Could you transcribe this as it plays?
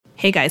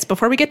Hey guys,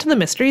 before we get to the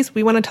mysteries,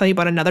 we want to tell you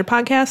about another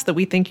podcast that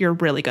we think you're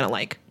really going to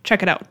like.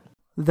 Check it out.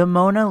 The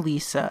Mona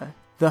Lisa,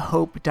 the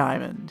Hope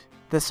Diamond,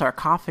 the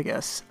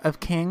sarcophagus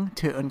of King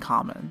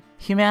Tutankhamun.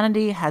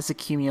 Humanity has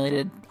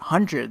accumulated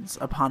hundreds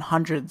upon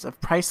hundreds of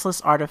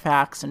priceless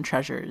artifacts and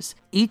treasures,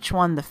 each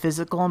one the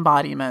physical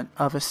embodiment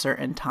of a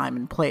certain time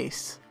and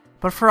place.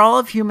 But for all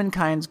of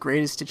humankind's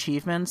greatest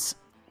achievements,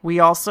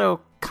 we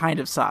also kind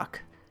of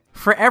suck.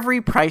 For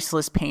every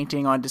priceless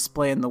painting on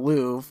display in the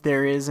Louvre,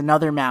 there is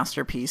another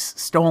masterpiece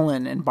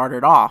stolen and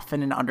bartered off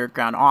in an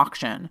underground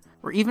auction,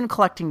 or even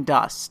collecting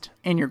dust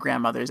in your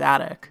grandmother's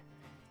attic.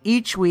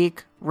 Each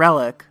week,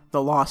 Relic,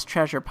 the Lost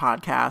Treasure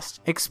podcast,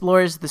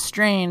 explores the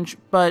strange,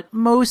 but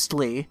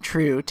mostly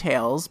true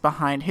tales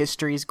behind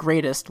history's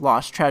greatest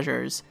lost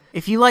treasures.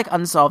 If you like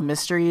unsolved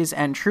mysteries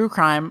and true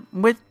crime,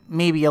 with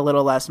maybe a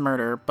little less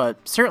murder,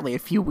 but certainly a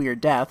few weird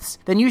deaths,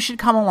 then you should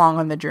come along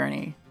on the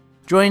journey.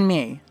 Join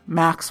me,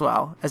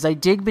 Maxwell, as I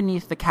dig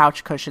beneath the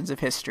couch cushions of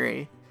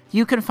history.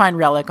 You can find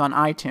Relic on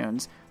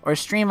iTunes, or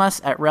stream us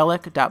at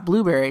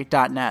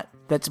relic.blueberry.net.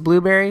 That's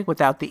blueberry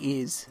without the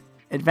E's.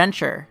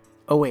 Adventure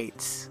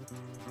awaits.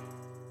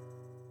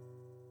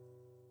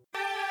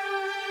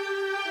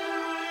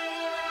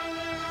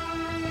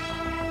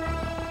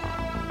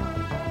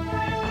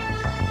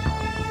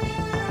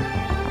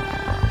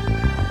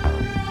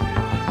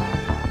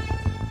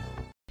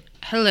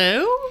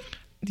 Hello?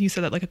 You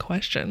said that like a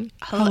question.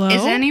 Hello?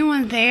 Is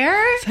anyone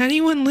there? Is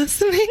anyone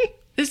listening?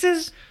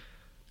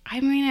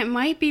 It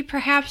might be,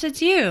 perhaps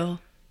it's you.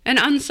 An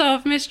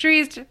Unsolved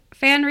Mysteries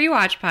fan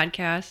rewatch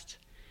podcast.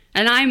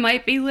 And I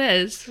might be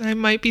Liz. I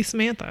might be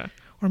Samantha.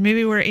 Or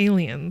maybe we're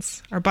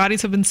aliens. Our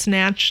bodies have been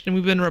snatched and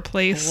we've been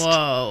replaced.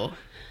 Whoa.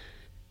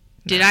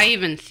 Did I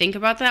even think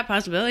about that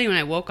possibility when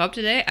I woke up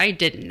today? I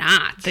did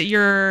not. That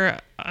you're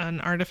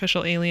an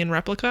artificial alien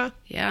replica?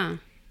 Yeah.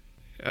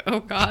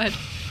 Oh, God.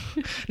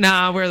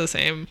 Nah, we're the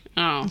same.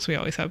 Oh. As we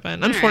always have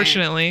been.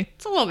 Unfortunately. Right.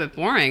 It's a little bit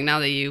boring now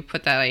that you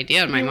put that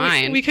idea in my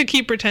mind. We could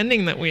keep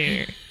pretending that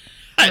we're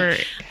I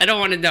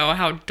don't want to know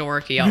how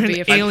dorky I'll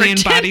be if alien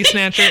body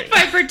snatcher. If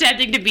I'm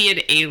pretending to be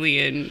an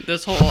alien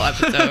this whole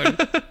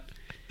episode.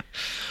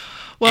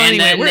 Well,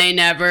 and anyway, then they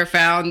never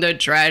found the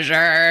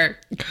treasure.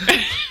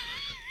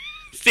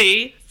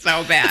 See?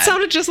 So bad. It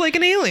sounded just like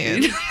an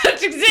alien.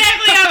 That's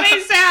exactly how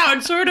they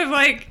sound. Sort of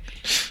like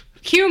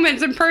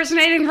humans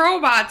impersonating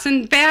robots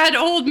in bad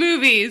old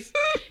movies.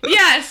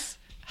 Yes.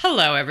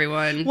 Hello,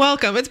 everyone.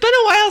 Welcome. It's been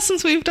a while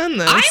sinf we've done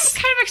this. I'm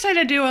kind of excited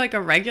to do like a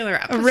regular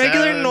episode. A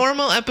regular,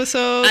 normal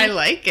episode. I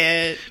like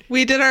it.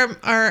 We did our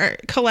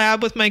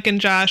collab with Mike and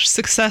Josh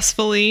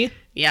successfully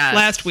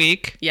last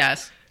week.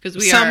 Yes. Because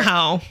we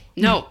somehow.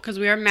 Because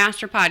we are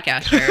master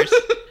podcasters.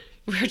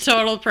 We're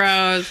total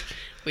pros.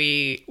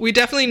 We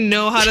definitely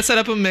know how to set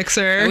up a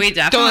mixer. We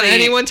definitely. Don't let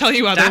anyone tell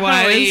you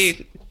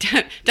otherwise.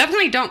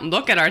 Definitely don't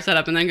look at our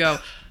setup and then go,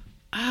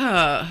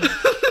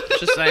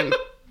 just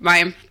my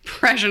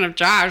impression of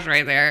Josh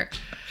right there.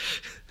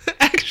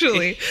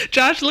 Actually,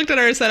 Josh looked at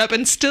our setup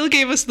and still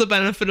gave us the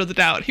benefit of the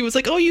doubt. He was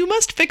like, "Oh, you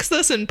must fix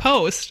this in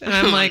post." And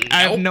I'm like,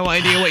 I have no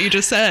idea what you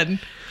just said.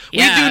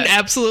 Yeah. We do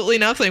absolutely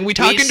nothing. We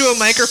talk into a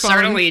microphone.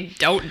 Certainly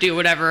don't do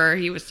whatever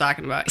he was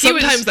talking about.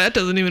 Sometimes that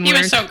doesn't even work.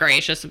 He was so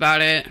gracious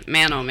about it.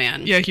 Man, oh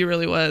man. Yeah, he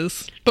really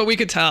was. But we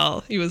could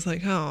tell. He was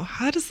like, "Oh,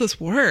 how does this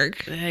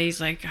work?" He's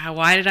like,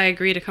 "Why did I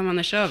agree to come on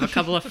the show of a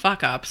couple of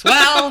fuck-ups?"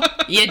 Well,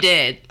 you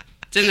did.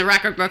 It's in the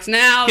record books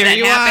now. Here that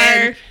you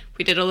happened. Are.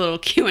 We did a little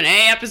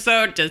Q&A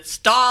episode to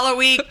stall a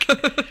week.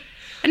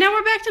 And now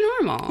we're back to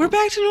normal. We're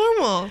back to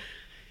normal.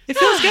 It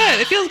feels good.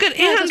 It feels good.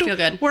 Yeah, and it does feel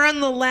good. We're on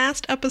the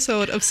last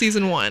episode of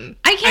season 1.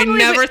 I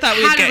never thought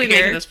we'd get here.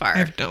 Made it this far? I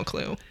have no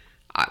clue.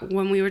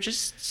 When we were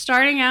just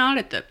starting out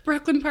at the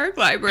Brooklyn Park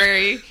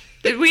Library,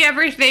 did we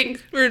ever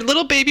think... We're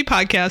little baby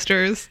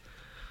podcasters.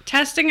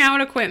 Testing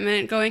out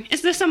equipment, going,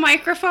 is this a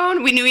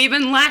microphone? We knew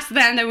even less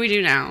then than we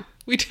do now.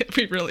 We did.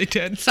 We really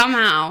did.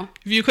 Somehow.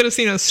 If you could have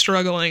seen us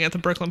struggling at the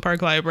Brooklyn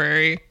Park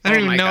Library, I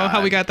don't even know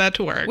how we got that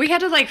to work. We had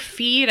to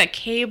feed a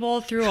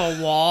cable through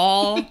a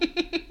wall.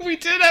 We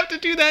did have to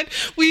do that.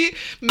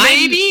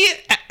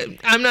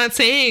 I'm not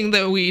saying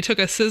that we took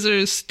a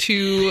scissors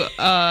to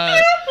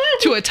a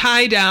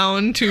tie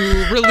down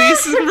to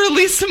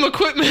release some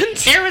equipment.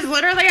 There was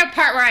literally a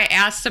part where I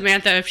asked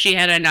Samantha if she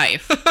had a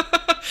knife.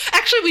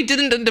 Actually, we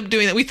didn't end up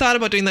doing that. We thought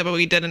about doing that, but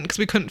we didn't because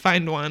we couldn't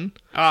find one.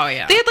 Oh,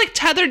 yeah. They had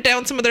tethered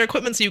down some of their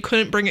equipment so you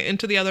couldn't bring it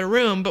into the other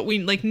room, but we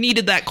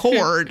needed that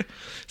cord.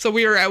 So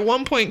we were at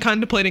one point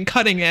contemplating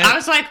cutting it. I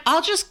was like,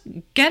 I'll just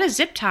get a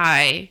zip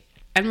tie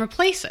and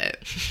replace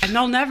it, and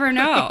they'll never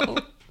know.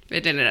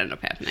 It didn't end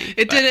up happening.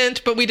 It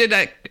didn't, but we did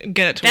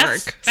get it to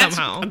work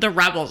somehow. That's the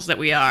rebels that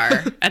we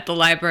are at the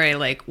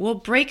library. We'll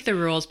break the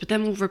rules, but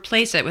then we'll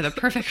replace it with a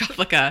perfect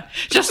replica,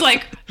 just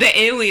like the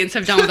aliens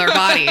have done with our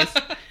bodies.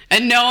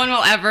 And no one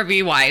will ever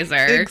be wiser.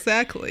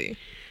 Exactly.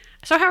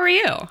 So how are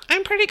you?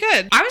 I'm pretty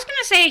good. I was going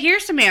to say,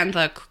 here's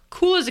Samantha,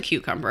 cool as a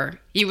cucumber.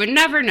 You would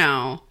never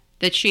know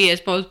that she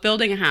is both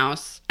building a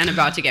house and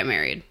about to get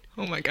married.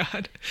 Oh my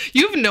God.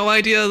 You have no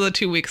idea the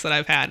 2 weeks that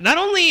I've had. Not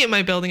only am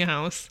I building a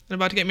house and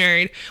about to get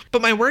married,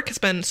 but my work has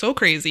been so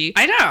crazy.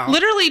 I know.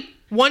 Literally,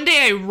 one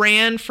day I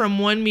ran from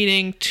one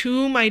meeting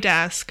to my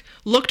desk,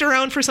 looked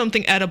around for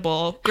something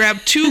edible,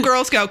 grabbed 2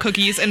 Girl Scout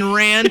cookies, and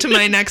ran to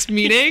my next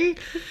meeting.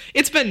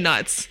 It's been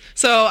nuts.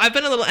 So I've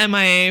been a little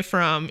MIA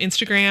from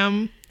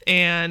Instagram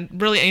and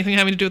really anything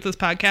having to do with this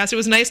podcast. It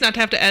was nice not to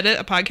have to edit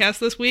a podcast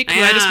this week.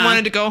 Yeah. I just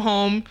wanted to go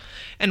home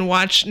and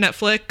watch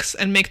Netflix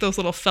and make those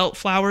little felt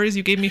flowers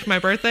you gave me for my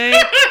birthday.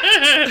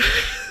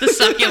 The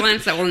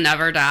succulents that will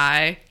never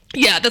die.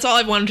 Yeah, that's all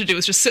I've wanted to do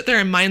is just sit there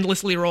and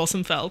mindlessly roll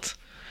some felt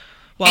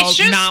while It's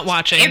just- not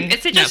watching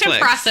It's just Netflix.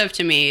 impressive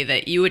to me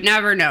that you would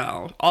never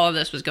know all of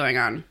this was going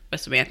on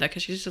with Samantha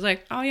because she's just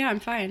like, oh yeah, I'm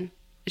fine.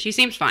 She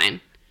seems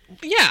fine.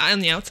 Yeah, on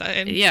the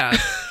outside. Yeah.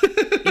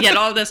 Yet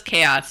all this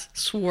chaos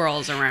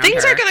swirls around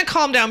Things her. are going to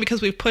calm down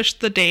because we've pushed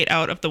the date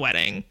out of the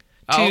wedding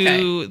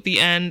to the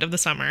end of the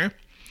summer.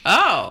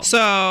 Oh. So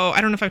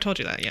I don't know if I've told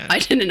you that yet. I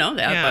didn't know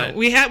that. Yeah, But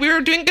we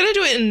were going to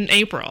do it in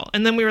April,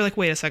 and then we were like,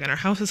 wait a second, our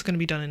house is going to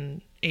be done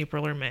in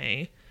April or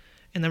May,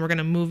 and then we're going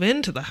to move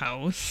into the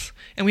house,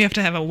 and we have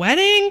to have a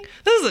wedding.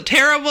 This is a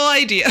terrible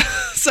idea.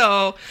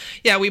 So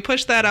yeah, we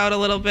pushed that out a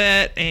little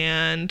bit,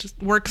 and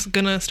work's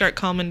going to start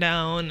calming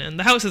down, and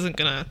the house isn't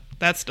going to.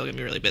 That's still going to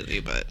be really busy,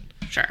 but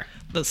sure.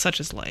 such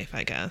is life,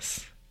 I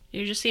guess.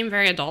 You just seem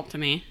very adult to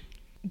me.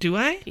 Do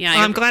I? Yeah, Oh,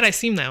 I'm glad I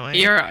seem that way.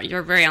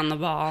 You're very on the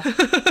ball.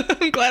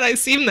 I'm glad I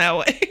seem that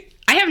way.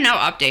 I have no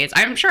updates.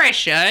 I'm sure I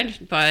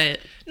should,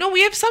 but No,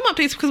 we have some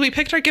updates because we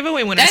picked our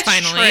giveaway winners that's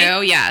finally.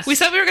 true. Yes. We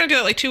said we were going to do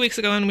it like 2 weeks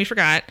ago and we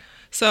forgot.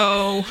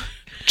 So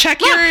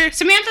check Look, your...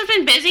 Samantha's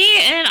been busy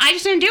and I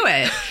just didn't do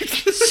it.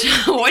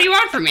 So what do you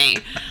want from me?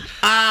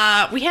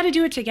 We had to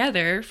do it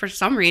together for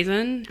some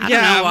reason. I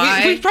don't know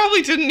why. We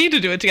probably didn't need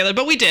to do it together,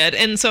 but we did.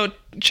 And so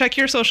check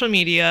your social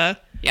media.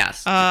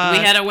 Yes. We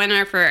had a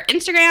winner for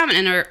Instagram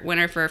and a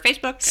winner for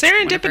Facebook.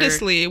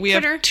 Serendipitously, we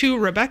Twitter. have 2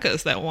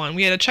 Rebeccas that won.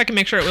 We had to check and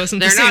make sure it wasn't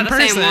They're the same not the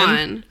person. same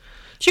one.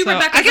 2 So,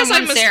 Rebecca's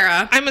and one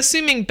Sarah. I'm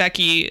assuming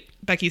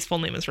Becky's full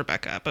name is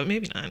Rebecca, but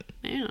maybe not.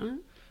 Yeah.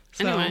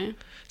 So, Anyway.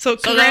 So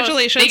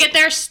congratulations. They get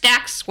their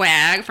stack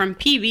swag from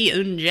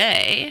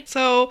PB&J.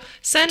 So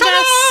send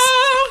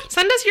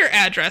us your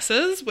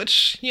addresses,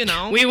 which, you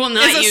know, We will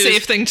not is a use-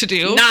 safe thing to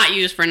do. Not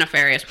used for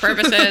nefarious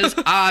purposes,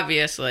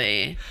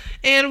 obviously.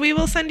 And we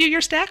will send you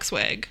your stack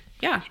swag.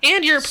 Yeah.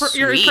 And your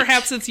Sweet.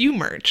 perhaps it's you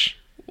merch.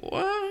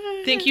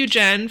 What? Thank you,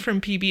 Jen from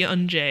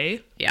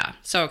PB&J Yeah,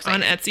 so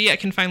excited. on Etsy. I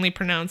can finally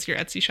pronounce your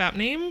Etsy shop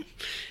name.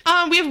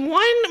 We have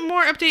one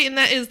more update, and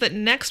that is that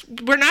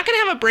we're not going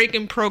to have a break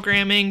in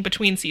programming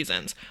between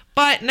seasons.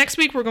 But next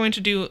week we're going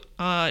to do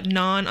a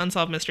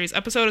non-Unsolved Mysteries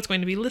episode. It's going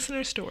to be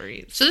listener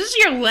stories. So this is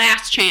your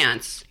last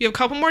chance You have a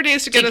couple more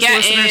days to get us get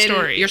listener in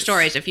stories. your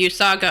stories. If you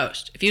saw a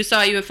ghost, if you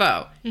saw a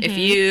UFO, if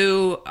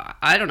you,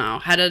 I don't know,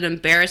 had an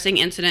embarrassing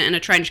incident in a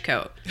trench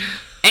coat.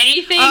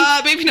 Anything,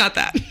 Maybe not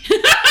that.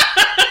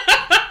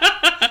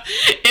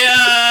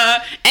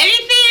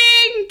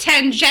 anything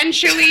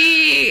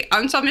tangentially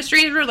Unsolved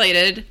Mysteries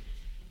related.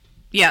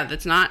 Yeah,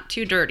 that's not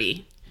too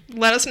dirty.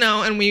 Let us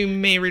know, and we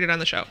may read it on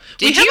the show.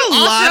 Did we have you a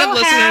lot of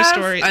also listener have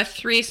stories. a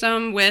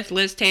threesome with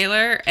Liz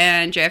Taylor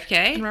and JFK?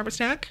 And Robert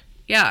Stack?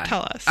 Yeah.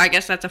 Tell us. I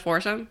guess that's a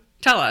foursome.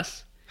 Tell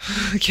us.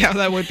 Yeah,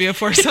 that would be a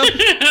foursome.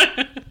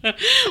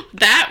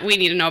 That we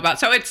need to know about.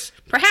 So it's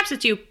Perhaps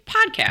It's You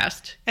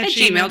podcast at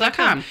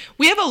gmail.com.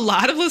 We have a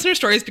lot of listener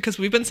stories because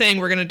we've been saying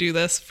we're going to do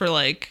this for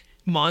like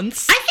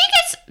months. I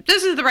think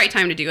this is the right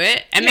time to do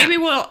it. And Yeah.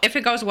 maybe if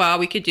it goes well,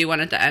 we could do one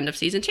at the end of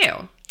season 2.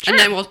 Sure. And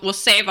then we'll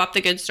save up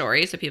the good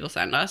stories that people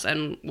send us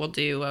and we'll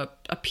do a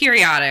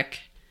periodic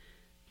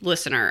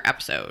listener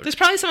episode. There's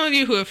probably some of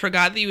you who have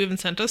forgot that you even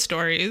sent us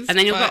stories. And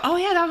then you'll go, but oh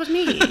yeah, that was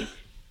me.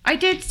 I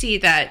did see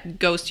that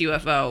ghost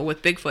UFO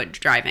with Bigfoot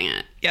driving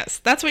it. yes,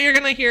 that's what you're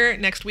going to hear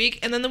next week.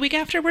 And then the week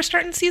after, we're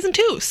starting season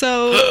 2.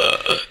 So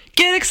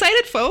get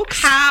excited,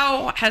 folks.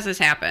 How has this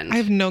happened? I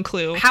have no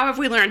clue. How have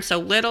we learned so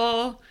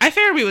little? I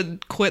figured we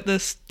would quit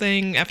this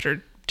thing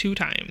after 2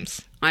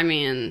 times. I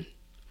mean,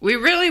 we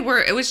really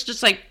were. It was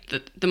just like the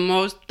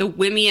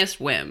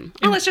whimmiest whim.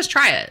 Oh, let's just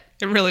try it.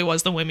 It really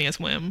was the whimmiest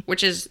whim.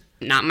 Which is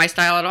not my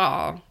style at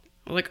all.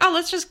 We're like, oh,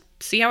 let's just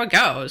see how it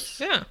goes.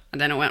 Yeah.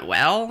 And then it went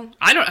well.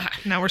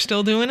 Now we're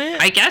still doing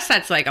it. I guess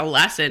that's like a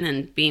lesson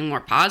in being more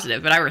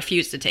positive, but I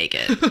refuse to take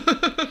it.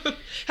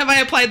 Have I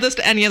applied this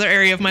to any other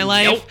area of my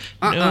life? Nope.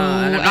 And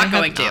I'm I not have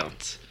going to.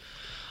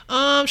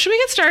 not. Should we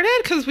get started?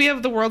 Because we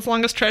have the world's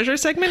longest treasure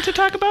segment to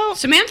talk about.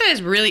 Samantha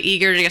is really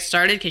eager to get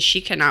started because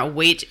she cannot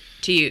wait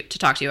to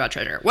talk to you about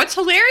treasure. What's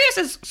hilarious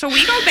is, so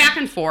we go back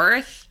and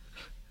forth.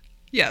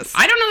 Yes.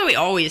 I don't know that we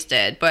always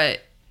did,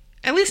 but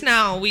At least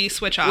now we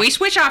switch off. we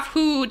switch off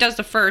who does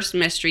the first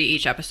mystery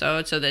each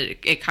episode so that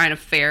it kind of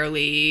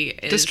fairly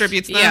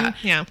distributes them.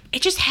 Yeah.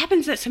 It just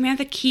happens that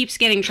Samantha keeps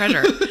getting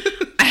treasure.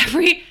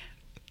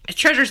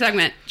 treasure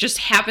segment just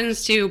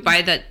happens to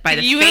by the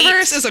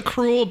universe fates, is a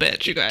cruel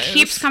bitch, you guys.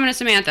 keeps coming to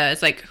Samantha.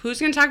 It's like, who's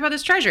going to talk about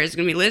this treasure? Is it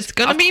going to be Liz? It's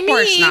gonna be me. Of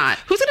course not.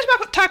 Who's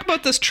gonna talk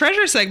about this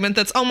treasure segment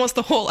that's almost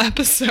the whole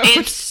episode?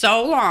 It's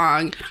so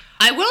long.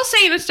 I will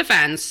say in its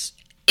defense,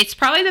 it's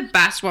probably the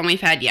best one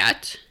we've had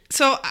yet.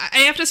 So I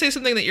have to say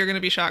something that you're gonna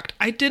be shocked.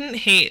 I didn't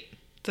hate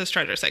this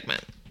treasure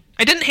segment.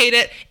 I didn't hate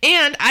it,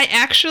 and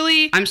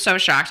I'm so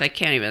shocked I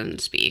can't even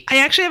speak. I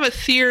actually have a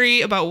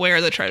theory about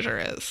where the treasure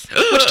is,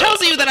 which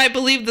tells you that I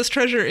believe this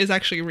treasure is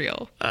actually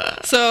real.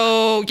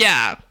 So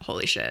yeah,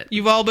 Holy shit.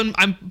 you've all been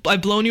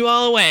I've blown you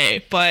all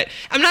away, but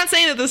I'm not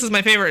saying that this is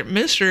my favorite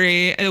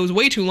mystery. It was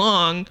way too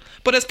long,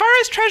 but as far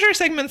as treasure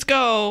segments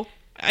go,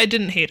 I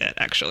didn't hate it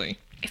actually.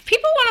 If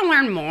people want to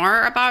learn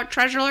more about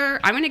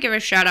Treasurer, I'm going to give a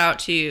shout out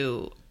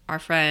to our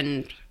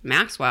friend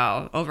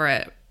Maxwell over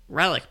at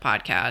Relic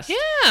Podcast.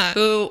 Yeah.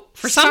 Who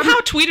somehow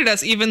tweeted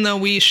us even though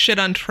we shit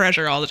on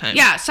treasure all the time.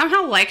 Yeah,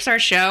 somehow likes our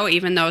show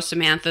even though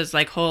Samantha's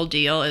like whole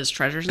deal is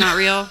treasure's not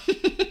real.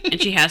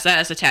 And she has that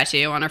as a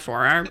tattoo on her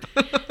forearm.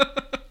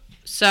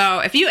 So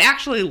if you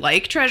actually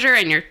like treasure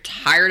and you're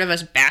tired of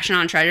us bashing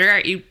on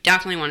treasure, you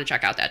definitely want to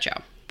check out that show.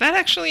 That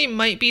actually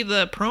might be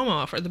the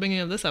promo for the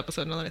beginning of this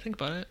episode now that I think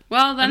about it.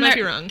 Well, then I might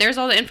be wrong. There's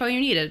all the info you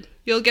needed.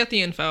 You'll get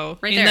the info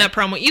right in there. that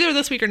promo either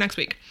this week or next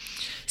week.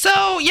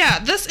 So, yeah,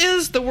 this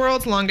is the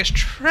world's longest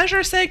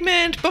treasure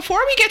segment. Before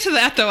we get to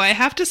that, though, I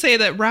have to say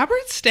that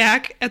Robert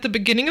Stack, at the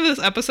beginning of this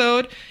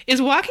episode,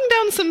 is walking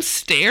down some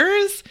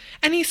stairs,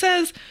 and he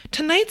says,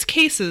 "Tonight's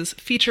cases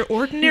feature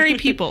ordinary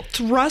people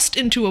thrust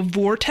into a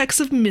vortex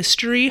of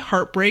mystery,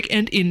 heartbreak,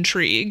 and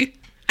intrigue."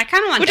 I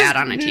kind of want that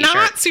on a t-shirt.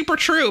 Not super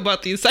true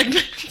about these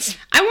segments.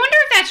 I wonder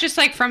if that's just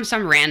like from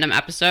some random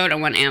episode,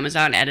 and when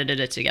Amazon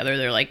edited it together,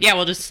 they're like, yeah,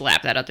 we'll just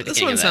slap that at the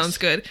beginning of this. This one sounds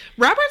good.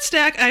 Robert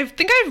Stack, I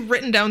think I've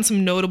written down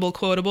some notable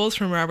quotables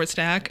from Robert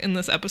Stack in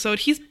this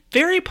episode. He's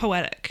very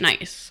poetic.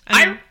 Nice.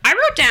 I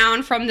wrote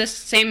down from this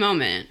same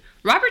moment,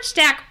 Robert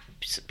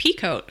Stack's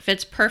peacoat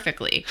fits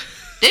perfectly.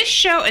 This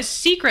show is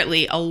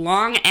secretly a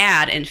long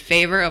ad in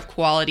favor of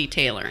quality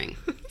tailoring.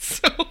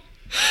 So,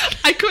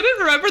 I couldn't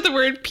remember the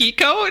word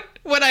peacoat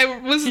when I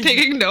was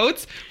taking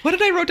notes. What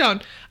did I write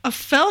down? A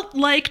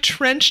felt-like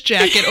trench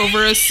jacket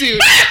over a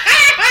suit.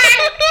 I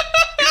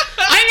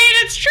mean,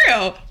 it's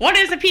true. What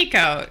is a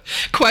peacoat?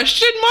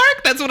 Question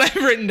mark? That's what I've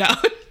written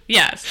down.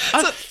 Yes.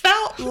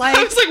 Felt like...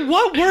 I was like,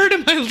 what word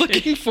am I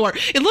looking for?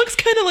 It looks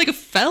kind of like a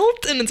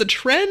felt, and it's a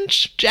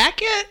trench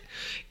jacket.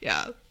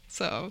 Yeah,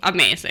 so...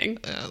 Amazing.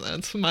 Yeah,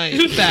 that's my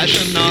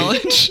fashion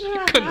knowledge.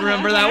 Couldn't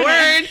remember that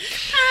word.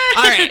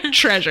 All right,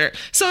 treasure.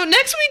 So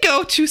next we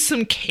go to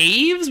some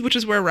caves, which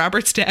is where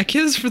Robert Stack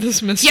is for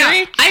this mystery.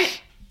 Yeah,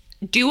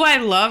 I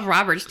love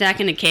Robert Stack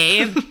in a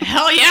cave?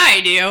 Hell yeah,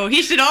 I do.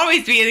 He should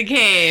always be in the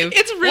cave.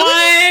 It's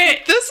really...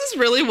 What? This is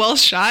really well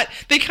shot.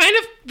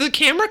 The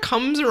camera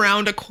comes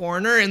around a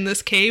corner in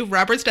this cave.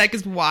 Robert Stack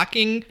is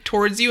walking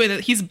towards you,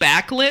 and he's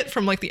backlit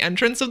from, like, the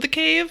entrance of the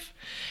cave.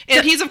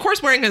 And he's, of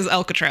course, wearing his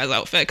Alcatraz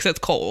outfit, because it's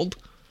cold.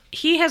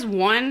 He has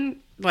one,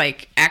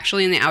 like,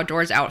 actually in the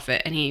outdoors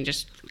outfit, and he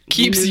just...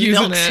 keeps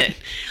using it.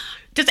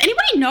 Does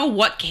anybody know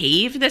what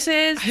cave this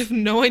is? I have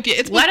no idea.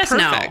 It's Let us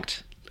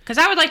perfect. know. Because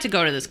I would like to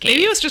go to this cave.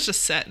 Maybe it was just a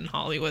set in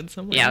Hollywood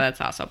somewhere. Yeah,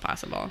 that's also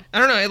possible. I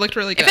don't know. It looked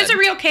really good. If it's a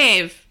real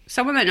cave,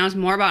 someone that knows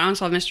more about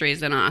Unsolved Mysteries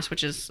than us,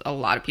 which is a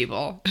lot of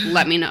people,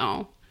 let me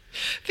know.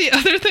 The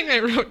other thing I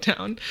wrote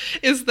down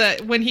is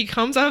that when he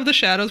comes out of the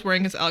shadows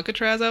wearing his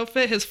Alcatraz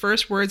outfit, his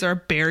first words are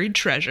 "buried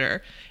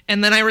treasure."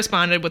 And then I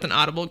responded with an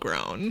audible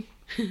groan.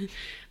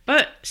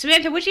 But,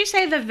 Samantha, would you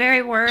say the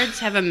very words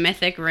have a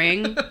mythic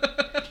ring?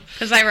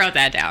 Because I wrote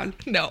that down.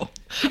 No.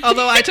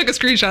 Although I took a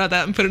screenshot of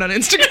that and put it on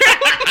Instagram.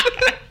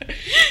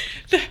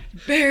 The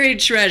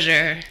buried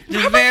treasure.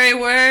 The very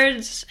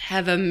words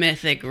have a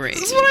mythic ring.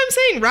 This is what I'm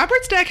saying.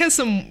 Robert Stack has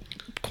some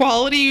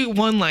quality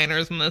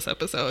one-liners in this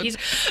episode.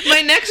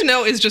 My next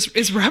note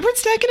is Robert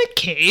Stack in a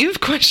cave?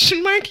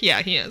 Question mark?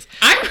 Yeah, he is.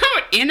 I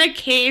wrote in a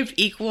cave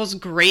equals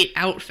great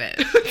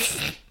outfit.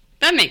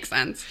 That makes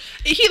sense.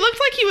 He looked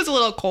like he was a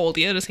little cold.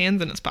 He had his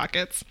hands in his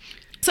pockets.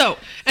 So,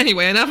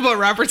 anyway, enough about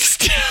Robert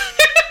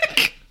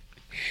Stack.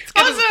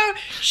 Also,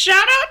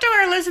 shout out to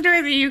our listener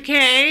in the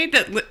UK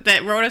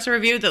that wrote us a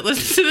review that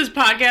listens to this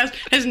podcast,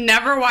 has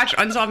never watched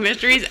Unsolved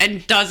Mysteries,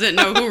 and doesn't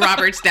know who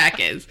Robert Stack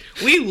is.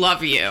 We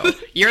love you.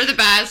 You're the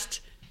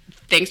best.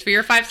 Thanks for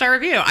your 5-star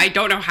review. I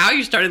don't know how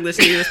you started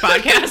listening to this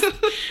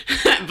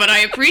podcast, but I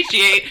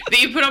appreciate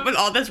that you put up with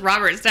all this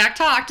Robert Stack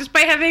talk just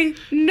by having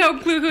no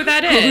clue who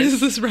that is. Who is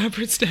this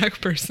Robert Stack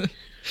person?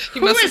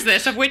 Who is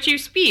this of which you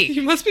speak?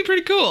 You must be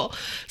pretty cool.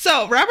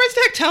 So, Robert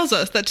Stack tells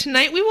us that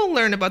tonight we will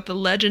learn about the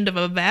legend of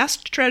a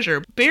vast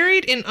treasure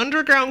buried in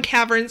underground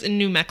caverns in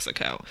New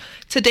Mexico.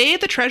 Today,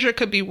 the treasure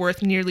could be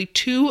worth nearly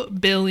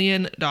 $2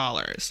 billion.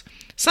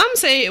 Some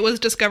say it was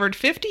discovered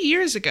 50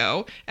 years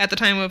ago, at the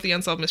time of the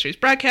Unsolved Mysteries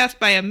broadcast,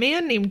 by a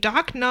man named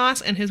Doc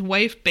Noss and his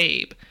wife,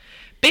 Babe.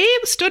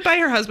 Babe stood by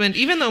her husband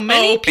even though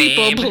many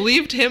people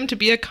believed him to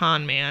be a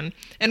con man.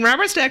 And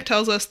Robert Stack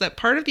tells us that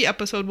part of the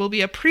episode will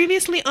be a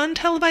previously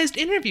untelevised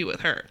interview with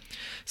her.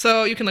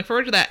 So you can look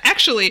forward to that.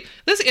 Actually,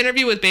 this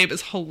interview with Babe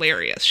is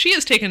hilarious. She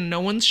has taken no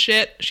one's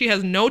shit. She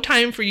has no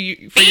time for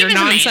you for your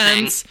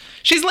nonsense. Amazing.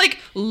 She's like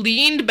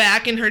leaned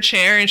back in her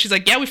chair and she's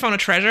like, yeah, we found a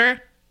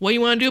treasure. What do you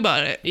want to do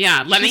about it?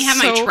 Yeah, let me have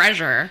my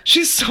treasure.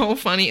 She's so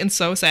funny and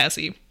so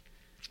sassy.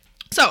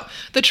 So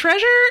the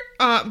treasure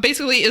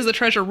basically, is the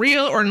treasure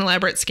real or an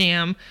elaborate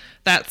scam?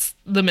 That's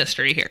the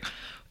mystery here.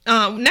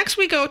 Next,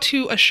 we go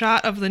to a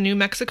shot of the New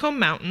Mexico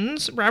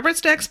mountains. Robert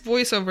Stack's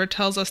voiceover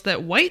tells us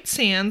that White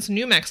Sands,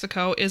 New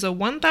Mexico, is a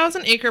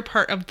 1,000-acre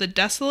part of the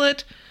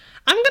desolate,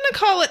 I'm going to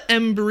call it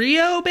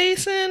Embryo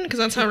Basin, because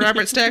that's how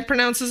Robert Stack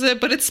pronounces it,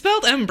 but it's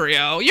spelled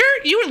embryo.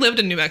 You lived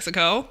in New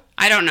Mexico.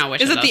 I don't know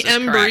which is of it those the is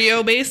Embryo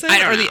correct. Basin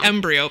or the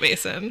Embryo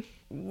Basin?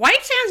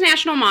 White Sands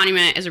National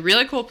Monument is a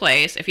really cool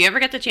place. If you ever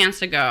get the chance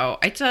to go,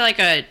 it's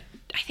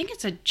I think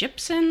it's a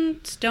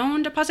gypsum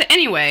stone deposit.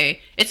 Anyway,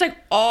 it's like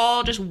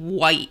all just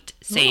white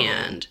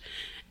sand.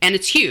 And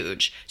it's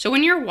huge. So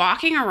when you're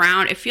walking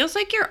around, it feels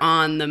like you're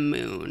on the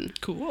moon.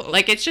 Cool.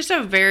 Like, it's just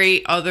a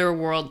very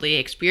otherworldly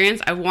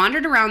experience. I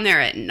wandered around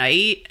there at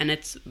night, and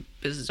it's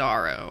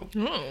bizarro.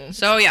 Oh.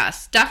 So,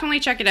 yes, definitely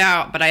check it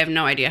out, but I have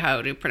no idea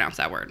how to pronounce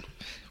that word.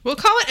 We'll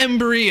call it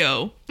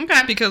embryo.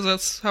 Okay. Because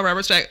that's how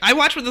Robert Stack... I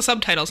watched with the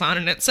subtitles on,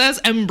 and it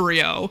says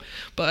embryo,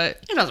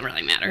 but... It doesn't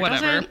really matter,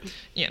 whatever. does it?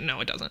 Yeah, no,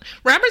 it doesn't.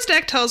 Robert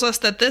Stack tells us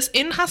that this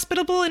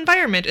inhospitable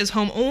environment is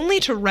home only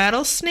to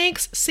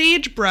rattlesnakes,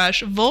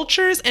 sagebrush,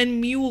 vultures,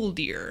 and mule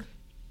deer.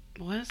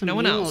 What is a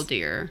mule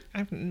deer? I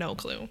have no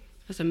clue.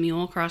 Is a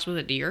mule crossed with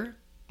a deer?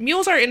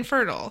 Mules are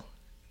infertile.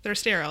 They're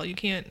sterile. You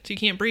can't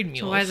breed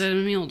mules. So why is it a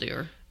mule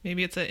deer?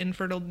 Maybe it's an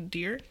infertile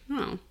deer?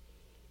 Oh.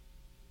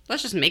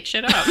 Let's just make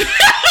shit up.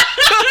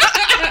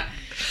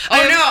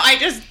 I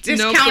just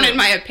discounted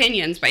my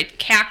opinions by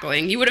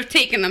cackling. You would have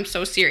taken them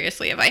so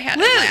seriously if I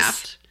hadn't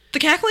laughed. The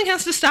cackling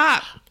has to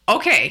stop.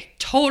 Okay,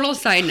 total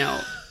side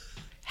note.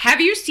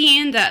 Have you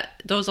seen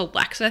that those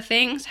Alexa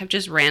things have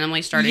just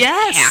randomly started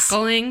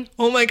cackling?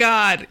 Oh my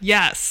god,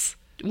 yes.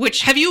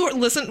 Which have you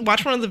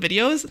watched one of the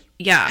videos?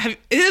 Yeah. It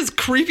is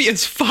creepy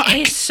as fuck.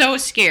 It's so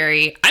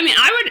scary. I mean,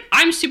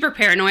 I'm super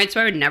paranoid, so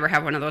I would never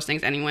have one of those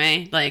things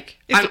anyway. Like,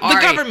 the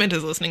government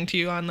is listening to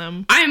you on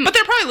them. But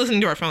they're probably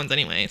listening to our phones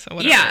anyway, so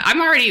whatever. Yeah, I'm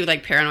already,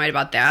 like, paranoid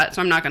about that,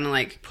 so I'm not gonna,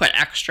 like, put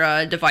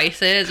extra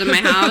devices in my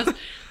house.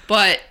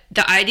 But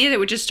the idea that it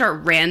would just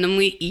start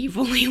randomly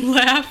evilly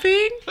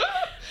laughing.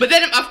 But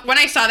then when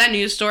I saw that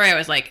news story, I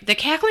was like, the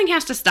cackling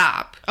has to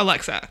stop.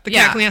 Alexa, the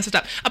cackling has to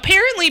stop.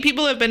 Apparently,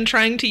 people have been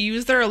trying to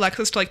use their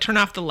Alexas to, like, turn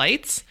off the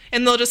lights.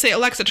 And they'll just say,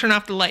 Alexa, turn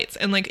off the lights.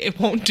 And, like, it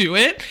won't do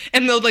it.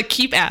 And they'll, like,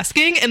 keep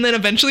asking. And then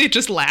eventually it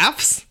just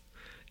laughs.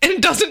 And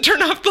it doesn't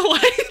turn off the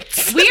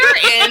lights. We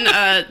are in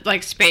a,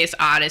 like, Space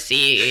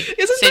Odyssey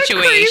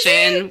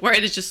situation where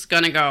it's just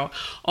going to go,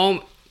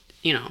 oh,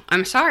 you know,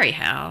 I'm sorry,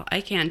 Hal.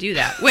 I can't do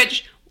that.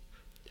 Which,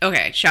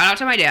 okay, shout out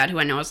to my dad, who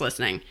I know is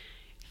listening.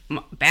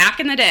 Back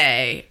in the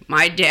day,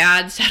 my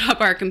dad set up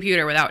our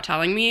computer without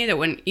telling me that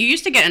when you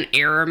used to get an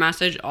error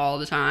message all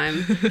the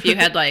time, if you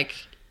had like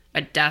a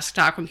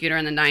desktop computer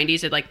in the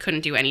 90s, it like couldn't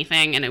do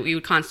anything, and we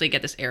would constantly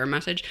get this error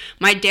message.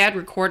 My dad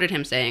recorded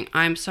him saying,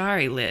 "I'm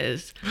sorry,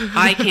 Liz,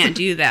 I can't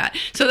do that."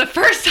 So the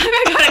first time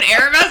I got an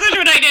error message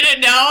when I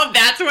didn't know,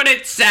 that's what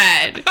it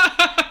said.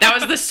 That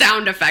was the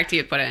sound effect he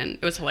had put in.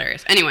 It was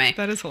hilarious. Anyway.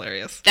 That is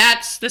hilarious.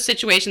 That's the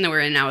situation that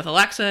we're in now with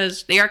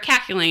Alexas. They are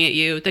cackling at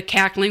you. The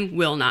cackling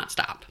will not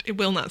stop. It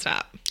will not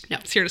stop. No.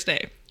 It's here to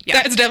stay.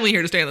 Yeah. It's definitely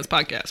here to stay on this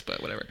podcast,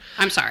 but whatever.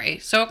 I'm sorry.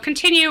 So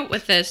continue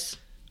with this.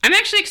 I'm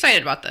actually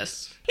excited about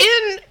this.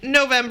 In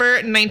November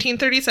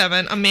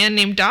 1937, a man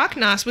named Doc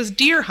Noss was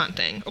deer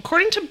hunting.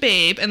 According to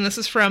Babe, and this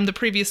is from the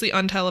previously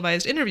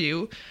untelevised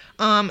interview,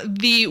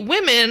 the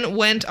women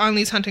went on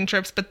these hunting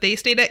trips, but they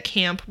stayed at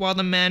camp while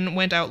the men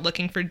went out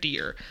looking for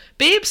deer.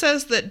 Babe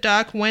says that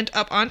Doc went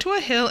up onto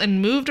a hill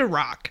and moved a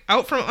rock.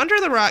 Out from under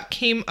the rock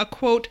came a,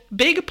 quote,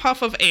 big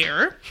puff of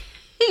air.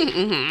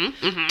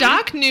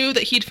 Doc knew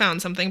that he'd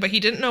found something, but he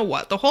didn't know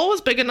what. The hole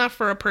was big enough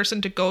for a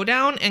person to go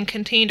down and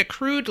contained a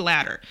crude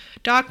ladder.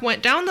 Doc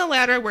went down the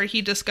ladder where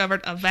he discovered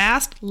a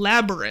vast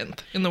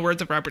labyrinth, in the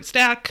words of Robert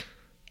Stack.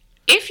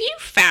 If you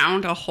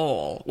found a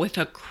hole with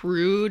a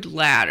crude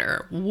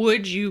ladder,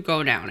 would you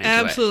go down into it?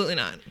 Absolutely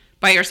not.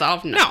 By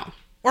yourself? No.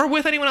 Or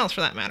with anyone else,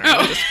 for that matter. I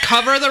would just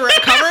cover it,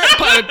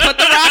 put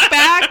the rock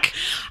back.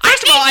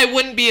 First of all, I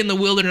wouldn't be in the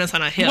wilderness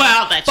on a hill.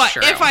 Well, that's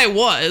true. But if I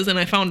was and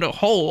I found a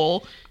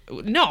hole...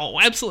 No,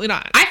 absolutely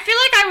not. I feel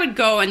like I would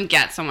go and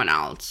get someone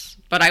else,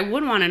 but I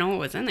would want to know what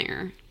was in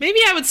there. Maybe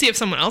I would see if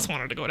someone else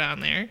wanted to go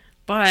down there.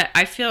 But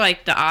I feel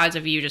like the odds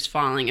of you just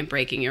falling and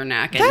breaking your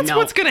neck and that's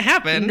what's going to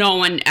happen. No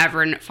one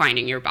ever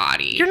finding your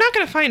body. You're not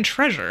going to find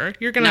treasure.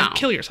 You're going to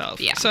kill yourself.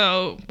 Yeah.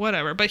 So,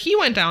 whatever. But he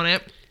went down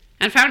it.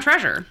 And found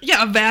treasure.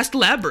 Yeah, a vast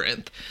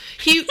labyrinth.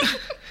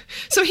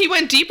 So he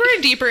went deeper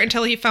and deeper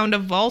until he found a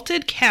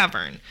vaulted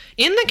cavern.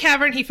 In the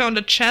cavern, he found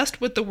a chest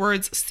with the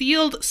words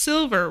sealed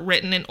silver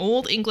written in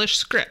Old English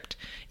script.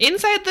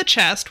 Inside the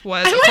chest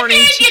was, according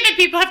to... that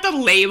people have to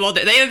label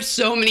that. They have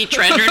so many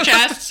treasure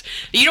chests.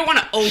 You don't want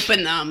to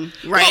open them,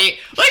 right?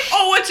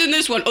 What's in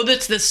this one? Oh,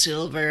 that's the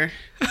silver.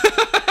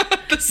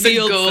 The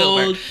sealed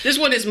silver. This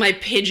one is my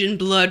pigeon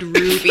blood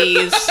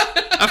rubies.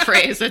 A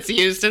phrase that's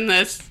used in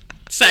this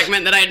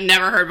segment that I'd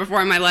never heard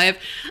before in my life.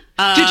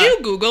 Did you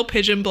Google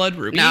pigeon blood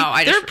ruby? No,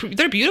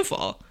 they're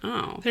beautiful.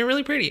 Oh. They're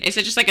really pretty. Is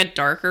it just like a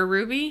darker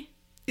ruby?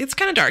 It's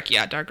kind of dark,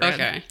 yeah, dark red.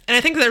 Okay. And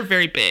I think they're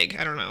very big.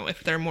 I don't know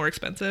if they're more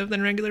expensive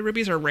than regular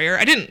rubies or rare.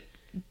 I didn't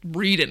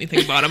read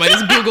anything about them. I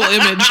just Google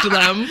imaged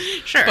them.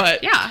 Sure.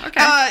 But yeah,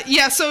 okay.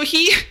 yeah, so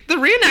the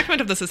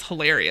reenactment of this is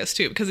hilarious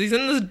too, because he's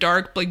in this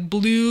dark, like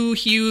blue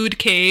hued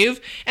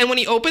cave, and when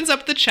he opens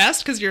up the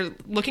chest, because you're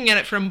looking at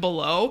it from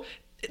below,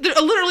 there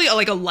literally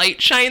like a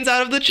light shines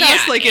out of the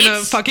chest, like in a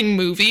fucking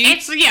movie.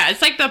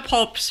 It's like the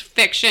Pulp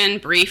Fiction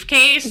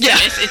briefcase. Yeah.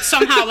 It's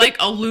somehow like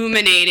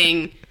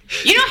illuminating.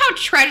 You know how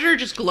treasure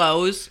just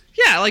glows?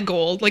 Yeah, like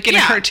gold, like in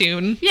a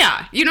cartoon.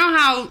 Yeah. You know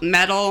how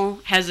metal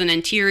has an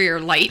interior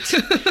light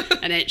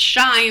and it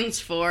shines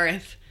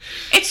forth?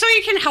 It's so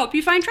you can help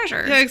you find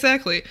treasure. Yeah,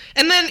 exactly.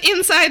 And then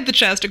inside the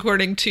chest,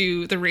 according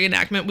to the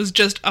reenactment, was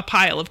just a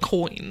pile of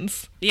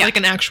coins. Yeah. Like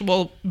an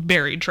actual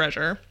buried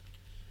treasure.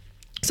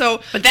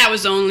 But that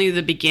was only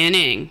the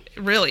beginning.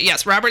 Really,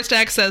 yes. Robert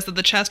Stack says that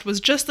the chest was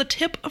just the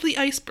tip of the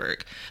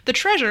iceberg. The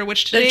treasure,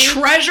 which today... The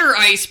treasure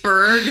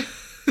iceberg!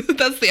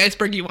 That's the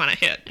iceberg you want to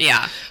hit.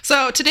 Yeah.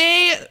 So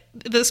today,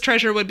 this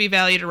treasure would be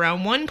valued around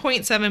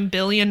 $1.7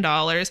 billion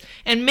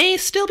and may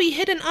still be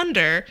hidden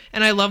under,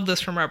 and I love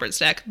this from Robert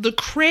Stack, the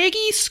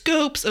craggy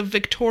scopes of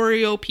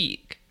Victorio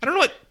Peak. I don't know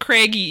what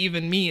craggy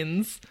even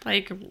means.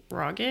 Like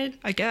rugged?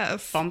 I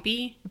guess.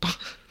 Bumpy?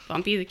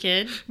 Bumpy the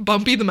kid?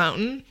 Bumpy the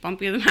mountain?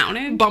 Bumpy the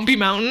mountain? Bumpy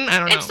mountain? I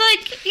don't know. It's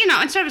like,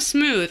 instead of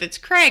smooth, it's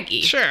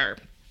craggy. Sure.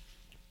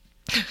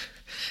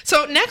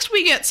 So next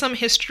we get some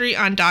history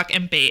on Doc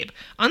and Babe.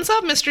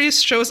 Unsolved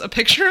Mysteries shows a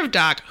picture of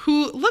Doc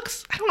who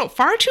looks, I don't know,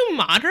 far too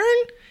modern?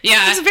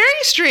 Yeah. It's very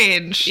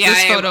strange,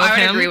 this photo of him.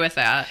 I would agree with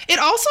that. It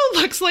also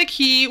looks like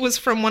he was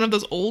from one of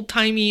those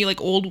old-timey, like,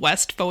 Old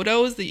West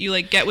photos that you,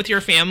 like, get with your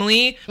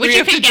family where you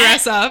have to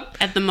dress up.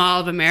 At the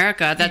Mall of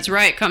America. That's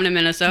right. Come to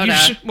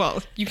Minnesota.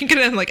 You can get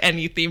it in, like,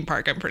 any theme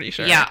park, I'm pretty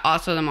sure. Yeah,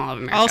 also the Mall of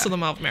America. Also the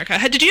Mall of America.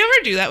 Did you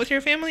ever do that with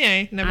your family?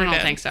 I never did. I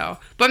don't think so.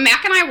 But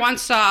Mac and I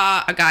once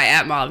saw a guy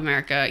at Mall of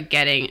America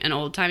getting an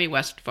old-timey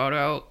West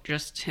photo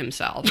just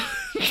himself.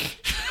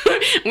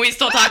 We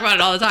still talk about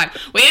it all the time.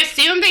 We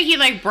assumed that he,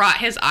 like, brought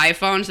his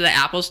iPhone to the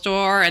Apple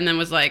store and then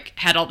was, like,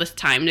 had all this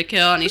time to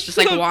kill, and he's just,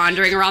 like,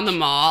 wandering around the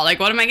mall. Like,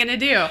 what am I going to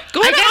do?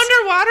 Go to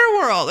Underwater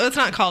World. It's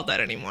not called that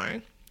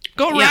anymore.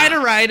 Go ride a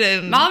ride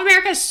in. Mall of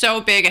America is so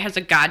big, it has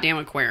a goddamn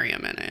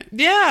aquarium in it.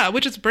 Yeah,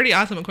 which is a pretty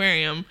awesome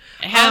aquarium.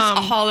 It has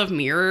a hall of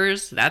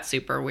mirrors. That's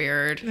super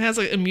weird. It has,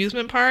 like,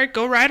 amusement park.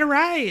 Go ride a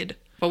ride.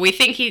 But we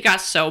think he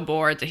got so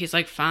bored that he's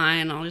like,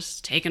 fine, I'll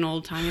just take an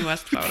old-timey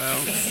West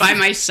photo by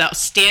myself,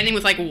 standing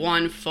with, like,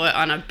 1 foot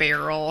on a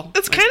barrel.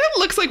 It kind of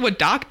looks like what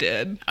Doc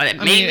did.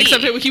 Maybe.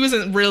 Except he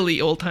wasn't really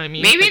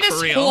old-timey. Maybe like,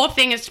 this whole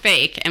thing is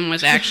fake and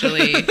was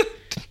actually...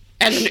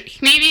 and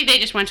maybe they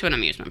just went to an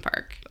amusement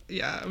park.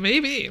 Yeah,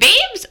 maybe.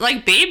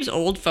 Babe's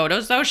old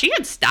photos, though, she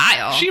had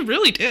style. She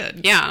really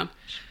did. Yeah.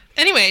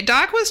 Anyway,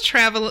 Doc was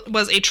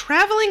a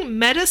traveling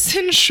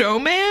medicine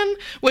showman,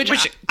 which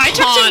I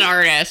took to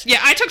artist. Yeah,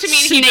 I took to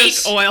mean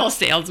oil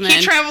salesman.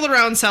 He traveled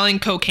around selling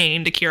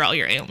cocaine to cure all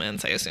your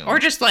ailments, I assume, or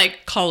just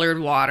like colored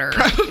water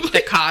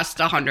that cost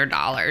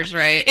 $100,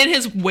 right? In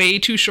his way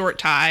too short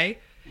tie.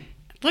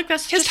 Look,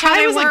 that's his just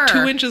tie was like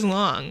 2 inches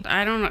long.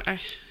 I don't know.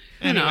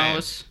 Who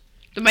knows?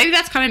 Maybe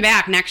that's coming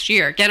back next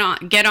year. Get on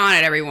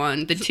it,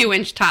 everyone. The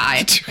 2-inch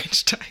tie.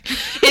 2-inch tie.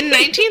 In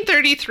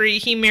 1933,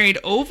 he married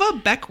Ova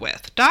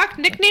Beckwith. Doc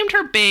nicknamed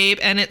her Babe,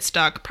 and it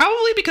stuck.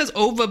 Probably because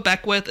Ova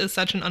Beckwith is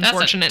such an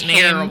unfortunate name.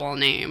 That's a terrible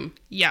name.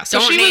 Yeah. So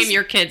don't name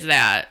your kids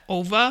that.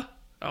 Ova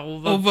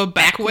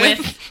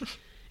Beckwith.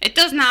 It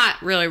does not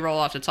really roll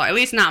off the tongue. At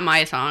least not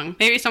my tongue.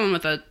 Maybe someone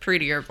with a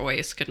prettier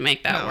voice could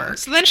make that work.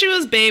 So then she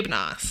was Babe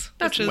Noss.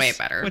 That's way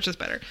better. Which is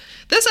better.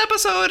 This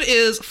episode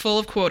is full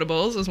of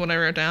quotables, is what I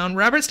wrote down.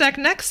 Robert Stack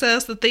next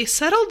says that they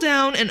settled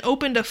down and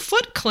opened a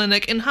foot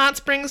clinic in Hot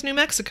Springs, New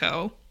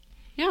Mexico.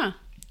 Yeah.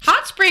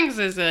 Hot Springs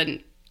is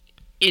an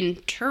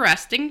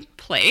interesting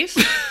place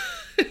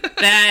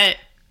that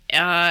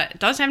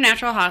does have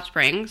natural hot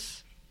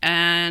springs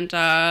and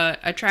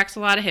attracts a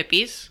lot of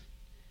hippies.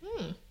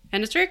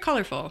 And it's very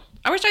colorful.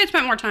 I wish I had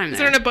spent more time there. Is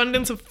there an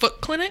abundance of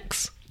foot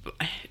clinics?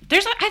 I feel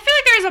like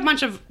there's a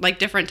bunch of like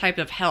different types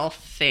of health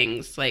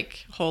things,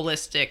 like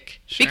holistic,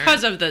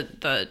 because of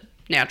the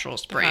natural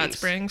springs. Hot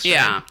springs.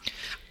 Yeah. Sure.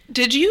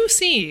 Did you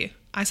see?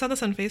 I saw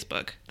this on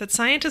Facebook that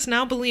scientists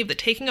now believe that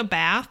taking a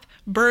bath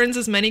burns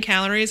as many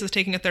calories as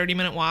taking a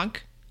 30-minute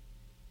walk.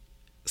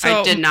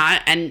 So, I did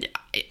not. And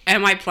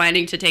am I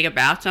planning to take a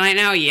bath tonight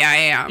now? Yeah, I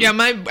am. Yeah,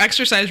 my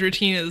exercise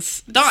routine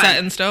is done. set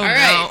in stone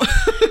now.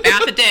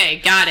 Bath a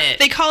day. Got it.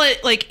 They call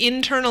it like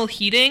internal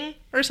heating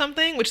or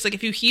something, which is like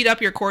if you heat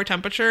up your core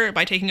temperature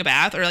by taking a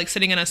bath or like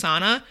sitting in a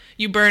sauna,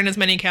 you burn as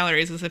many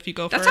calories as if you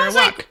go for a walk. That sounds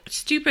like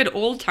stupid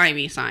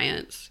old-timey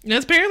science. And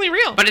it's apparently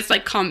real. But it's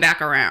like come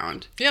back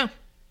around. Yeah.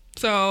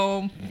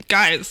 So,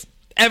 guys,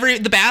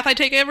 the bath I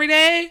take every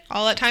day,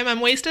 all that time I'm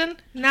wasting,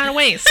 not a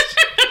waste.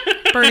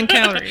 burning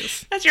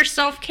calories. That's your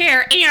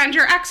self-care and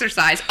your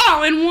exercise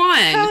all in one.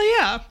 Hell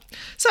yeah.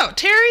 So,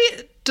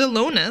 Terry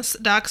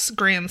Delonis, Doc's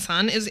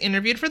grandson, is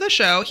interviewed for the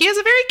show. He has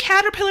a very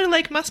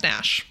caterpillar-like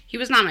mustache. He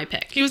was not my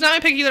pick. He was not my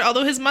pick either,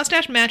 although his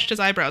mustache matched his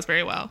eyebrows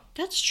very well.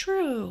 That's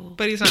true.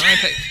 But he's not my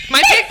pick.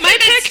 My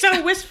pick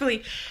so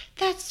wistfully.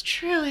 That's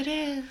true, it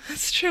is.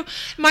 That's true.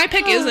 My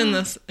pick is in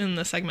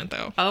this segment,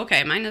 though. Oh,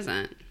 okay, mine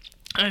isn't.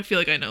 I feel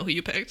like I know who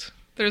you picked.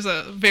 There's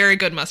a very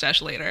good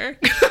mustache later.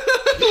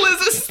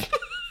 Liz is...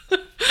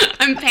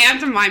 I'm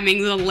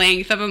pantomiming the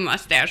length of a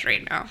mustache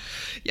right now.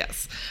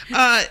 Yes.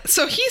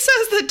 So he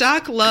says that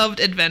Doc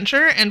loved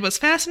adventure and was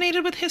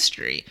fascinated with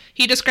history.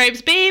 He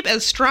describes Babe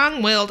as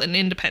strong-willed and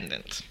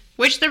independent.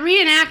 Which the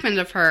reenactment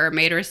of her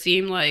made her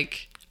seem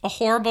like a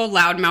horrible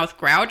loudmouth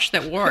grouch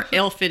that wore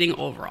ill-fitting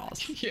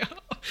overalls. Yeah.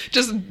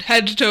 Just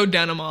head-to-toe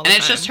denim all the time. And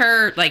it's just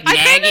her, like,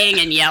 nagging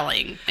and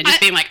yelling. And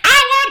just being like, I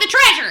want the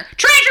treasure!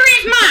 Treasure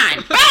is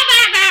mine! Blah,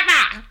 blah, blah,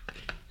 blah.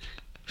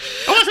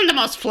 It wasn't the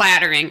most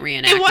flattering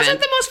reenactment. It wasn't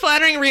the most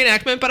flattering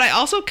reenactment, but I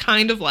also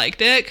kind of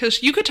liked it,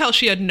 because you could tell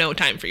she had no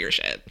time for your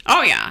shit.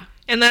 Oh, yeah.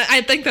 And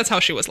I think that's how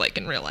she was like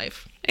in real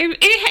life.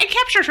 It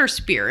captured her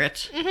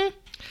spirit. Mm-hmm.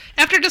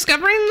 After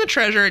discovering the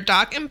treasure,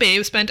 Doc and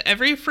Babe spent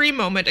every free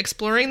moment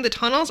exploring the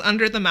tunnels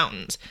under the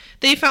mountains.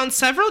 They found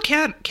several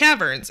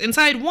caverns.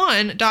 Inside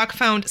one, Doc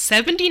found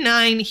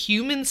 79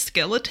 human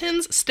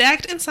skeletons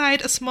stacked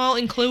inside a small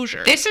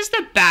enclosure. This is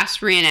the best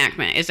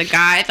reenactment, is a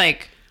guy,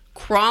 like,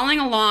 crawling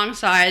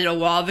alongside a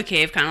wall of the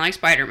cave, kind of like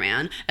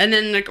Spider-Man, and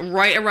then, like,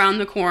 right around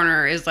the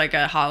corner is, like,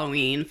 a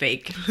Halloween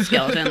fake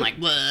skeleton, like,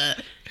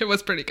 bleh. It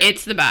was pretty good.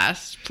 It's the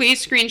best.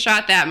 Please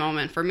screenshot that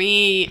moment. For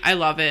me, I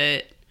love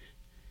it.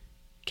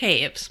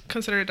 Caves.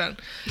 Consider it done.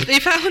 They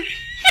found...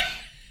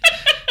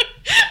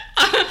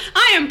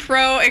 I am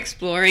pro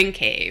exploring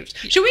caves.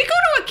 Should we go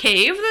to a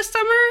cave this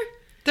summer?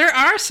 There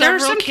are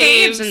some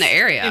caves in the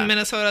area. In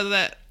Minnesota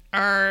that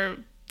are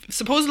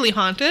supposedly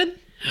haunted.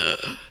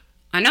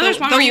 I know there's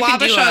one where you can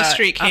do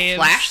Street a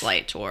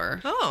flashlight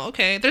tour. Oh,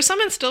 okay. There's some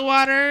in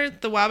Stillwater,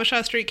 the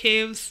Wabasha Street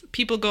Caves.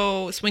 People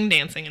go swing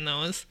dancing in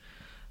those.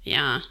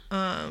 Yeah.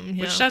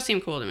 Which does seem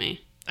cool to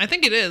me. I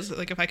think it is,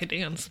 like, if I could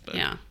dance. But.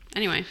 Yeah.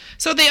 Anyway.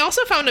 So they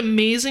also found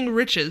amazing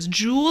riches,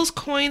 jewels,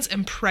 coins,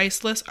 and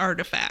priceless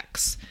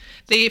artifacts.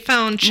 They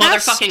found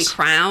chests. Motherfucking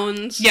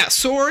crowns. Yeah,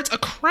 swords, a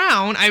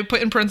crown, I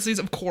put in parentheses,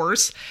 of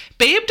course.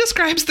 Babe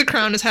describes the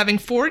crown as having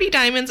 40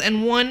 diamonds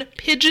and 1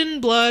 pigeon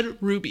blood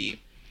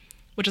ruby,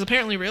 which is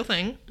apparently a real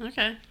thing.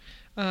 Okay.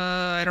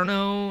 I don't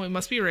know. It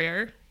must be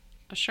rare.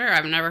 Sure,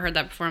 I've never heard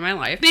that before in my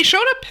life. They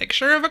showed a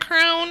picture of a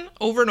crown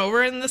over and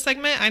over in the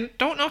segment. I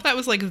don't know if that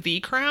was like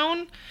the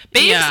crown.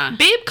 Babe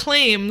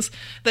claims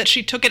that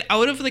she took it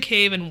out of the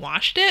cave and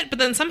washed it, but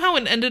then somehow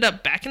it ended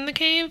up back in the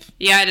cave.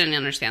 Yeah, I didn't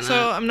understand that.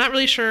 So I'm not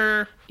really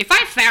sure. If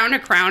I found a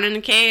crown in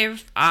a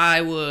cave,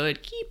 I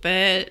would keep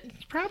it.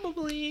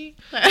 Probably.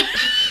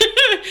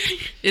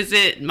 Is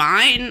it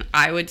mine?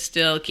 I would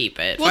still keep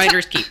it.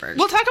 Finders keepers.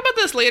 We'll talk about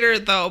this later,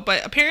 though,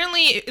 but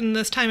apparently in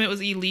this time it was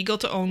illegal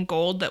to own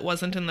gold that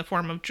wasn't in the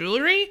form of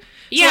jewelry.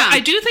 Yeah. So I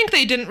do think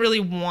they didn't really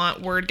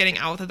want word getting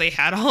out that they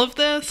had all of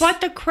this.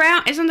 But the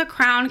crown, isn't the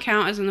crown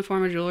count as in the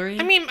form of jewelry?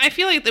 I mean, I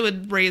feel like it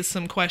would raise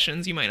some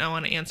questions you might not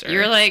want to answer.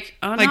 You're like,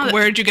 oh, like, no,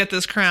 where'd you get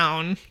this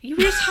crown? You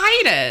just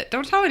hide it.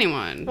 Don't tell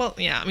anyone. Well,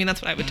 yeah, I mean,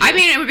 that's what I would do. I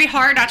mean, it would be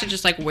hard not to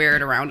just, like, wear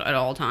it around at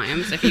all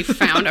times if you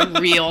found a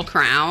real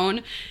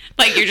crown.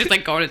 Like, you're just,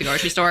 like, going to the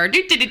grocery store,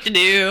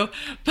 do-do-do-do-do.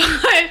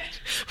 But...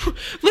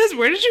 Liz,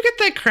 where did you get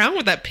that crown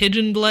with that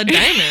pigeon blood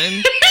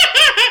diamond?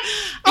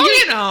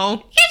 You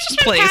know, it's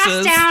just been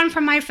passed down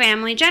from my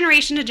family,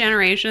 generation to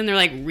generation. They're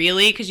like,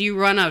 really? Because you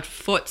run a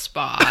foot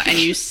spa and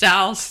you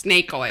sell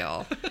snake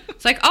oil.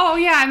 It's like, oh,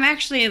 yeah, I'm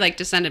actually, like,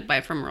 descended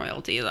from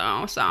royalty,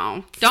 though.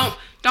 So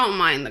don't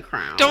mind the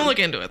crown. Don't look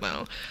into it,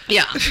 though.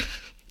 Yeah.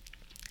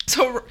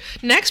 So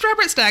next,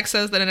 Robert Stack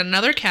says that in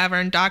another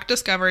cavern, Doc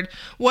discovered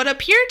what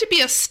appeared to be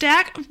a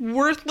stack of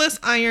worthless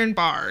iron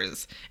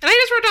bars. And I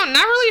just wrote down,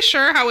 not really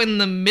sure how in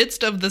the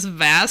midst of this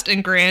vast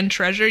and grand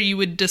treasure you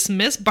would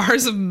dismiss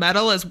bars of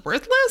metal as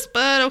worthless,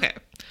 but okay.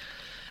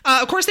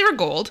 Of course, they were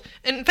gold.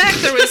 In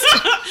fact, there was...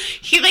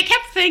 They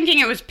kept thinking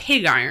it was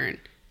pig iron.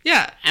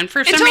 Yeah. And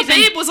for some reason...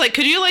 Babe was like,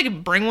 could you,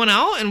 like, bring one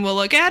out and we'll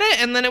look at it?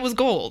 And then it was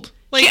gold.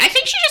 Like, I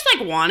think she just,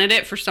 like, wanted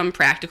it for some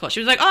practical. She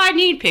was like, oh, I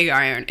need pig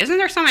iron. Isn't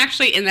there some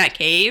actually in that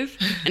cave?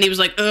 And he was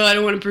like, oh, I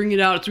don't want to bring it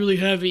out. It's really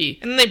heavy.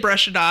 And then they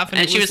brushed it off.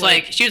 And she was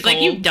like,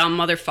 you dumb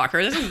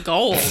motherfucker. This is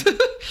gold.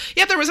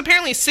 Yeah, there was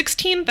apparently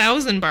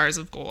 16,000 bars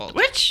of gold.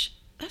 Which,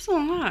 that's a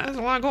lot. That's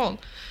a lot of gold.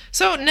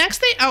 So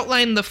next they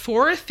outlined the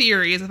 4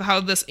 theories of how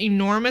this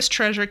enormous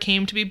treasure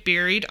came to be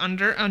buried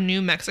under a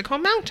New Mexico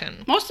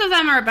mountain. Most of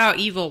them are about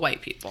evil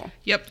white people.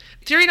 Yep.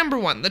 Theory number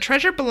 1. The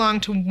treasure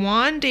belonged to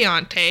Juan de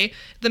Ante,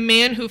 the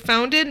man who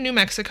founded New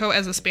Mexico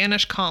as a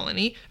Spanish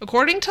colony.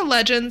 According to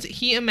legends,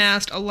 he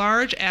amassed a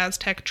large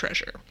Aztec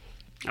treasure.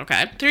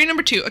 Okay. Theory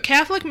number 2. A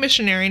Catholic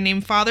missionary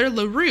named Father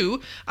LaRue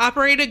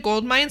operated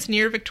gold mines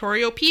near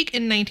Victorio Peak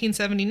in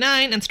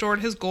 1979 and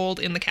stored his gold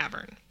in the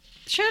cavern.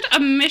 Should a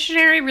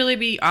missionary really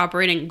be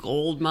operating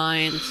gold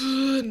mines?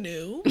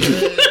 No.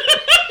 This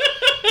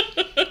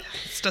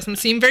doesn't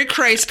seem very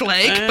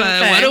Christ-like,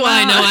 but what do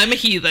I know? I'm a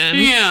heathen.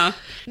 Yeah.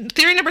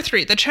 Theory number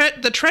 3.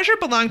 The treasure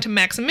belonged to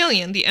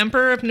Maximilian, the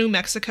Emperor of New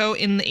Mexico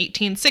in the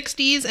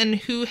 1860s, and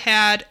who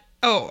had...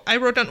 Oh, I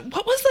wrote down...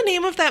 What was the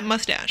name of that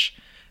mustache?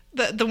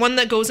 The one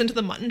that goes into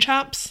the mutton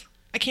chops?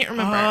 I can't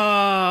remember.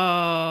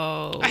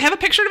 Oh. I have a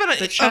picture of it.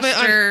 The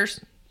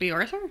Chester B.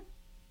 Arthur?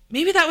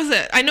 Maybe that was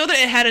it. I know that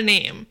it had a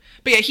name.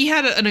 But yeah, he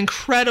had an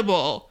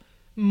incredible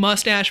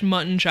mustache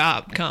mutton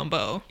chop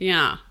combo.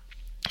 Yeah.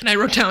 And I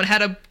wrote down,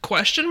 had a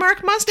question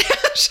mark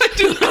mustache? I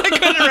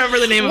couldn't remember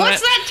the name of it.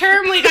 What's that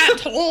term we got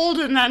told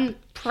and then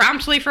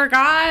promptly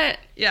forgot?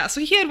 Yeah,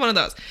 so he had one of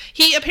those.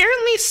 He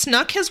apparently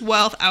snuck his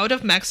wealth out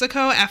of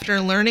Mexico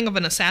after learning of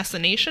an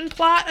assassination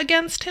plot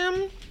against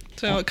him.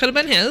 So it could have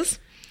been his.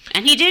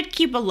 And he did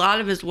keep a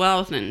lot of his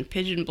wealth in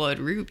pigeon blood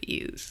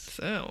rubies.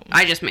 So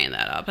I just made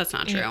that up. That's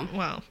not true. Yeah,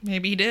 well,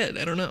 maybe he did.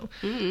 I don't know.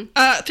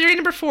 Theory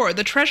number 4.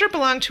 The treasure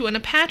belonged to an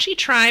Apache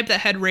tribe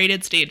that had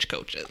raided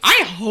stagecoaches.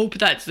 I hope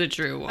that's the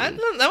true one.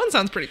 That one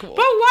sounds pretty cool.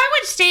 But why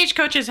would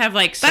stagecoaches have,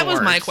 like, swords? That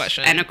was my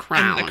question. And a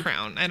crown. And the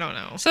crown. I don't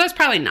know. So that's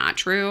probably not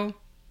true.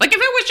 Like, if it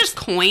was just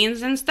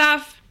coins and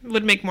stuff.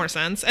 Would make more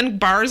sense. And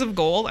bars of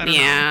gold. I don't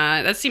know.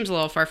 Yeah, that seems a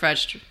little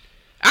far-fetched.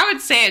 I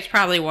would say it's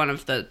probably one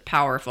of the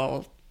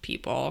powerful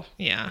people.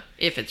 Yeah.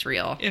 If it's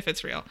real. If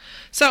it's real.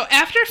 So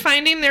after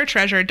finding their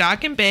treasure,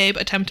 Doc and Babe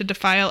attempted to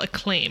file a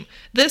claim.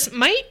 This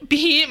might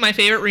be my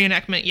favorite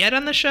reenactment yet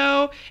on the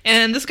show,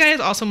 and this guy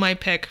is also my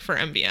pick for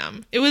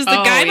MVM. It was the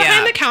guy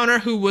behind the counter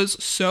who was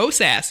so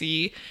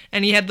sassy,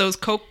 and he had those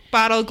Coke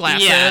bottle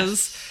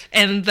glasses,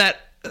 and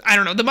that, I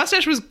don't know, the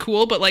mustache was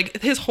cool, but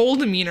like his whole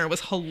demeanor was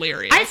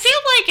hilarious. I feel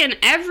like in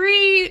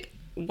every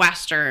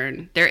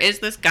Western, there is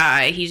this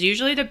guy. He's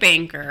usually the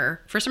banker.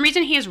 For some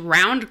reason, he has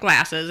round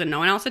glasses, and no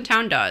one else in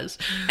town does.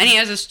 And he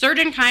has a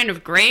certain kind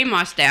of gray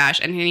mustache,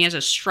 and he has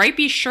a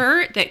stripy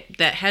shirt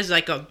that has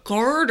like a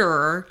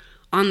garter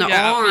on the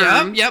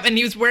arm. Yep. And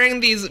he was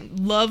wearing these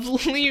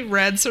lovely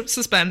red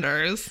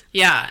suspenders.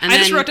 Yeah. And I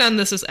just wrote down,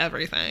 this is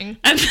everything.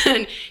 And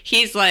then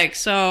he's like,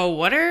 so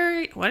what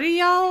are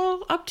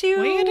y'all up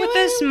to with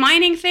this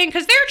mining thing?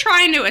 Because they're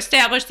trying to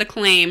establish the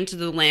claim to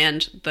the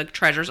land the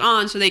treasure's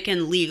on so they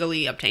can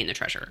legally obtain the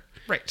treasure.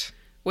 Right.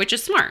 Which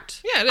is smart.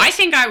 Yeah, it is. I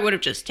think I would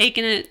have just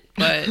taken it,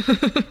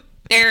 but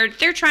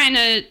they're trying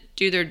to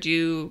do their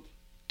due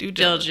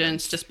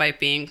diligence despite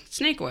being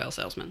snake oil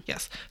salesmen.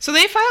 Yes. So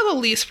they filed a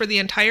lease for the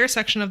entire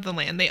section of the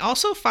land. They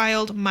also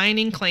filed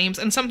mining claims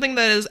and something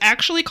that is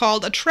actually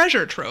called a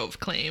treasure trove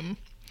claim.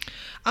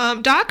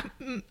 Doc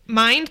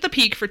mined the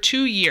peak for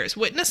 2 years.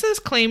 Witnesses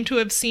claim to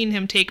have seen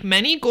him take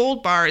many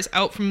gold bars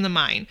out from the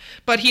mine,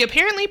 but he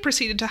apparently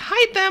proceeded to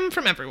hide them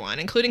from everyone,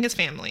 including his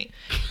family.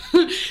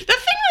 The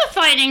thing with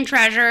finding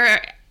treasure,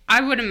 I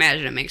would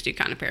imagine it makes you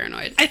kind of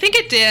paranoid. I think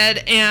it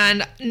did,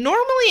 and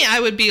normally I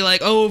would be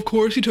like, oh, of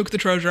course he took the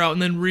treasure out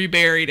and then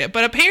reburied it.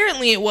 But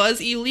apparently it was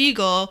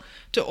illegal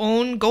to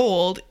own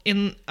gold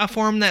in a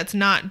form that's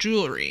not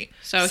jewelry.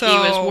 So he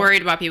was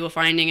worried about people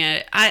finding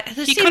it.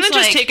 He couldn't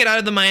just take it out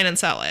of the mine and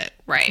sell it.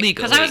 Right. Legally.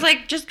 Because I was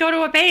like, just go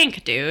to a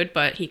bank, dude.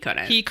 But he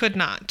couldn't. He could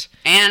not.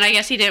 And I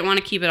guess he didn't want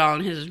to keep it all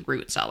in his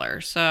root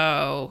cellar.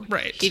 So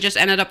he just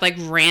ended up like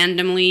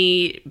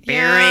randomly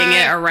burying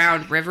it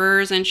around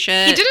rivers and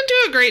shit. He didn't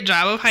do a great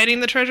job of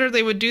hiding the treasure.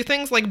 They would do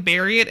things like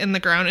bury it in the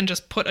ground and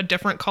just put a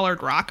different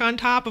colored rock on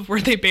top of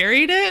where they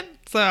buried it.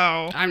 So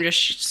I'm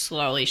just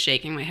slowly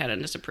shaking my head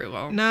in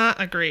disapproval. Not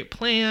a great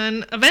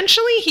plan.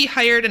 Eventually, he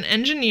hired an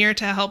engineer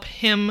to help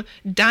him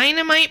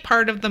dynamite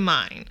part of the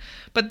mine.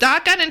 But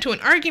Doc got into an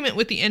argument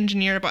with the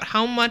engineer about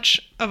how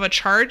much of a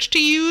charge to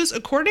use.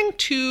 According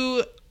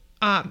to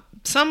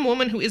some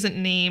woman who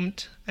isn't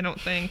named, I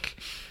don't think.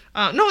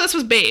 No, this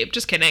was Babe.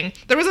 Just kidding.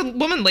 There was a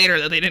woman later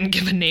that they didn't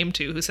give a name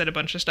to who said a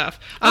bunch of stuff.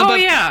 That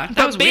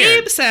was Babe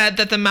weird. said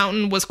that the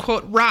mountain was,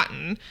 quote,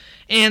 rotten.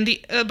 And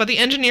but the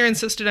engineer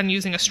insisted on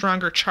using a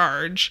stronger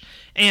charge.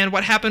 And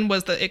what happened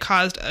was that it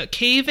caused a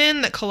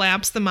cave-in that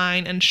collapsed the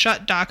mine and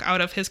shut Doc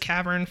out of his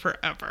cavern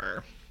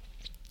forever.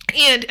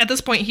 And at this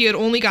point, he had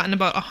only gotten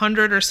about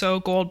 100 or so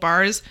gold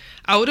bars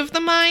out of the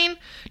mine.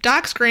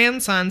 Doc's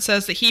grandson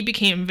says that he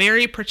became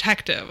very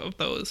protective of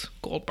those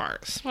gold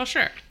bars. Well,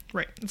 sure.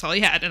 Right. That's all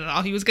he had and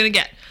all he was going to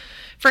get.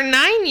 For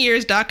 9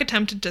 years, Doc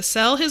attempted to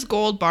sell his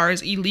gold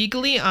bars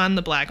illegally on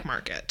the black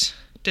market.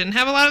 Didn't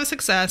have a lot of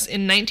success.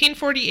 In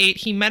 1948,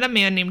 he met a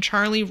man named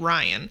Charlie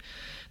Ryan.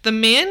 The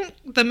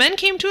men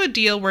came to a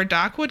deal where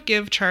Doc would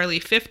give Charlie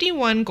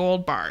 51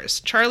 gold bars.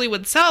 Charlie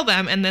would sell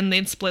them, and then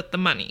they'd split the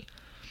money.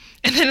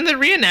 And then in the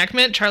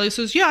reenactment, Charlie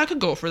says, yeah, I could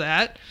go for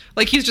that.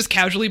 Like he's just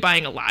casually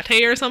buying a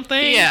latte or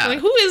something. Yeah. Like,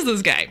 who is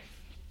this guy?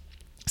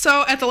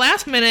 So at the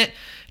last minute,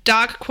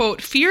 Doc,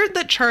 quote, feared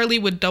that Charlie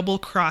would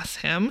double-cross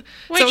him.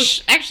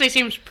 Which actually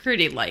seems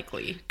pretty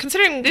likely.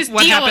 Considering this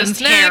what deal happens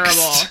is next.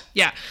 Terrible.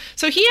 Yeah.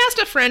 So he asked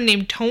a friend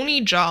named Tony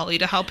Jolly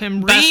to help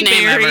him Best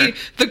name rebury ever.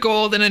 the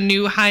gold in a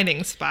new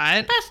hiding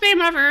spot. Best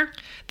name ever.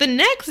 The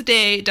next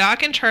day,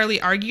 Doc and Charlie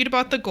argued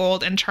about the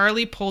gold, and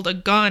Charlie pulled a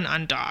gun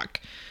on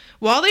Doc.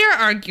 While they are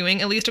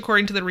arguing, at least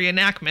according to the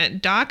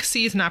reenactment, Doc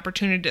sees an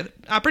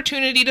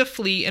opportunity to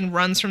flee and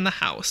runs from the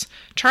house.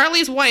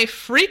 Charlie's wife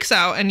freaks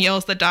out and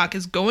yells that Doc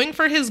is going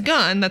for his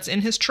gun that's in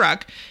his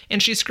truck,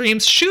 and she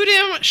screams, "Shoot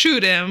him,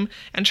 shoot him,"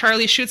 and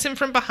Charlie shoots him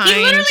from behind.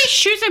 He literally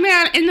shoots a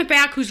man in the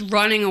back who's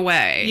running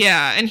away.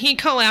 Yeah, and he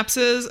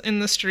collapses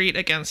in the street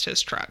against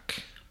his truck.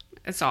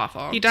 It's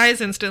awful. He dies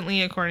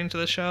instantly, according to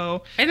the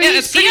show. And then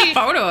you see a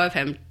photo of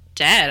him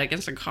dead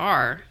against a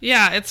car.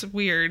 Yeah, it's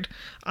weird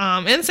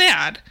and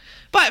sad.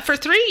 But for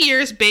 3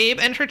 years, Babe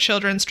and her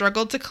children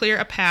struggled to clear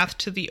a path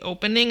to the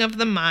opening of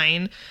the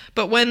mine.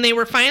 But when they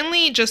were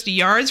finally just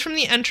yards from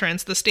the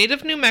entrance, the state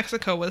of New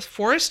Mexico was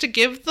forced to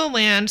give the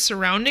land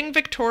surrounding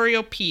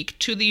Victoria Peak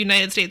to the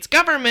United States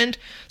government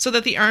so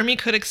that the Army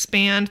could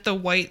expand the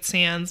White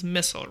Sands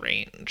Missile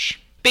Range.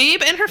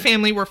 Babe and her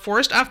family were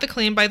forced off the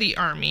claim by the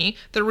Army.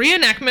 The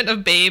reenactment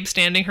of Babe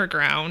standing her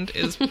ground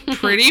is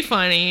pretty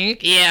funny.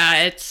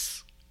 Yeah,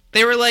 it's...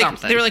 They were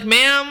like,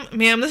 ma'am,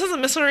 this is a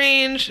missile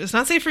range. It's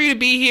not safe for you to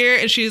be here.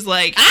 And she's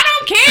like, I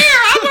don't care.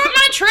 I want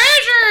my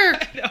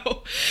treasure. I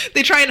know.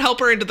 They try and help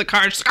her into the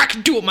car. She's like, I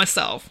can do it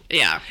myself.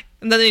 Yeah.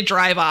 And then they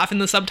drive off,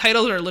 and the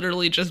subtitles are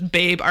literally just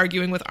Babe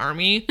arguing with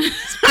Army.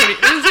 It's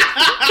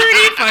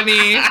pretty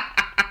funny.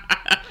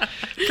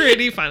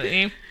 Pretty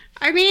funny.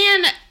 I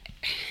mean,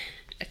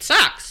 it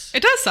sucks.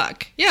 It does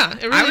suck. Yeah,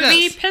 it really does. I would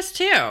be pissed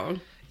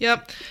too.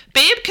 Yep.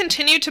 Babe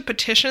continued to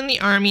petition the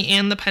Army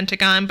and the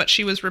Pentagon, but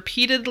she was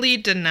repeatedly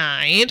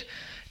denied.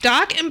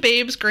 Doc and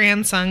Babe's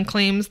grandson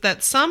claims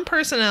that some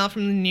personnel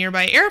from the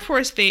nearby Air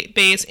Force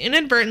base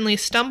inadvertently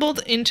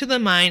stumbled into the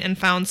mine and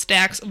found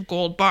stacks of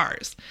gold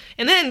bars.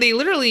 And then they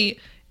literally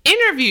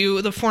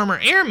interview the former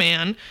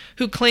airman,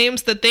 who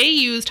claims that they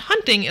used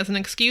hunting as an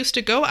excuse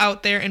to go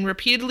out there and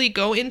repeatedly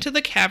go into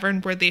the cavern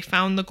where they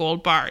found the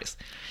gold bars.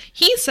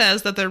 He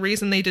says that the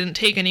reason they didn't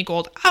take any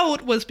gold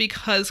out was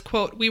because,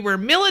 quote, we were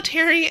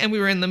military and we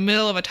were in the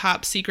middle of a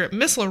top secret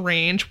missile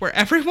range where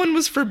everyone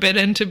was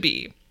forbidden to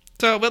be.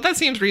 So, well, that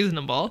seems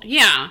reasonable.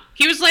 Yeah.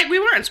 He was like, we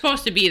weren't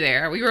supposed to be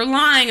there. We were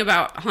lying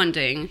about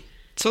hunting.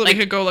 So that we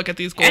could go look at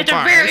these gold bars.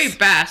 At the very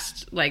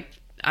best,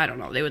 I don't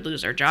know, they would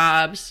lose their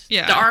jobs.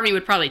 Yeah. The Army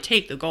would probably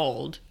take the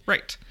gold.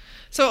 Right.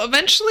 So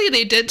eventually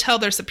they did tell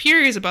their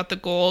superiors about the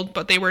gold,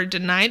 but they were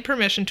denied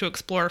permission to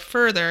explore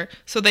further.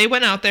 So they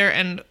went out there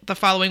and the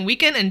following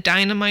weekend and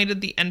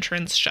dynamited the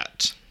entrance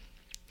shut.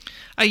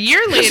 A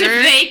year later...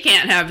 If they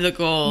can't have the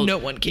gold, no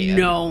one can.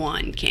 No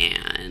one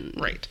can.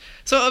 Right.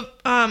 So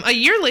a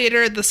year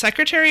later, the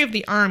Secretary of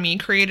the Army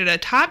created a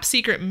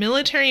top-secret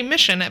military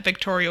mission at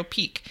Victoria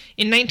Peak.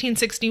 In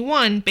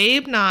 1961,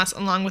 Babe Noss,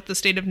 along with the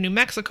state of New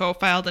Mexico,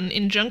 filed an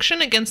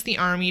injunction against the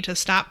Army to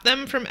stop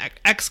them from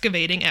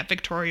excavating at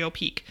Victoria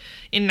Peak.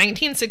 In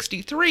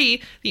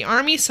 1963, the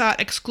Army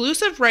sought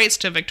exclusive rights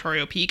to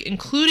Victoria Peak,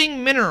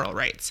 including mineral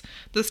rights.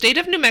 The state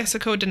of New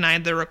Mexico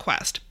denied the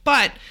request,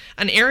 but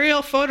an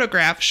aerial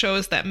photograph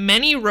shows that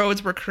many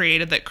roads were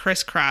created that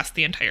crisscrossed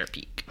the entire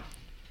peak.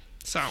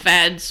 So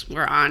feds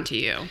were on to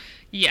you.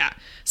 Yeah.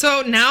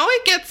 So now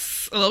it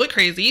gets a little bit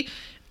crazy.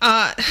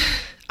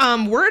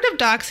 Word of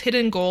Doc's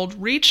hidden gold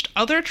reached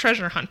other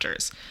treasure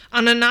hunters.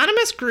 An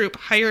anonymous group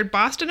hired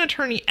Boston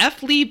attorney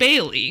F. Lee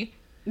Bailey.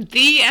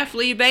 The F.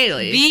 Lee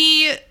Bailey.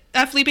 The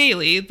F. Lee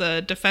Bailey,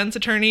 the defense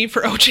attorney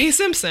for O.J.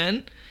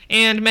 Simpson,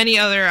 and many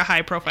other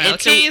high-profile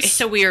cases.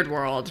 It's a weird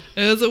world.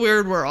 It is a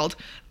weird world.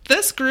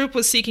 This group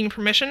was seeking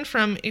permission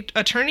from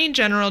Attorney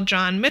General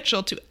John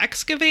Mitchell to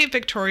excavate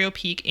Victoria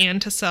Peak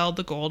and to sell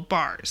the gold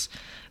bars.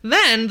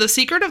 Then, the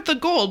secret of the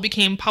gold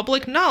became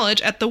public knowledge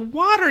at the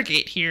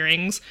Watergate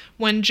hearings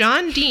when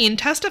John Dean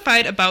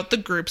testified about the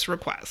group's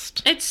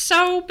request. It's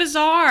so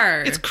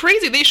bizarre. It's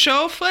crazy. They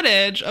show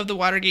footage of the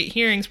Watergate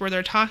hearings where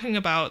they're talking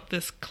about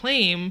this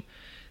claim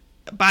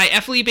by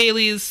F. Lee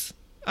Bailey's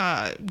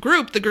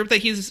group, the group that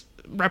he's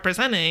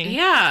representing.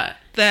 Yeah.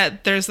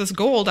 That there's this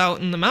gold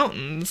out in the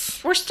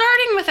mountains. We're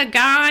starting with a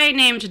guy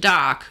named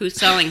Doc who's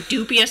selling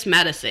dubious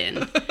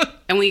medicine.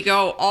 And we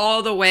go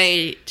all the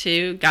way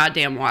to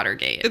goddamn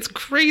Watergate. It's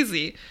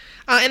crazy.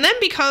 And then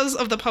because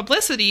of the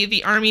publicity,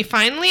 the Army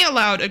finally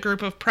allowed a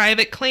group of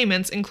private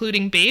claimants,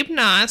 including Babe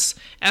Noss,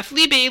 F.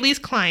 Lee Bailey's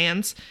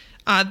clients,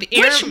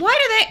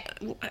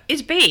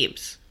 It's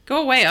Babes.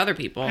 Go away, other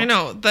people. I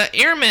know. The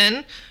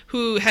airmen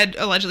who had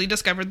allegedly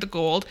discovered the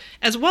gold,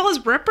 as well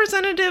as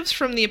representatives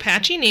from the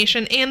Apache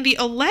Nation and the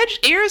alleged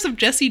heirs of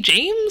Jesse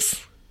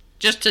James.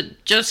 Just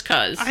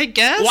cause. I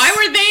guess. Why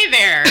were they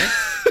there?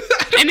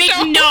 It makes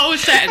no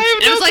sense.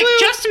 It was like,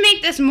 just to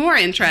make this more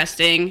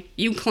interesting,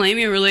 you claim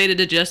you're related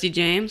to Jesse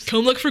James?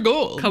 Come look for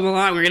gold. Come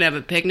along, we're gonna have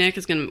a picnic.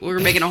 We're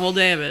making a whole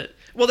day of it.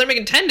 Well, they're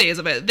making 10 days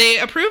of it. They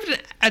approved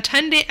a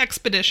 10-day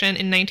expedition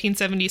in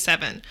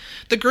 1977.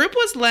 The group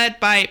was led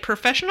by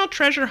professional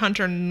treasure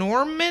hunter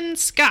Norman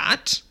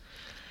Scott.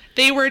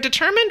 They were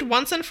determined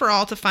once and for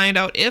all to find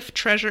out if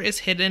treasure is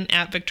hidden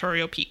at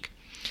Victoria Peak.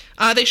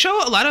 They show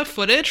a lot of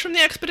footage from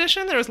the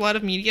expedition. There was a lot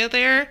of media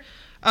there.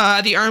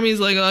 The army's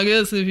like, I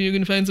guess if you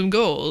can find some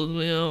gold,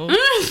 you know.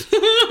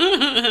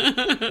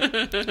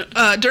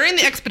 During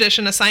the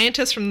expedition, a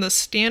scientist from the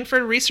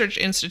Stanford Research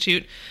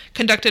Institute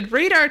conducted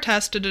radar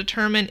tests to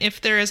determine if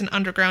there is an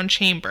underground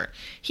chamber.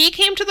 He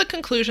came to the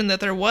conclusion that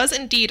there was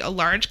indeed a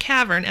large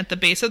cavern at the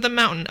base of the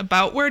mountain,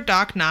 about where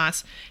Doc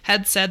Noss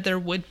had said there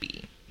would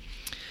be.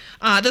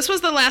 This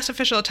was the last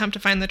official attempt to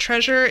find the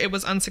treasure. It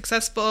was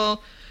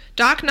unsuccessful.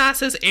 Doc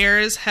Noss's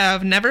heirs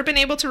have never been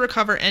able to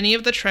recover any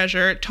of the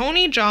treasure.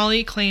 Tony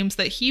Jolly claims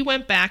that he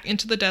went back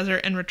into the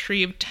desert and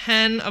retrieved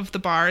 10 of the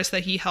bars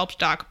that he helped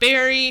Doc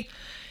bury.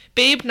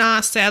 Babe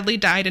Noss sadly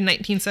died in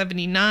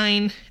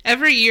 1979.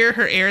 Every year,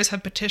 her heirs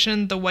have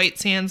petitioned the White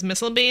Sands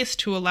Missile Base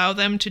to allow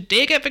them to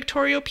dig at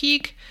Victoria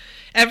Peak.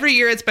 Every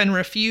year, it's been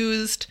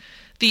refused.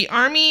 The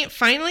Army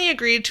finally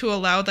agreed to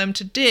allow them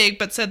to dig,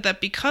 but said that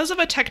because of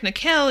a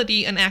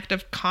technicality, an act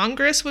of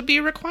Congress would be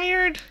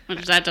required.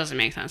 That doesn't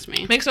make sense to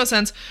me. Makes no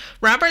sense.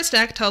 Robert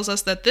Stack tells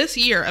us that this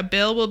year, a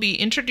bill will be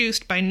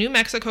introduced by New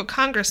Mexico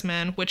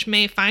congressmen, which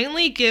may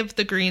finally give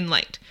the green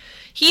light.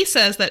 He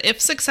says that if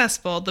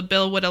successful, the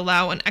bill would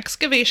allow an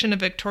excavation of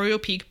Victoria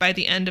Peak by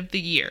the end of the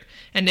year.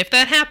 And if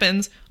that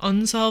happens,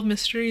 unsolved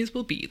mysteries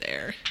will be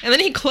there. And then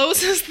he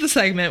closes the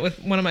segment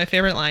with one of my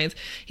favorite lines.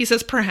 He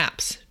says,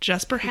 perhaps,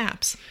 just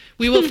perhaps,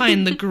 we will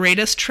find the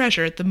greatest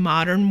treasure the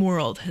modern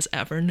world has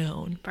ever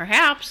known.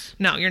 Perhaps.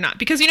 No, you're not.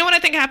 Because you know what I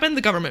think happened?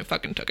 The government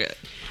fucking took it.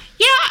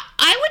 Yeah,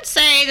 I would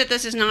say that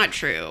this is not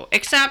true,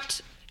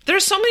 except...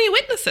 There's so many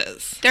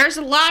witnesses. There's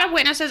a lot of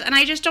witnesses, and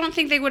I just don't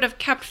think they would have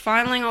kept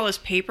filing all this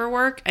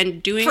paperwork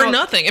and doing for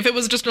nothing if it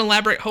was just an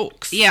elaborate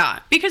hoax. Yeah,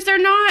 because they're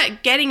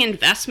not getting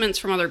investments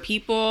from other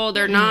people.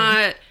 They're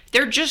not.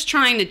 They're just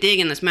trying to dig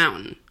in this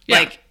mountain.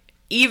 Yeah. Like,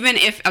 even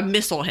if a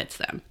missile hits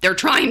them, they're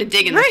trying to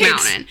dig in this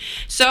mountain.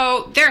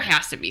 So there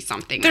has to be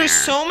something There's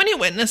there. so many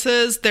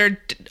witnesses. They're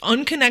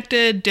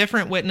unconnected,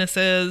 different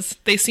witnesses.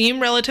 They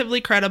seem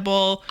relatively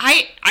credible.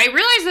 I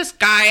realize this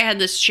guy had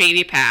this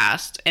shady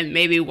past and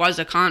maybe was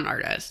a con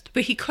artist,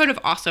 but he could have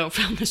also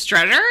found this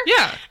treasure.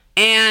 Yeah.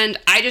 And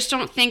I just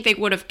don't think they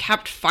would have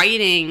kept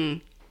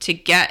fighting to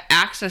get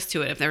access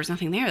to it if there was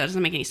nothing there. That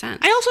doesn't make any sense.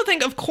 I also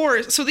think, of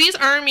course, so these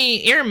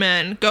Army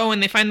airmen go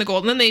and they find the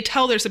gold, and then they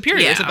tell their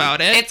superiors about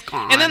it. It's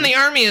gone. And then the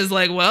Army is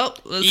like, well,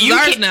 this is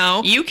ours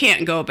now. You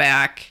can't go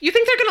back. You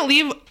think they're going to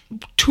leave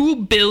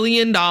 $2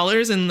 billion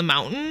in the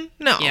mountain?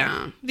 No.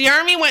 Yeah. The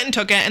Army went and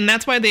took it, and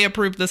that's why they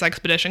approved this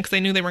expedition, because they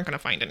knew they weren't going to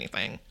find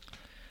anything.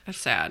 That's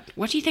sad.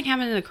 What do you think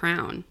happened to the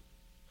crown?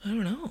 I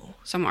don't know.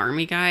 Some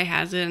Army guy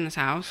has it in his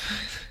house?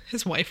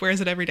 His wife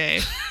wears it every day.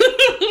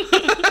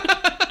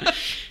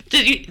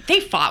 They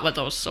fought with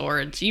those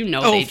swords. You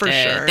know they for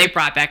did. sure. They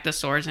brought back the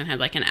swords and had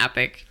like an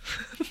epic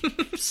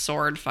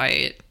sword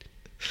fight.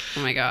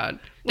 Oh my god.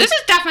 This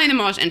is definitely the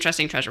most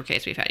interesting treasure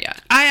case we've had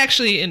yet. I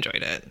actually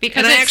enjoyed it.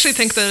 Because I actually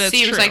think that it's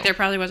seems true. like there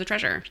probably was a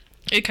treasure.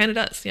 It kind of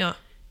does, yeah.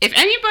 If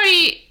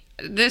anybody...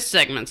 This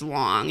segment's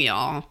long,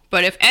 y'all.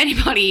 But if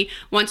anybody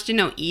wants to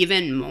know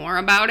even more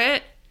about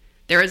it,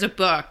 there is a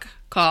book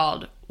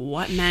called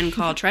What Men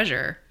Call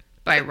Treasure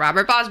by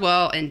Robert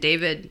Boswell and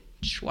David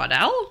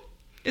Schwadel.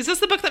 Is this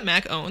the book that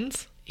Mac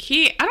owns?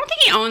 I don't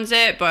think he owns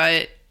it,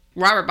 but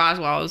Robert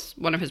Boswell is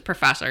one of his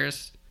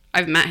professors.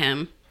 I've met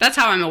him. That's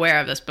how I'm aware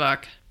of this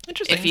book.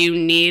 Interesting. If you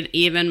need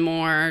even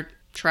more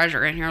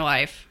treasure in your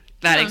life,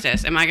 that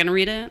exists. Am I going to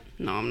read it?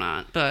 No, I'm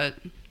not. But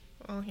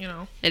Well, you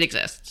know, it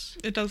exists.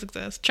 it does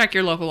exist. Check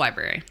your local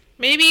library.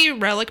 Maybe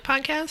Relic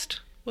Podcast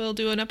will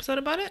do an episode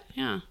about it.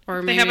 Yeah.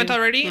 Or They haven't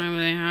already? Maybe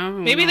they have.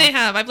 Maybe they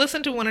have. I've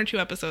listened to 1 or 2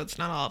 episodes,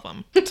 not all of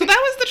them. So that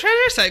was the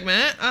treasure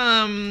segment.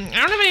 I don't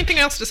have anything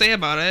else to say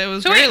about it. It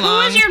was very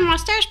long. Who was your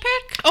mustache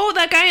pick? Oh,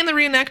 that guy in the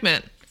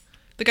reenactment.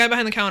 The guy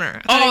behind the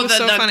counter. I thought he was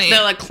so funny.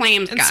 The like,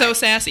 claims and guy. so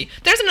sassy.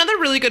 There's another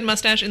really good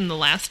mustache in the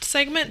last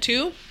segment,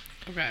 too.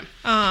 Okay.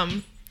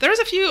 There was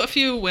a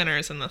few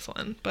winners in this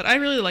one, but I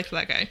really liked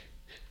that guy.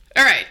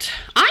 All right.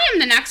 I am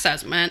the next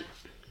segment.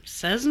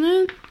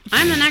 Segment?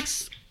 I'm the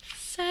next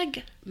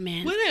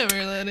segment.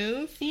 Whatever that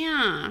is.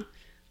 Yeah.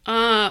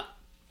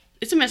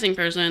 It's a missing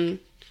person.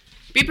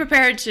 Be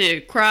prepared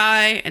to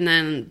cry and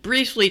then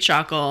briefly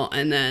chuckle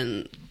and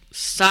then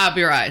sob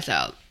your eyes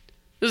out.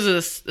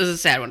 This is a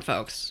sad one,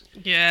 folks.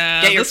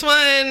 Yeah, Get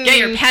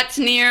your pets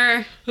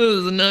near. This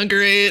is not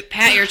great.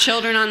 Pat your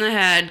children on the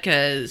head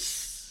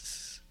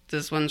because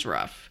this one's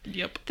rough.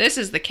 Yep. This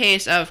is the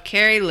case of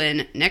Carrie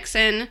Lynn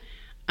Nixon.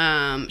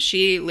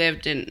 She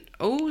lived in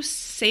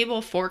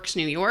Sable Forks,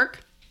 New York,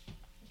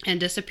 and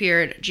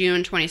disappeared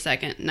June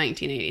 22nd,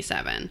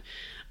 1987.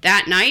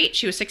 That night,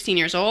 she was 16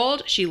 years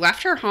old. She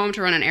left her home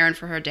to run an errand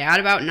for her dad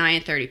about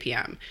 9:30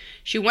 p.m.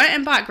 She went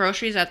and bought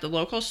groceries at the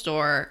local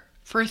store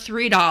for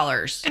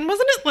 $3. And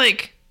wasn't it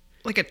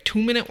like a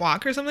 2-minute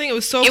walk or something? It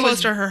was so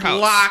close to her house.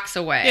 Blocks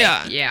away.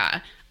 Yeah.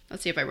 Yeah.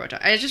 Let's see if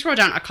I just wrote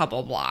down a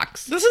couple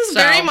blocks. This is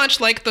very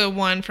much like the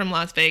one from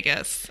Las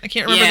Vegas. I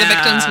can't remember the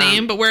victim's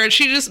name, but where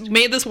she just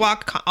made this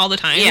walk all the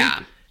time.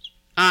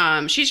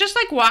 Yeah. She's just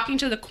like walking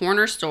to the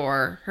corner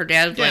store. Her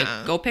dad's like,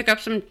 go pick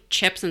up some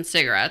chips and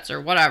cigarettes or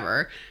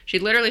whatever. She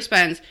literally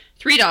spends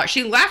 $3.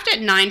 She left at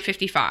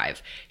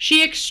 9:55.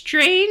 She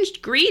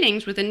exchanged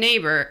greetings with a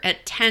neighbor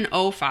at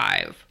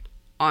 10:05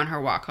 on her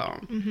walk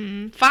home.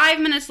 Mm-hmm. 5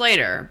 minutes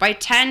later, by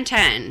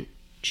 10:10,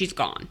 she's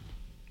gone.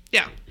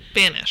 Yeah.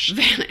 Vanished.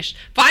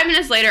 5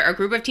 minutes later, a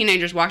group of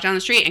teenagers walk down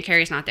the street and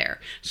Carrie's not there.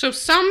 So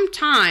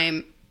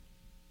sometime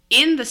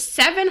in the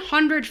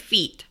 700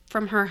 feet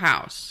from her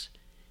house,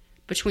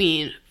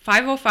 between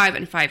 5:05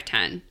 and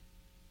 5:10,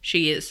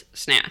 she is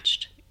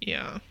snatched.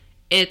 Yeah.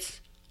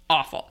 It's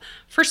awful.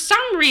 For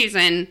some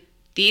reason,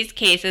 these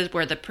cases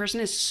where the person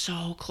is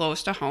so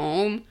close to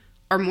home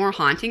are more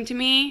haunting to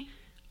me.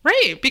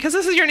 Right, because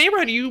this is your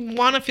neighborhood. You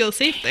want to feel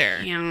safe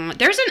there. Yeah,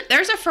 there's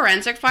a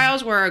forensic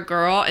files where a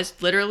girl is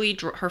literally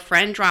her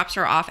friend drops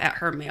her off at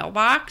her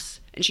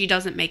mailbox and she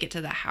doesn't make it to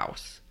the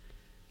house.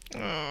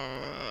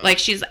 Like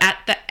she's at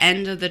the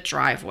end of the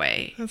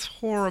driveway. That's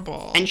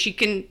horrible. And she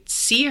can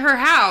see her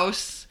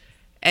house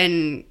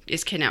and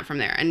is kidnapped from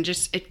there. And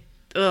just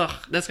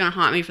that's gonna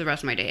haunt me for the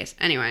rest of my days.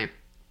 Anyway,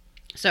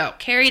 so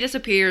Carrie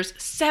disappears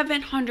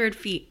 700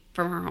 feet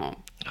from her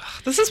home.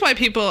 This is why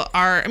people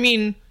are, I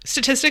mean,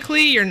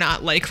 statistically, you're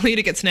not likely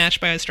to get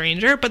snatched by a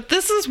stranger, but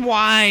this is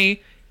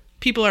why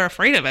people are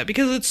afraid of it,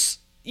 because it's,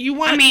 you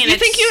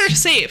think you're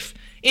safe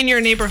in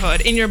your neighborhood,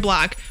 in your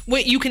block.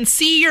 When you can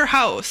see your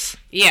house,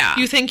 yeah,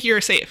 you think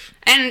you're safe.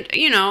 And,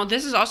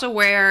 this is also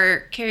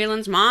where Carrie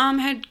Lynn's mom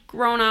had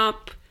grown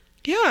up.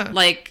 Yeah.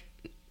 Like,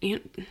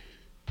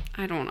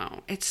 I don't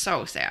know. It's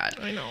so sad.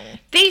 I know.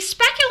 They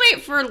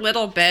speculate for a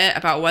little bit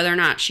about whether or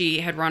not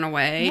she had run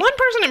away. One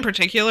person in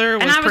particular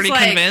was pretty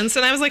convinced,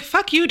 and I was like,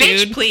 fuck you,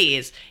 dude. Bitch,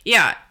 please.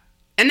 Yeah.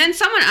 And then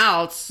someone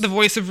else, the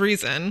voice of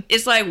reason,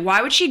 is like,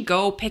 why would she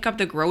go pick up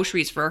the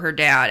groceries for her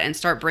dad and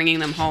start bringing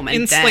them home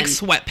in like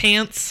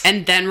sweatpants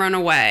and then run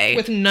away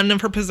with none of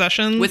her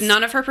possessions? With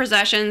none of her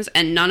possessions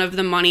and none of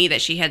the money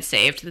that she had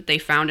saved that they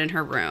found in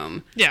her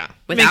room. Yeah.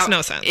 Makes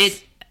no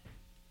sense.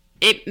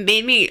 It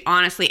made me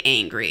honestly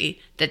angry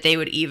that they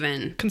would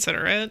even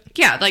consider it.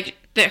 Yeah, like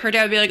that her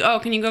dad would be like, "Oh,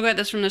 can you go get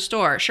this from the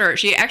store?" Sure.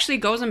 She actually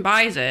goes and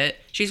buys it.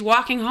 She's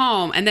walking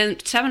home, and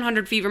then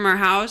 700 feet from her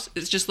house,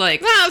 it's just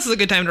like, this is a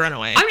good time to run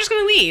away. I'm just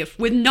gonna leave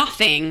with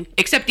nothing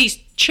except these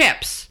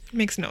chips.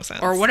 Makes no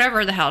sense. Or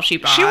whatever the hell she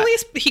bought.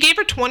 He gave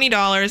her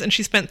 $20, and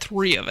she spent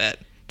 $3 of it.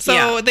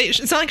 So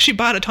it's not like she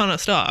bought a ton of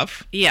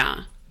stuff.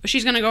 Yeah, but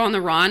she's gonna go on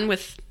the run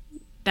with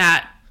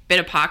that bit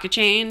of pocket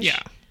change. Yeah.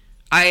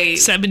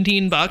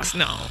 $17?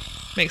 No.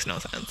 Makes no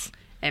sense.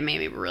 It made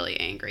me really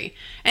angry.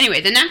 Anyway,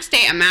 the next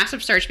day, a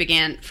massive search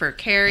began for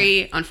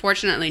Carrie.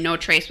 Unfortunately, no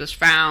trace was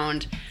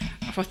found.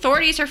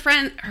 Authorities, her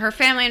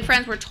family and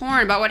friends were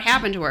torn about what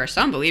happened to her.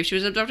 Some believe she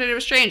was abducted by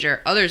a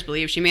stranger. Others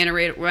believe she may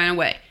have ran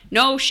away.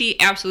 No, she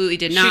absolutely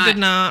did not. She did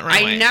not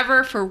run away. I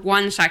never for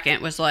 1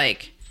 second was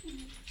like,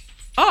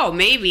 oh,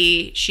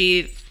 maybe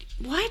she...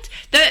 What?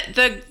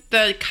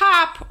 The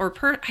cop or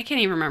I can't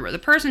even remember. The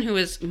person who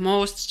was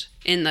most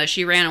in the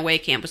she ran away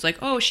camp was like,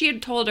 oh, she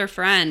had told her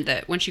friend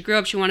that when she grew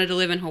up she wanted to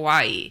live in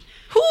Hawaii.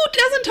 Who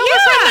doesn't tell their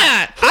friend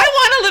that? I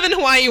want to live in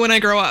Hawaii when I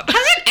grow up.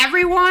 Hasn't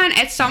everyone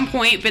at some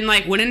point been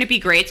like, wouldn't it be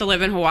great to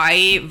live in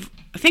Hawaii?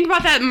 Think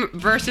about that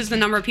versus the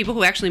number of people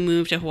who actually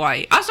move to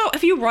Hawaii. Also,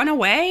 if you run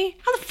away,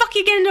 how the fuck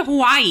you get into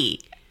Hawaii?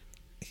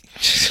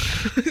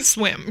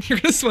 Swim. You're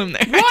going to swim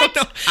there. What? I don't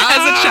know.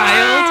 As a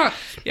child.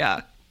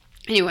 Yeah.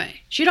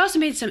 Anyway, she'd also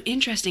made some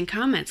interesting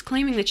comments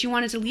claiming that she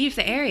wanted to leave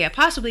the area,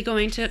 possibly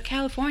going to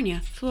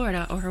California,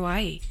 Florida, or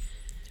Hawaii.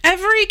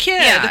 Every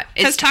kid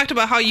has talked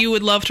about how you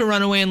would love to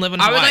run away and live in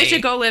Hawaii. I would like to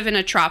go live in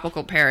a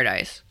tropical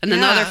paradise. And then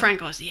the other friend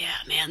goes, yeah,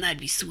 man, that'd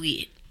be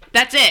sweet.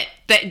 That's it.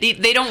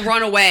 They don't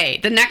run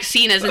away. The next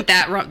scene isn't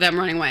them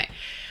running away.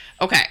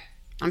 Okay.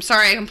 I'm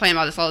sorry I complain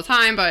about this all the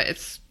time, but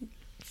it's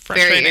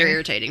very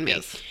irritating me.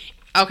 Yes.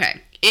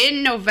 Okay.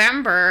 In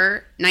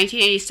November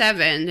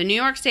 1987, the New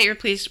York State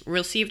Police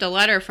received a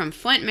letter from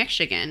Flint,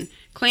 Michigan,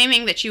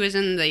 claiming that she was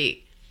in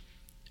the,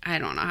 I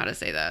don't know how to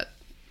say that,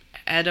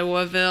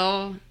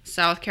 Etowahville,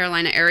 South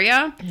Carolina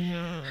area.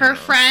 Yeah. Her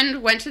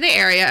friend went to the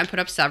area and put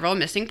up several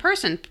missing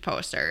person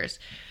posters.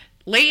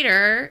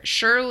 Later,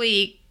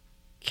 Shirley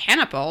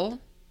Canapel,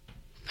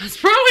 that's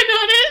probably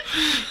not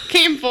it,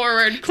 came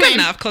forward close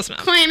enough.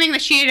 Claiming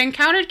that she had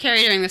encountered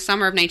Carrie during the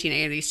summer of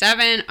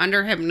 1987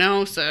 under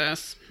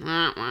hypnosis.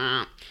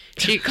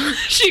 She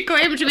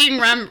claimed to be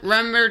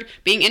remembered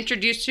being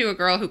introduced to a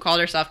girl who called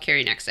herself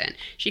Carrie Nixon.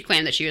 She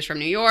claimed that she was from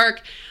New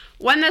York.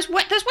 When this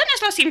witness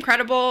does seem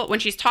credible, when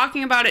she's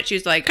talking about it,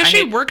 she's like... Because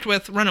she worked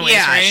with runaways,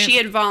 right? Yeah, she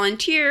had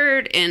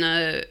volunteered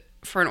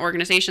for an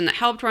organization that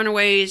helped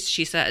runaways.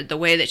 She said the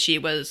way that she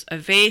was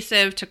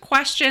evasive to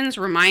questions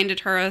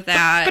reminded her of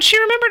that. But she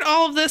remembered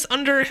all of this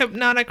under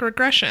hypnotic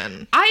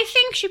regression. I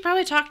think she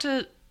probably talked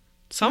to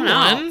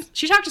someone.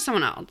 She talked to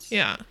someone else.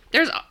 Yeah.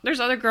 There's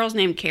other girls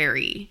named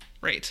Carrie.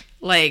 Right.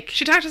 Like,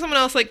 she talked to someone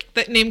else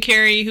named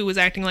Carrie who was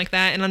acting like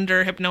that, and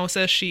under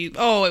hypnosis it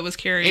was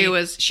Carrie.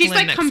 She's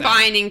Lynn Nixon.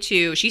 Combining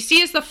two. She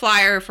sees the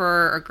flyer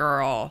for a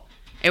girl.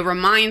 It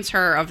reminds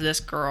her of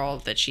this girl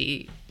that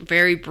she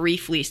very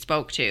briefly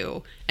spoke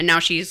to, and now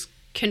she's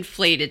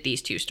conflated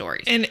these two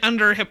stories. And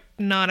under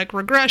hypnotic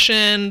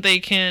regression, they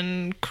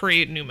can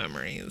create new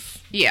memories.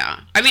 Yeah.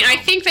 I mean, I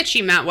think that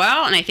she meant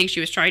well, and I think she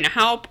was trying to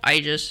help.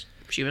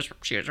 She was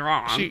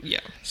wrong.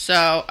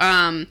 So,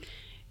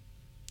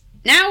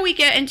 now we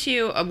get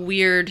into a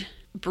weird,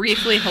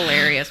 briefly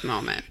hilarious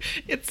moment.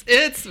 It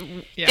is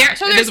weird.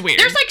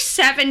 There's like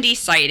 70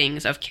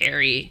 sightings of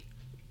Carrie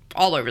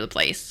all over the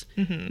place.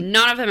 Mm-hmm.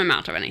 None of them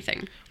amount to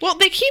anything. Well,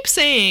 they keep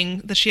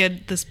saying that she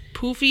had this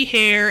poofy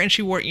hair and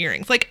she wore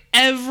earrings. Like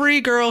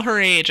every girl her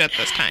age at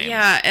this time.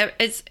 Yeah,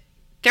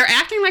 they're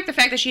acting like the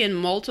fact that she had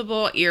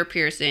multiple ear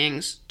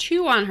piercings,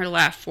 2 on her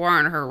left, 4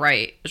 on her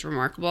right, is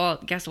remarkable.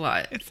 Guess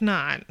what? It's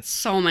not.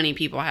 So many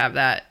people have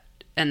that,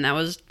 and that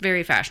was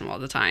very fashionable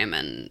at the time,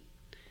 and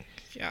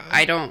yeah.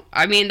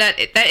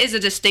 That is a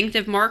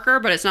distinctive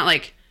marker, but it's not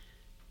like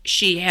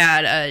she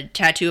had a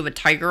tattoo of a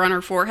tiger on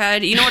her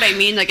forehead. You know what I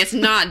mean? Like, it's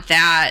not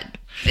that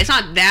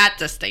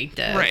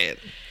distinctive. Right.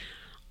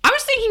 I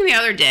was thinking the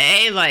other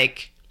day,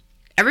 like,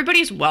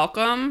 everybody's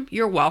welcome.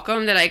 You're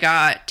welcome that I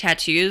got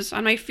tattoos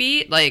on my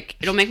feet. Like,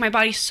 it'll make my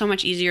body so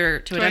much easier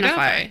to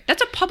identify.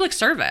 That's a public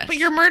service. But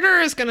your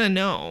murderer is going to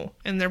know,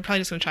 and they're probably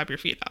just going to chop your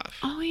feet off.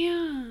 Oh,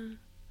 yeah.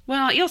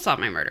 Well, you'll solve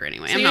my murder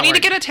anyway. So you need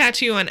to get a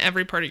tattoo on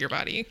every part of your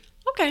body.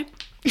 Okay.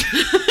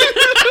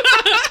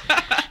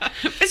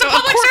 It's a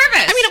public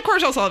service. I mean, of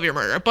course I'll solve your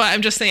murder, but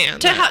I'm just saying.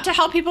 To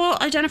help people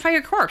identify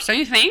your corpse, don't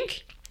you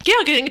think? Yeah,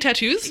 getting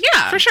tattoos?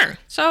 Yeah. For sure.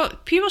 So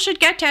people should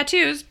get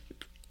tattoos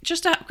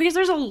because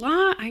there's a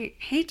lot, I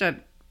hate to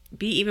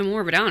be even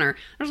more of a downer,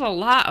 there's a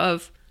lot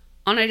of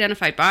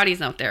unidentified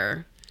bodies out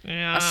there.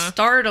 Yeah. A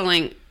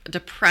startling,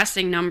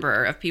 depressing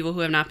number of people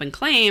who have not been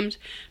claimed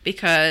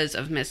because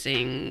of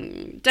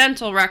missing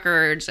dental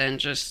records and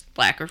just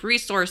lack of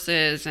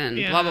resources and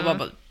blah, blah, blah,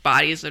 blah.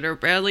 Bodies that are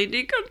badly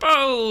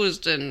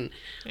decomposed and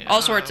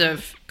all sorts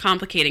of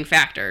complicating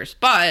factors.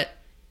 But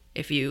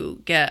if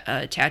you get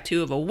a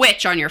tattoo of a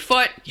witch on your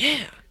foot,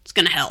 it's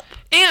going to help.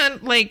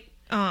 And, like,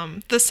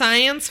 the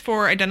science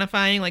for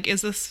identifying, like,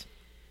 is this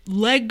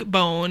leg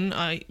bone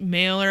a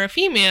male or a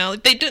female?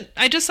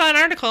 I just saw an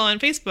article on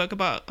Facebook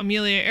about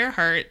Amelia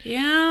Earhart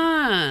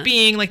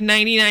being like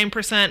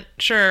 99%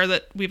 sure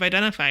that we've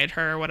identified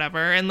her or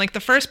whatever, and like the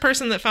first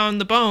person that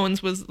found the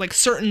bones was like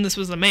certain this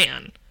was a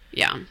man,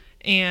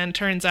 and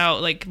turns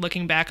out, like,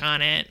 looking back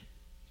on it,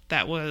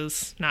 that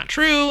was not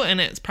true, and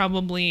it's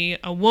probably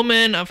a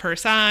woman of her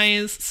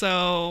size.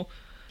 So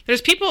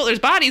there's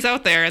bodies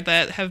out there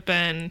that have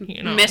been,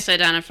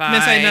 misidentified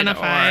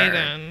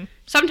and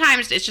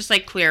sometimes it's just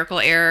like clerical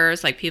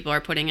errors, like people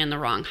are putting in the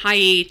wrong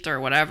height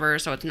or whatever,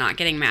 so it's not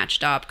getting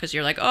matched up because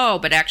you're like, oh,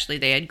 but actually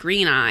they had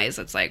green eyes.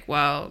 It's like,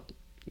 well,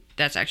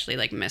 that's actually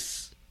like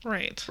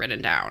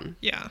written down.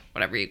 Yeah.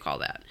 Whatever you call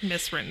that.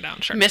 Miswritten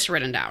down, sure.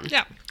 Miswritten down.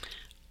 Yeah.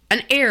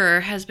 An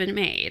error has been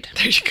made.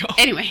 There you go.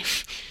 Anyway,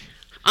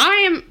 I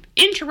am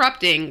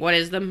interrupting what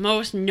is the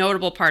most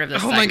notable part of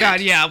this segment. My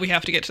God, yeah, we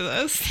have to get to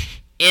this.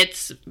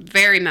 It's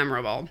very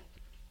memorable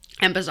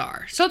and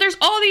bizarre. So there's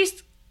all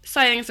these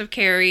sightings of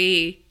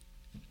Carrie.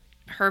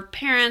 Her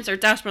parents are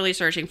desperately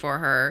searching for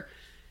her.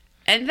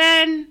 And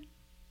then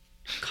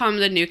come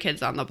the New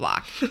Kids on the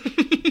Block.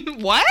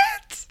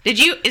 What?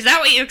 Is that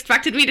what you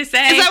expected me to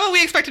say? Is that what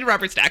we expected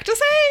Robert Stack to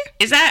say?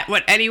 Is that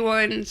what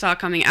anyone saw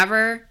coming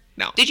ever?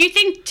 No. Did you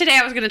think today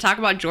I was going to talk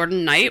about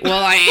Jordan Knight?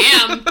 Well, I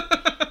am.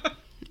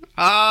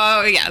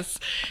 Oh, yes.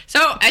 So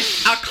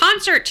a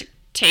concert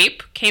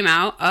tape came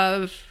out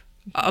of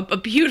a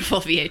beautiful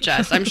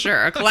VHS, I'm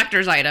sure, a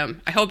collector's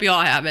item. I hope you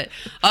all have it,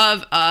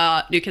 of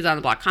New Kids on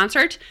the Block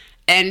concert.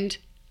 And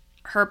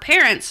her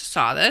parents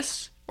saw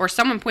this, or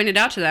someone pointed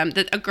out to them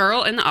that a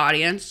girl in the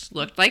audience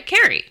looked like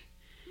Carrie.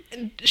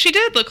 She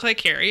did look like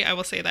Carrie, I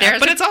will say that.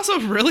 But it's also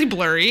really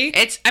blurry.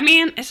 It's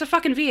a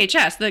fucking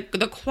VHS.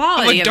 The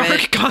quality of a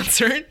dark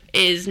concert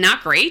is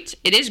not great.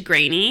 It is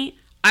grainy.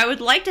 I would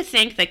like to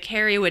think that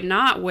Carrie would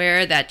not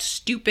wear that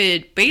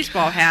stupid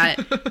baseball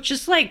hat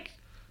just like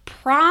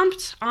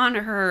prompt on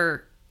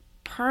her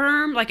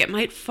perm, like it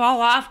might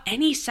fall off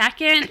any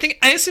second.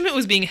 I assume it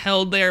was being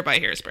held there by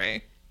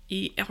hairspray.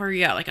 Or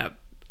like a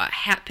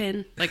hat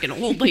pin, like an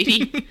old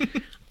lady.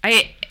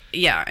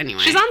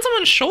 Anyway. She's on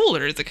someone's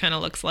shoulders, it kind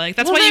of looks like.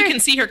 That's why you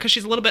can see her, because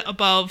she's a little bit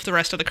above the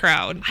rest of the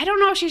crowd. I don't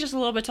know if she's just a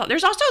little bit tall.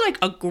 There's also, like,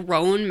 a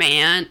grown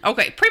man.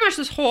 Okay, pretty much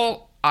this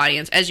whole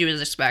audience, as you would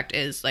expect,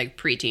 is, like,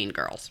 preteen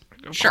girls.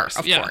 Of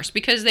course.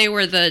 Because they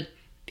were the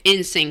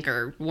NSYNC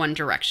or One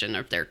Direction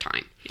of their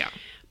time. Yeah.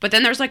 But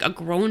then there's, like, a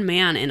grown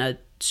man in a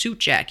suit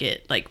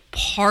jacket, like,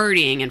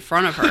 partying in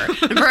front of her.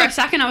 And for a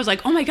second, I was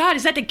like, oh, my God,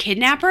 is that the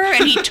kidnapper?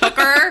 And he took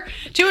her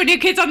to a New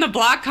Kids on the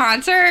Block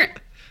concert?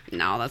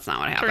 No, that's not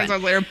what happened. Turns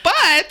out later,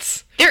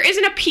 but there is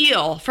an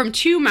appeal from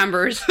 2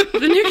 members of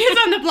the New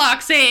Kids on the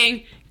Block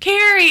saying,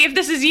 Carrie, if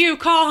this is you,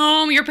 call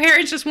home. Your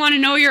parents just want to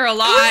know you're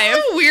alive.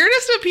 That's the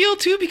weirdest appeal,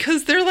 too,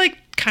 because they're, like,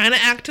 kind of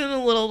acting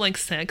a little, like,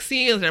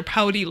 sexy with their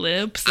pouty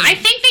lips. I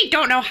think they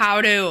don't know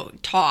how to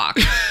talk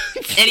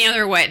any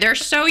other way. They're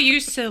so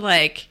used to,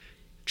 like,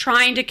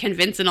 trying to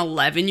convince an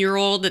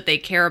 11-year-old that they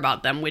care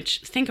about them, which,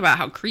 think about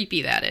how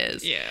creepy that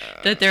is. Yeah.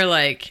 That they're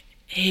like,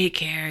 hey,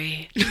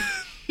 Carrie.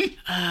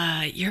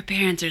 Your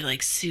parents are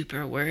like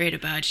super worried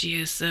about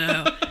you,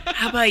 so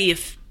how about you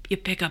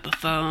pick up a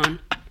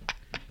phone?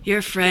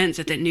 Your friends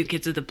at the New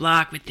Kids of the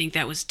Block would think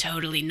that was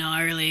totally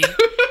gnarly.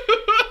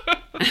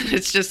 And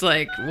it's just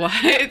like,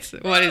 what?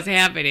 What is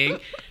happening?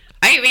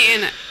 I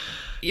mean,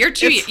 you're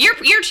too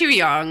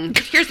young.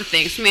 Here's the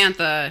thing,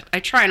 Samantha. I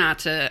try not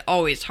to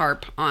always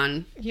harp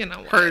on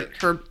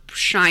her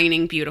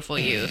shining, beautiful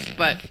youth,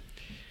 but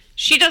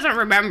she doesn't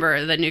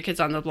remember the New Kids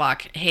on the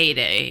Block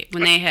heyday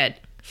when they had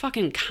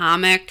fucking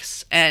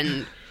comics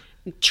and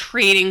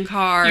trading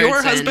cards.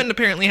 Your husband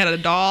apparently had a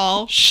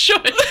doll.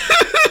 Shut.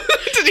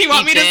 Did he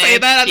want me to say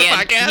that on the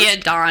podcast? He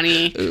had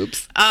Donnie.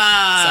 Oops.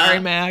 Sorry,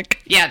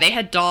 Mac. Yeah, they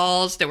had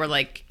dolls. They were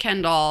like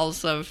Ken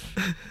dolls of...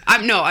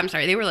 I'm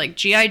sorry. They were like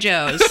G.I.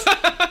 Joes.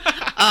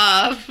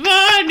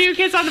 New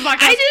Kids on the Block.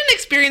 I didn't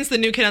experience the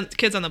New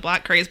Kids on the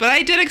Block craze, but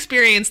I did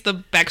experience the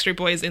Backstreet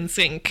Boys in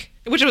sync.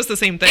 Which was the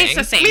same thing. It's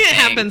the same thing. It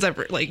happens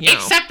every,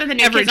 except that the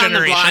New Kids on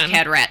the Block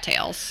had rat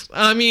tails.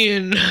 I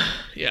mean,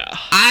 yeah.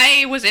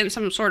 I was in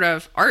some sort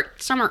of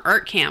summer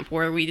art camp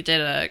where we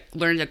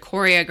learned a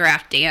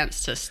choreographed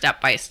dance to Step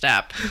by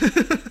Step.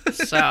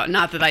 So,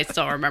 not that I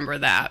still remember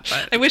that,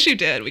 but I wish you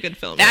did. We could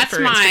film it for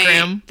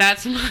Instagram.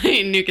 That's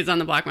my New Kids on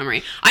the Block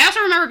memory. I also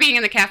remember being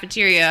in the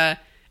cafeteria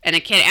and a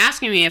kid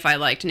asking me if I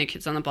liked New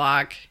Kids on the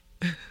Block.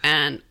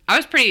 And I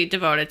was pretty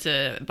devoted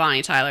to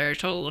Bonnie Tyler,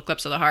 Total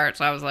Eclipse of the Heart,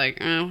 so I was like,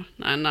 oh,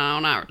 no,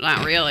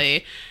 not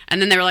really. And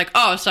then they were like,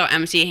 oh, so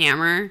MC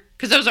Hammer?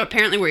 Because those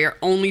apparently were your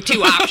only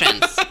two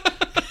options.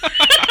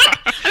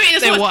 I mean,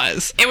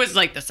 it was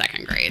like the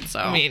second grade,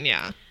 so. I mean,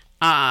 yeah.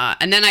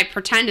 And then I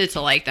pretended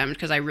to like them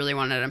because I really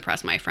wanted to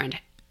impress my friend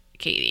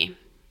Katie.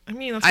 I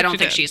mean, that's I don't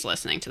think she's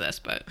listening to this,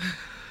 but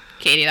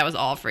Katie, that was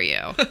all for you.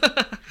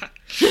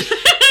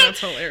 That's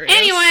hilarious.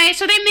 Anyway,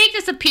 so they make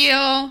this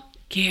appeal.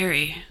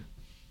 Gary.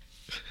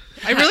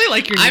 I really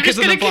like your New Kids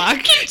on the Block.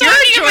 Your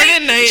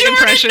Jordan Knight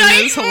impression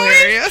is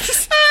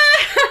hilarious.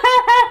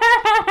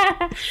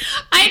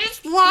 I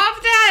just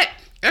love that.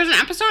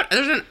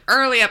 There's an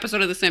early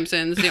episode of The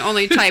Simpsons, the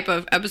only type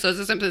of episodes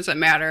of The Simpsons that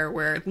matter,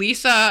 where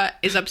Lisa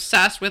is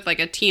obsessed with like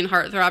a teen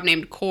heartthrob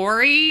named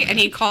Corey, and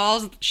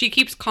she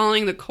keeps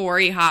calling the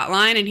Corey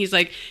hotline, and he's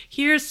like,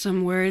 here's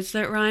some words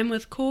that rhyme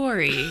with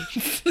Corey.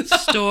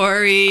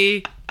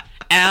 Story,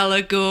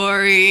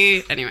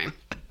 allegory. Anyway.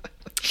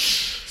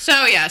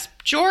 So, yes,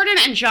 Jordan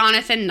and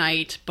Jonathan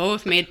Knight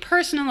both made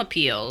personal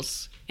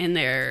appeals in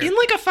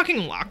like a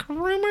fucking locker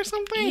room or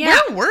something? Yeah.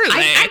 Where were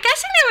they? I'm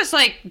guessing it was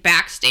like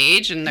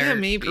backstage in their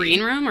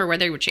green room or where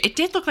they would... It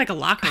did look like a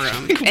locker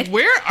room.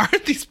 Where are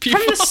these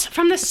people?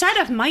 From the set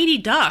of Mighty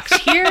Ducks,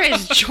 here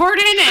is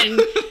Jordan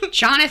and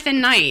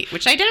Jonathan Knight,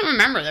 which I didn't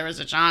remember there was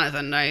a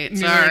Jonathan Knight.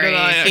 Sorry.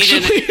 He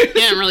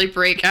didn't really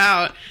break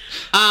out.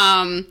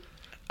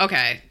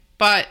 Okay.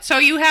 But, so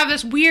you have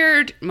this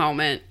weird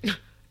moment...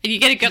 And you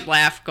get a good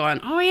laugh going,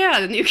 oh yeah,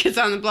 the New Kids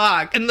on the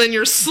Block. And then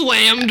you're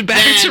slammed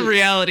back to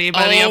reality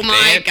by the update. Oh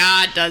my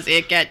God, does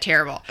it get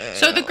terrible.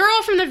 So the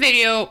girl from the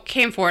video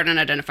came forward and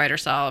identified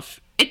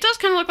herself. It does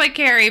kind of look like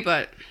Carrie,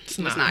 but it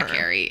was not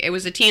Carrie. It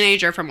was a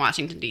teenager from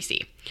Washington,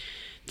 D.C.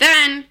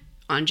 Then,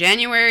 on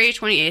January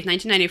 28th,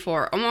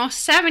 1994, almost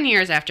 7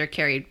 years after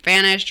Carrie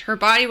vanished, her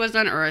body was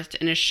unearthed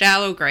in a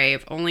shallow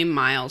grave only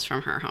miles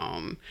from her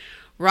home.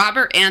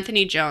 Robert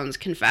Anthony Jones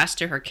confessed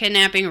to her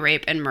kidnapping,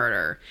 rape, and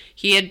murder.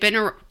 He had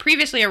been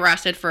previously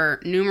arrested for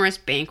numerous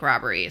bank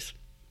robberies.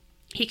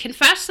 He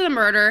confessed to the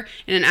murder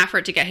in an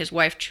effort to get his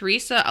wife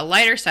Teresa a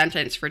lighter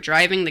sentence for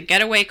driving the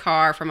getaway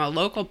car from a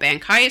local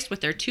bank heist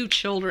with their 2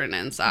 children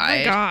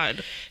inside. Oh my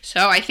God.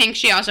 So I think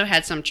she also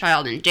had some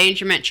child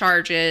endangerment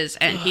charges,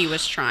 and he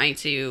was trying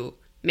to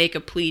make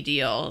a plea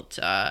deal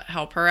to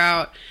help her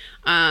out.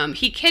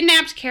 He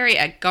kidnapped Carrie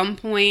at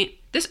gunpoint.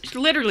 This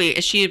literally,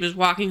 as she was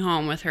walking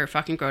home with her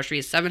fucking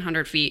groceries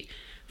 700 feet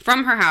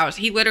from her house,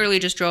 he literally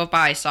just drove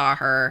by, saw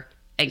her,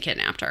 and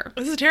kidnapped her.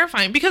 This is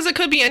terrifying because it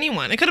could be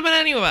anyone. It could have been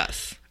any of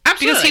us.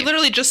 Absolutely. Because he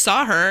literally just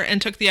saw her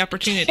and took the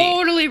opportunity.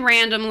 Totally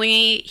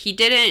randomly. He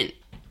didn't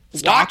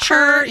stalk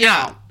her.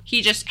 Yeah. No.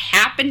 He just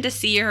happened to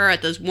see her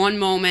at this one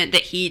moment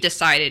that he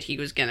decided he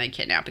was going to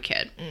kidnap a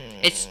kid.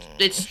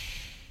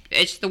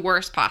 It's the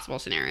worst possible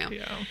scenario.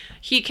 Yeah.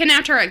 He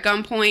kidnapped her at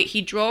gunpoint.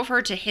 He drove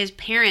her to his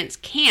parents'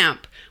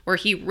 camp where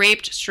he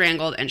raped,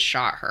 strangled, and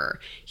shot her.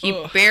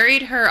 He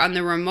buried her on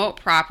the remote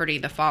property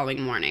the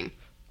following morning.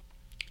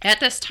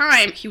 At this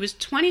time, he was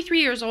 23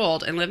 years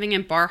old and living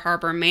in Bar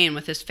Harbor, Maine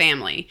with his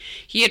family.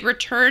 He had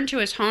returned to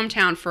his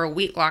hometown for a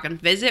week-long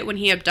visit when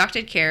he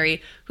abducted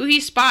Carrie, who he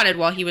spotted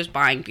while he was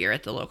buying beer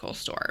at the local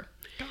store.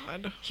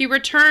 God. He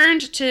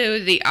returned to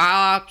the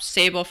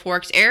Sable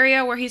Forks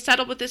area where he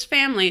settled with his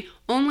family,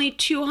 only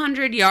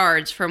 200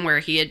 yards from where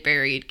he had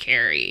buried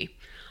Carrie.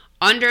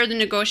 Under the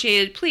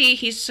negotiated plea,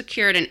 he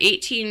secured an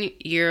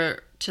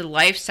 18-year to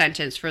life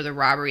sentence for the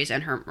robberies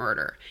and her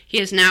murder. He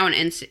is now an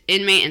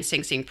inmate in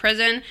Sing Sing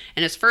prison,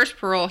 and his first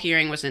parole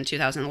hearing was in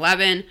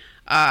 2011.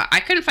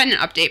 I couldn't find an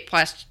update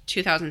plus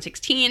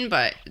 2016,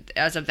 but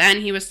as of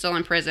then, he was still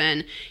in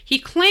prison. He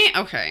claimed...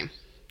 Okay.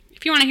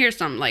 If you want to hear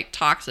some, like,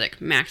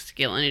 toxic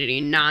masculinity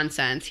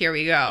nonsense, here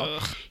we go.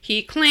 Ugh.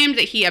 He claimed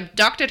that he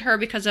abducted her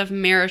because of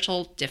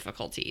marital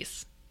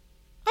difficulties.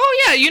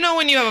 Oh, yeah. You know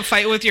when you have a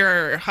fight with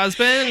your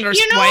husband or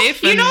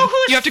wife and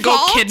you have to go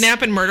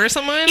kidnap and murder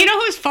someone? You know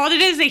whose fault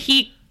it is that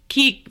he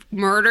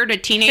murdered a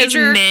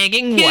teenager?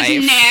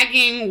 His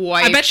nagging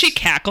wife. I bet she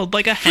cackled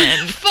like a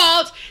hen.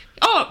 Fault.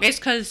 Oh, it's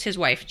because his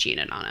wife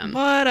cheated on him.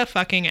 What a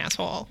fucking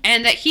asshole.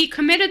 And that he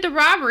committed the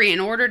robbery in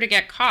order to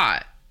get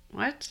caught.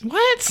 What?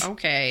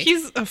 Okay.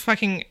 He's a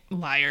fucking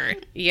liar.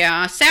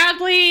 Yeah.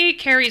 Sadly,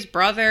 Carrie's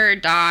brother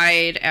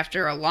died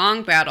after a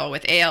long battle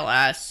with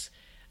ALS.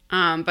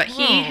 But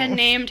he had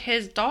named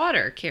his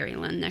daughter Carrie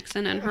Lynn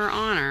Nixon in her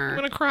honor. I'm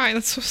gonna cry.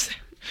 That's so sad.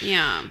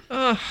 Yeah.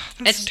 Ugh,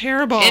 that's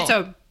terrible. It's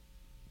a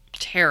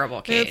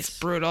terrible case. It's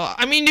brutal.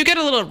 I mean, you get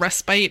a little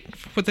respite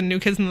with the New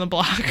Kids on the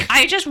Block.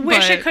 I just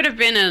wish it could have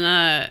been in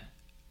a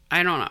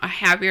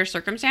happier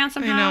circumstance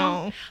somehow.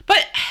 I know.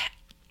 But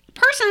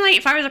personally,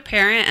 if I was a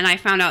parent and I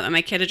found out that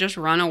my kid had just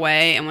run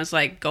away and was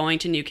like going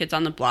to New Kids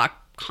on the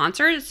Block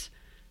concerts,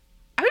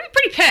 I would be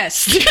pretty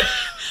pissed.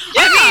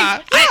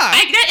 Yeah,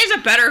 that is a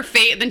better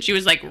fate than she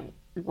was like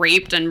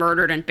raped and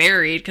murdered and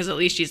buried, because at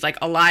least she's like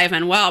alive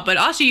and well. But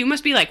also, you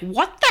must be like,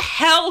 what the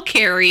hell,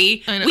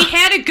 Carrie? We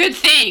had a good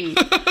thing.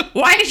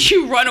 Why did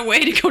you run away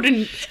to go to? And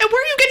where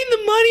are you getting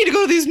the money to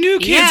go to these New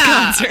Kids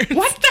concerts?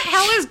 What the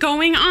hell is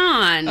going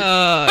on?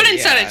 But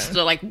instead, it's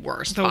the like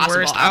worst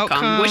possible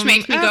outcome, which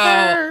makes me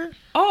go,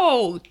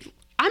 oh,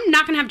 I'm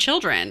not gonna have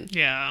children.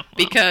 Yeah, well.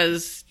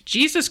 Because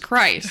Jesus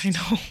Christ, I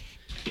know.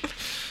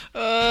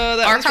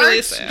 Our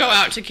hearts really go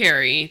out to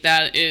Carrie.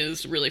 That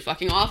is really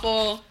fucking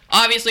awful.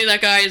 Obviously,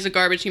 that guy is a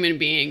garbage human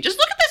being. Just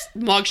look at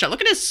this mugshot.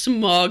 Look at his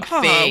smug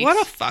face.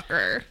 What a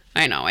fucker.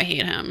 I know. I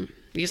hate him.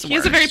 He has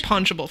a very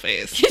punchable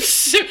face.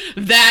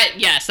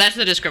 Yes, that's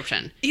the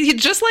description. He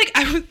just like,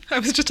 I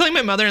was just telling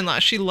my mother-in-law,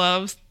 she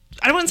loves,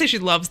 I don't want to say she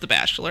loves The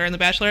Bachelor and The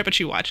Bachelorette, but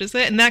she watches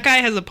it, and that guy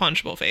has a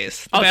punchable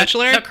face. The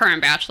Bachelor? The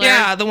current Bachelor?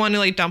 Yeah, the one who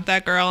like dumped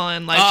that girl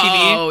on live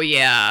TV. Oh,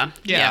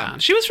 yeah.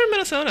 She was from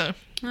Minnesota.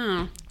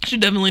 Oh. She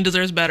definitely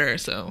deserves better,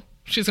 so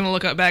she's gonna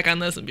look back on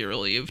this and be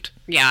relieved.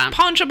 Yeah.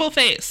 Punchable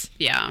face.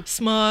 Yeah.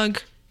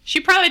 Smug. She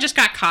probably just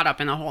got caught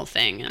up in the whole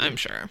thing. I'm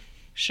sure.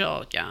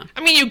 Yeah.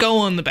 I mean, you go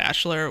on The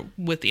Bachelor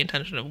with the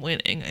intention of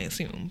winning, I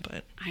assume,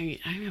 but... I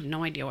have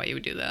no idea why you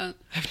would do that.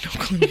 I have no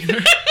clue either.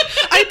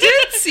 I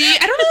did see,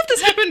 I don't know if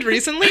this happened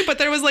recently, but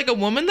there was like a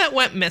woman that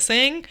went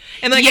missing,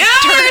 and like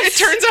it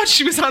turns out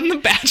she was on The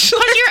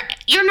Bachelor.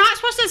 You're not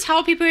supposed to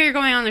tell people you're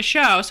going on the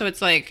show, so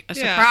it's like a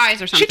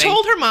surprise or something. She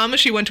told her mom that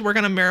she went to work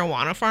on a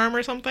marijuana farm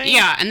or something.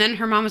 Yeah, and then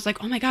her mom was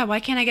like, oh my god, why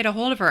can't I get a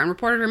hold of her, and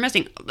reported her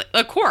missing.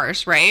 Of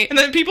course, right? And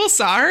then people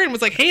saw her and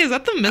was like, hey, is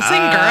that the missing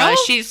girl?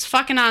 She's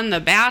fucking on The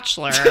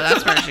Bachelor.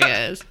 That's where she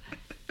is.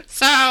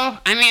 So,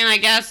 I mean, I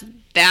guess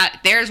that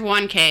there's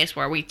one case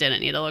where we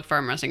didn't need to look for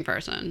a missing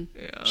person.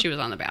 Yeah. She was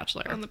on The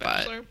Bachelor.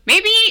 But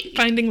maybe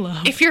finding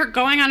love. If you're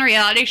going on a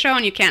reality show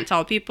and you can't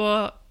tell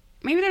people,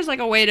 maybe there's like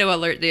a way to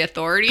alert the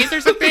authorities or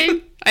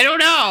something. I don't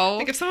know.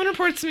 Like if someone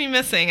reports me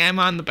missing, I'm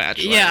on The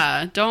Bachelor.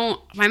 Yeah,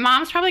 my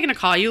mom's probably going to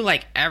call you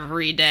like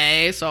every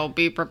day, so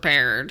be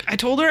prepared. I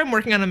told her I'm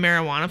working on a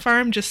marijuana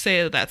farm. Just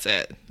say that's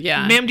it.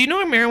 Yeah. Ma'am, do you know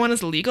where marijuana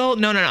is legal?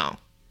 No.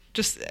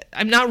 Just,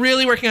 I'm not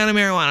really working on a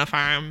marijuana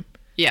farm.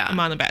 Yeah. I'm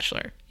on The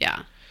Bachelor.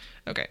 Yeah.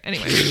 Okay,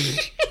 anyway.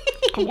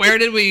 Where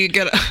did we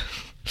get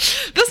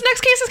This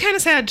next case is kind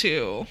of sad,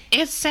 too.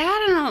 It's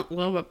sad and a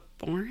little bit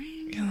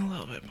boring. A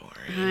little bit boring.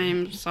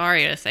 I'm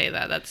sorry to say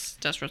that. That's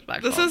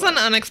disrespectful. This is an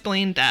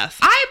unexplained death.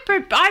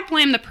 I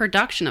blame the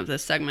production of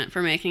this segment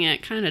for making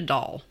it kind of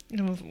dull.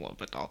 It was a little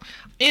bit dull.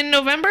 In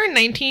November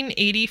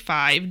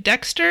 1985,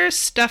 Dexter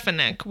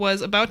Stefanik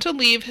was about to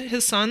leave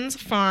his son's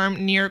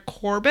farm near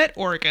Corbett,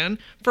 Oregon,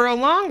 for a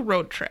long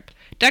road trip.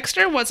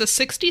 Dexter was a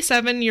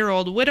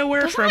 67-year-old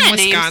widower from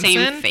Wisconsin.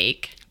 Name seem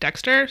fake?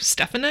 Dexter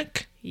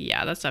Stefanik?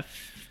 Yeah, that's a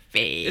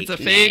fake It's a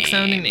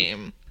fake-sounding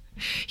name.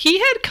 He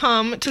had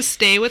come to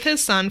stay with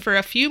his son for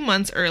a few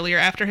months earlier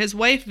after his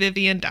wife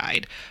Vivian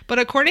died. But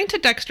according to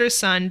Dexter's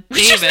son,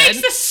 David... Which just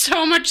makes this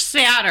so much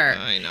sadder.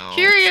 I know.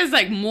 Here he is,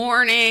 like,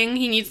 mourning.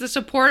 He needs the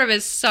support of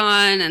his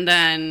son, and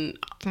then...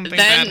 Something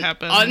bad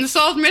happens.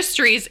 Unsolved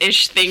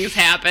mysteries-ish things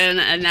happen,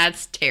 and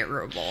that's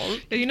terrible.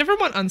 Yeah, you never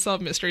want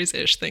unsolved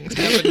mysteries-ish things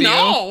to happen to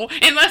No,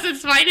 unless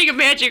it's finding a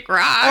magic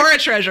rock. Or a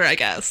treasure, I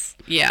guess.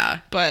 Yeah.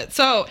 But,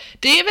 so,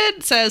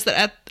 David says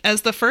that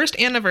as the first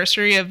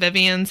anniversary of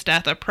Vivian's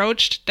death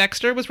approached,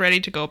 Dexter was ready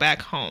to go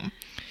back home.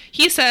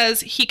 He says,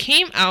 he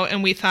came out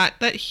and we thought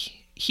that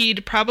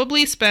he'd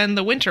probably spend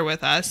the winter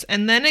with us,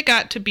 and then it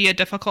got to be a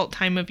difficult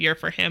time of year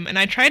for him, and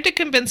I tried to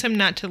convince him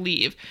not to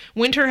leave.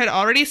 Winter had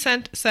already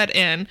set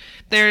in.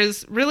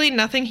 There's really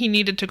nothing he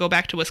needed to go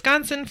back to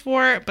Wisconsin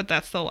for, but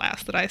that's the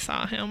last that I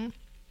saw him.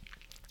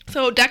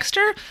 So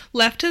Dexter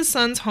left his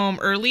son's home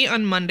early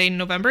on Monday,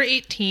 November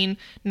 18,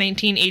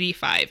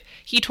 1985.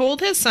 He told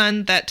his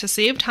son that to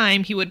save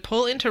time, he would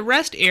pull into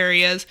rest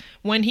areas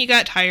when he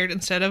got tired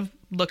instead of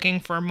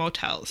looking for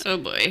motels. Oh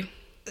boy.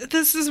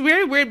 This is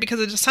very weird because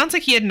it just sounds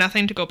like he had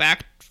nothing to go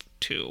back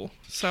too.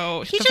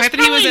 So He the just fact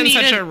that he was in probably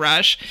such needed a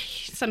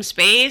rush. Some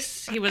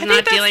space. He was I not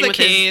think that's dealing the with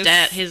case.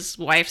 his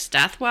wife's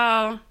death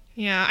well.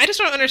 Yeah, I just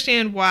don't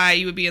understand why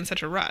you would be in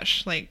such a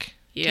rush. Like,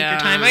 take Yeah. your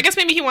time. I guess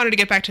maybe he wanted to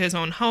get back to his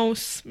own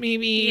house,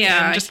 maybe.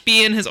 Yeah. And just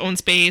be in his own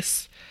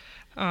space.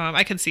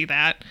 I could see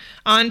that.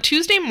 On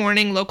Tuesday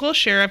morning, local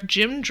sheriff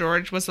Jim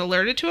George was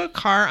alerted to a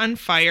car on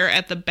fire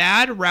at the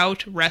Bad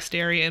Route Rest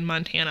Area in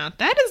Montana.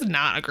 That is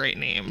not a great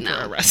name for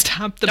a rest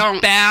stop. The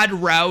Don't. Bad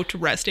Route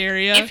Rest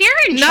Area. If you're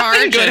in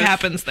Nothing charge good of-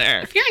 happens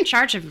there. If you're in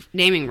charge of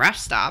naming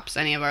rest stops,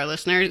 any of our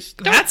listeners,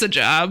 That's a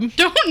job.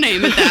 don't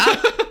name it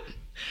that.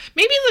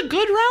 Maybe the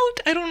good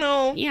route? I don't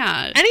know.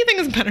 Yeah. Anything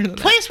is better than that.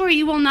 Place where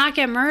you will not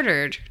get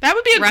murdered. That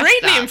would be a Rest great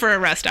stop. name for a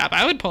rest stop.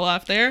 I would pull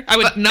off there. I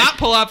would not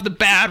pull off the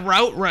Bad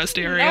Route Rest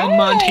Area in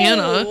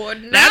Montana.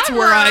 That's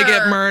where I get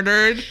never.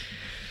 murdered.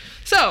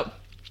 So,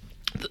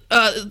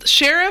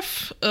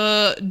 Sheriff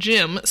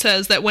Jim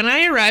says that when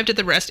I arrived at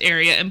the rest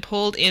area and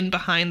pulled in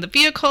behind the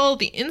vehicle,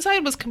 the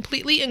inside was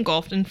completely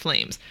engulfed in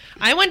flames.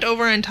 I went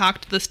over and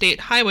talked to the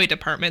state highway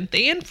department.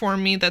 They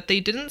informed me that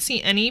they didn't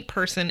see any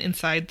person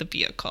inside the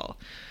vehicle.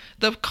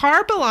 The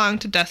car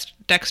belonged to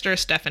Dexter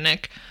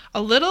Stefanik.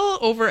 A little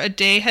over a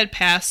day had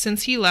passed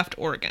since he left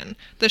Oregon.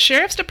 The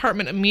sheriff's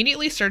department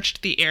immediately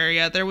searched the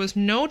area. There was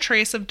no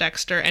trace of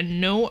Dexter and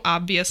no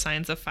obvious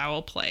signs of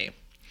foul play.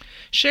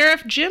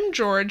 Sheriff Jim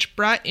George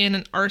brought in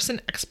an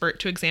arson expert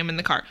to examine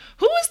the car.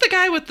 Who was the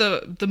guy with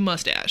the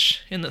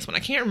mustache in this one? I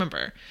can't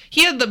remember.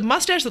 He had the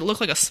mustache that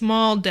looked like a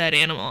small dead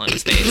animal on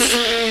his face.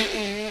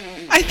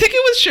 I think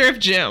it was Sheriff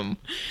Jim.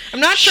 I'm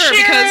not sure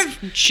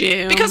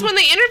because when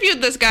they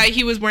interviewed this guy,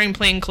 he was wearing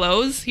plain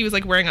clothes. He was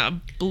like wearing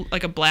a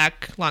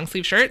black long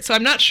sleeve shirt. So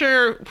I'm not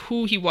sure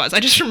who he was.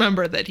 I just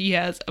remember that he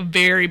has a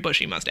very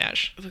bushy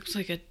mustache. It looks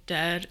like a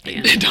dead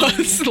animal. It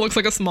does. It looks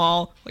like a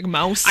small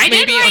mouse I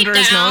maybe did write under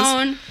his nose.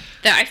 down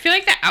that I feel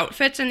like the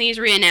outfits in these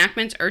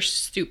reenactments are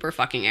super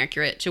fucking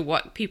accurate to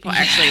what people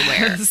actually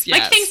wear. Yes,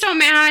 Like yes. things don't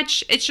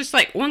match. It's just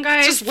like one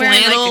guy Just is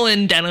wearing flannel like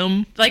and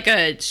denim.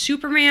 a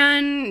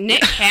Superman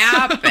knit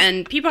cap,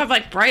 and people have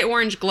like bright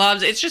orange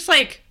gloves. It's just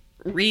like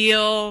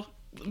real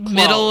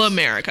Middle clothes.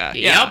 America.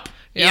 Yeah.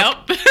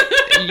 Yep.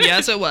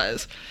 Yes, it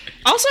was.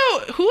 Also,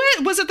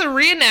 was it the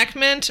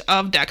reenactment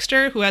of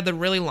Dexter who had the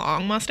really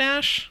long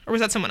mustache? Or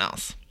was that someone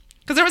else?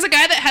 Because there was a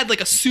guy that had like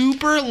a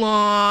super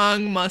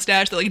long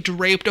mustache that like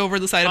draped over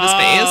the side of his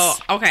face.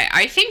 Okay.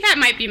 I think that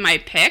might be my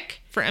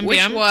pick For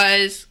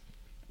MBM?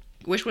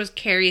 Which was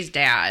Carrie's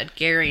dad,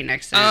 Gary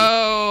Nixon.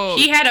 Oh.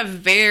 He had a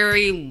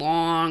very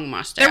long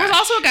mustache. There was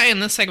also a guy in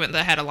this segment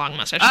that had a long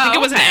mustache. I think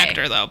it was an okay.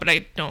 actor though, but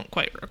I don't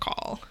quite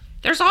recall.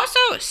 There's also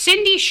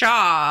Cindy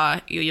Shaw,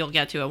 you'll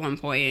get to at one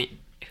point,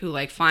 who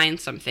like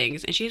finds some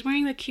things, and she's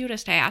wearing the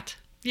cutest hat.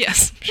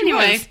 Yes. she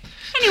was.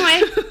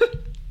 Anyway.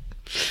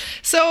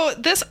 So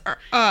this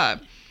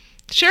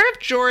Sheriff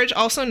George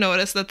also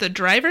noticed that the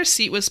driver's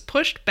seat was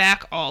pushed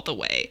back all the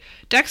way.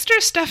 Dexter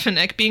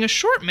Stefanik, being a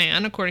short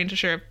man, according to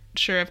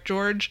Sheriff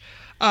George,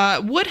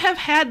 would have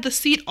had the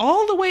seat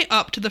all the way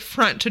up to the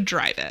front to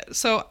drive it.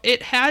 So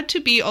it had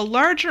to be a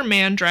larger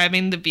man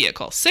driving the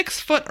vehicle, 6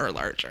 foot or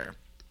larger.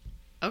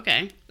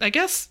 Okay. I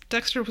guess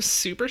Dexter was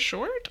super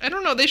short. I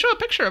don't know. They show a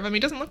picture of him. He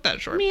doesn't look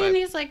that short. I mean, but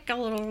he's like a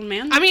little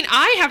man. I mean,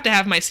 I have to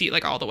have my seat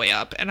like all the way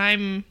up, and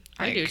I'm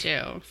I do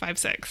too.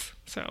 5'6",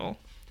 so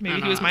maybe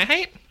he was my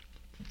height.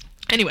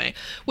 Anyway,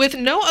 with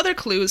no other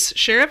clues,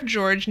 Sheriff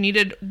George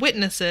needed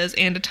witnesses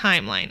and a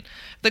timeline.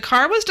 The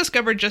car was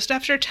discovered just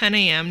after 10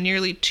 a.m.,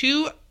 nearly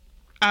 2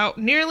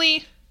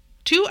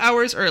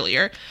 hours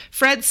earlier.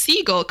 Fred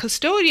Siegel,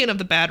 custodian of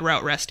the Bad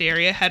Route Rest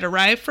Area, had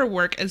arrived for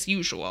work as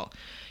usual.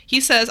 He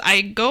says,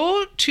 I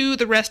go to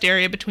the rest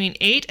area between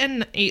 8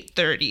 and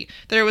 8:30.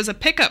 There was a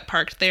pickup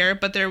parked there,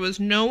 but there was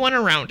no one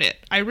around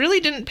it. I really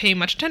didn't pay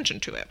much attention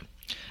to it.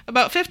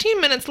 About 15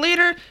 minutes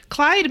later,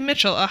 Clyde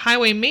Mitchell, a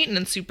highway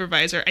maintenance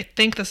supervisor, I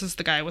think this is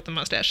the guy with the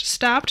mustache,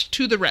 stopped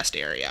to the rest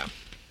area.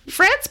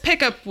 Fred's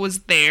pickup was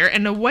there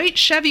and a white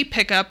Chevy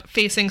pickup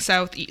facing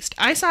southeast.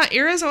 I saw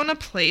Arizona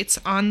plates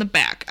on the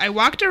back. I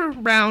walked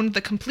around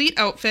the complete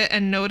outfit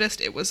and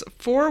noticed it was a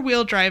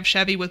 4-wheel drive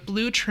Chevy with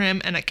blue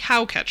trim and a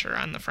cow catcher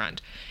on the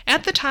front.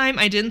 At the time,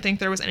 I didn't think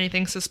there was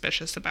anything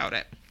suspicious about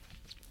it.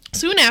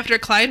 Soon after,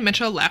 Clyde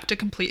Mitchell left to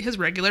complete his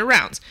regular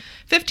rounds.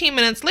 15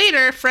 minutes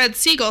later, Fred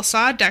Siegel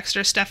saw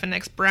Dexter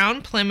Stefanik's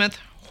brown Plymouth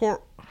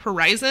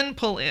Horizon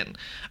pull in.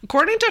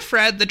 According to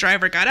Fred, the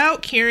driver got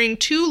out carrying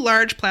 2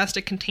 large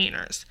plastic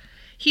containers.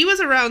 He was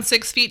around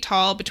 6 feet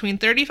tall, between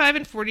 35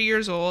 and 40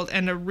 years old,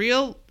 and a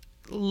real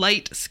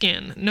light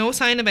skin. No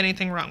sign of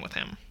anything wrong with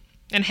him.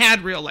 And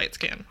had real light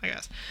skin, I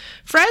guess.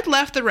 Fred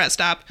left the rest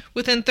stop.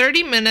 Within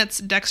 30 minutes,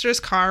 Dexter's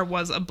car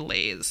was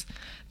ablaze.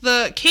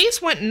 The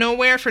case went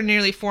nowhere for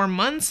nearly 4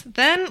 months.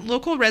 Then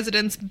local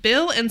residents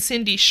Bill and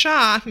Cindy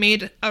Shaw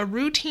made a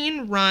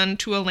routine run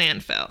to a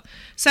landfill,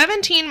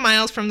 17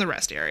 miles from the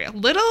rest area.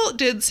 Little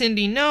did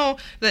Cindy know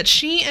that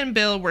she and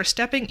Bill were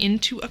stepping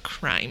into a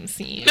crime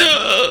scene.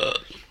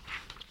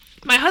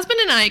 My husband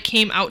and I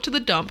came out to the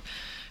dump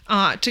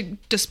to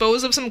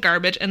dispose of some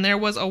garbage, and there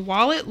was a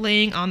wallet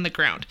laying on the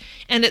ground.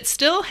 And it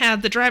still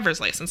had the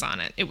driver's license on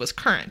it. It was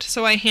current.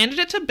 So I handed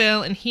it to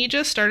Bill, and he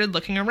just started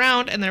looking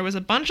around, and there was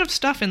a bunch of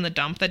stuff in the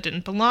dump that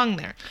didn't belong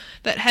there,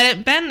 that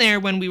hadn't been there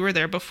when we were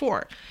there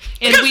before.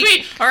 And Because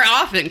we are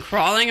often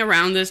crawling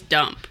around this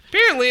dump.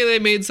 Apparently, they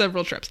made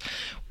several trips.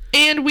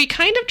 And we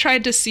kind of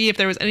tried to see if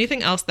there was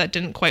anything else that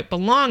didn't quite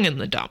belong in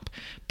the dump.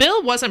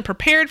 Bill wasn't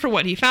prepared for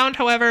what he found,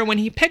 however, when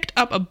he picked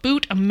up a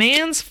boot, a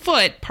man's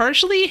foot,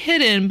 partially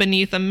hidden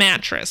beneath a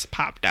mattress,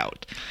 popped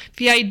out.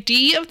 The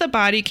ID of the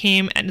body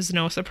came as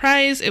no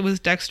surprise. It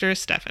was Dexter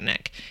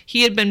Stefanik.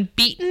 He had been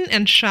beaten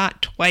and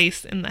shot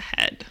twice in the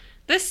head.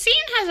 This scene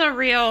has a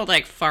real,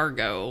 like,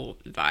 Fargo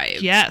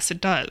vibe. Yes,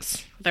 it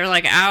does. They're,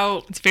 like,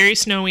 out It's very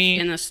snowy.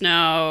 in the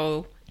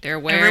snow. They're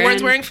wearing...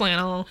 Everyone's wearing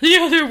flannel.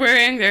 Yeah, they're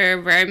wearing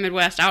their very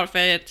Midwest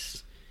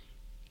outfits.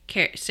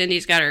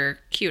 Cindy's got her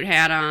cute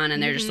hat on,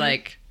 and they're just,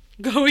 like,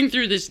 going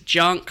through this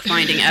junk,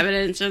 finding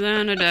evidence, and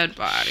then a dead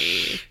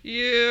body.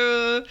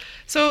 Yeah.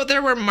 So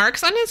there were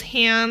marks on his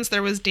hands,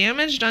 there was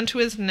damage done to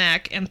his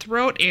neck and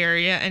throat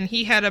area, and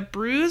he had a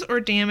bruise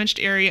or damaged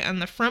area on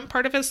the front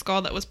part of his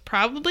skull that was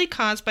probably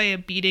caused by a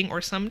beating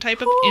or some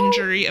type of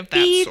injury of that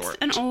Beats sort.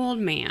 an old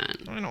man.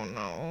 I don't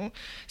know.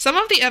 Some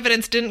of the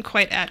evidence didn't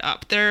quite add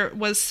up. There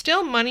was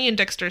still money in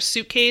Dexter's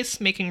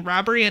suitcase, making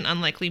robbery an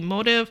unlikely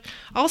motive.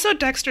 Also,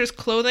 Dexter's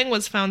clothing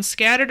was found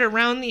scattered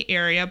around the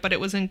area, but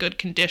it was in good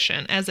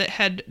condition, as it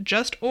had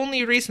just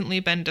only recently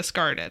been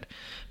discarded.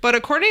 But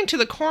according to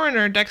the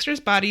coroner, Dexter's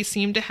body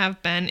seemed to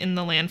have been in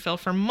the landfill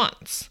for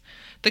months.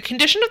 The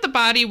condition of the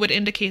body would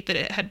indicate that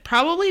it had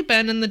probably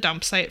been in the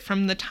dump site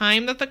from the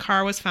time that the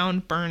car was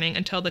found burning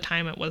until the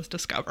time it was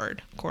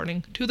discovered,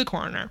 according to the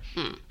coroner.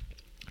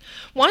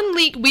 1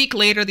 week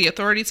later, the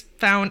authorities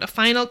found a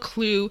final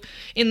clue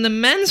in the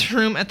men's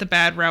room at the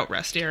Bad Route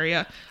Rest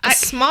area. A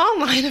small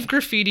line of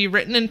graffiti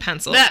written in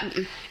pencil.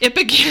 It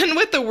began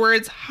with the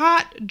words,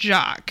 "Hot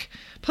Jock."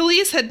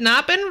 Police had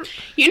not been...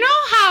 You know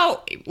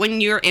how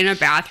when you're in a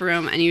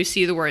bathroom and you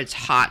see the words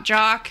hot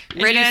jock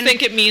written? And you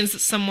think it means that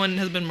someone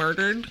has been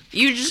murdered?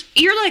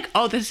 You're like,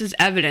 oh, this is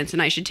evidence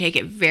and I should take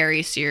it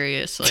very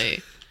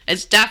seriously.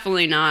 It's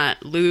definitely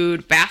not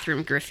lewd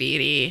bathroom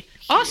graffiti.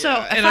 Also,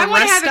 if I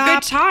want to have a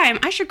good time,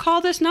 I should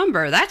call this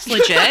number. That's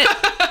legit.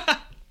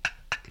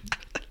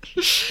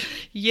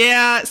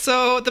 Yeah,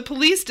 so the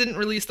police didn't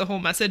release the whole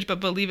message, but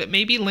believe it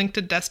may be linked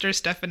to Dexter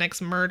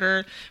Stefanik's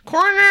murder.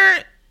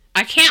 Coroner...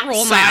 I can't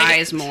roll my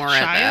eyes more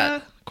at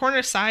that.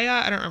 Coroner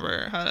Saya, I don't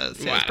remember how to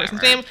say this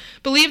person's name,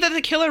 believed that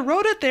the killer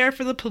wrote it there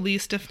for the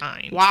police to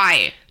find.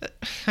 Why?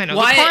 I know.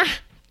 What?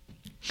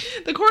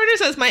 The coroner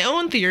says, my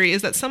own theory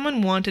is that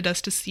someone wanted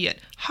us to see it.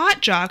 Hot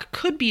Jock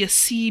could be a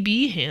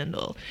CB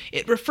handle.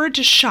 It referred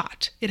to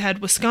shot. It had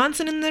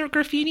Wisconsin in the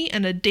graffiti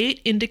and a date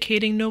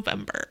indicating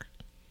November.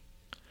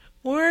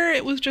 Or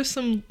it was just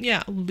some,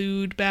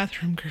 lewd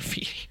bathroom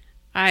graffiti.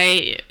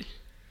 I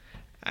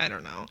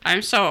don't know.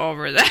 I'm so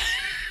over that.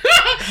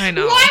 I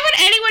know. Why would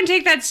anyone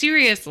take that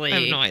seriously? I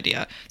have no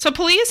idea. So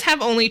police have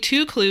only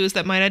 2 clues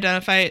that might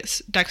identify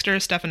Dexter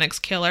Stefanik's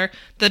killer: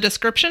 the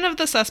description of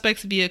the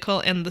suspect's vehicle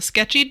and the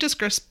sketchy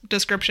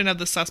description of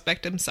the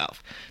suspect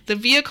himself. The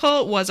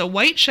vehicle was a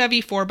white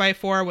Chevy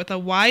 4x4 with a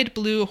wide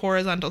blue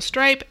horizontal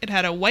stripe. It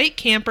had a white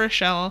camper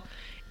shell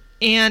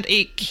and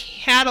a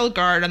cattle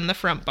guard on the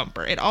front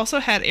bumper. It also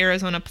had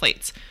Arizona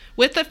plates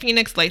with the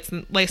Phoenix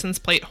license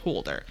plate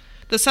holder.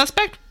 The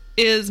suspect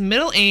is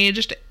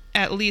middle-aged,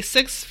 at least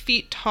 6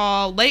 feet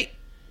tall, light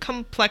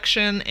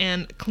complexion,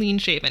 and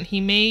clean-shaven. He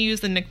may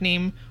use the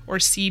nickname or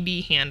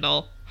CB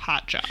handle,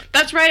 Hot Jock.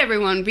 That's right,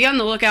 everyone. Be on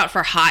the lookout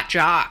for Hot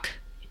Jock.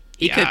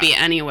 He could be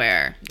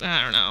anywhere.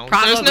 I don't know.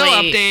 Probably. There's no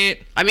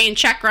update. I mean,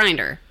 check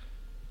Grindr.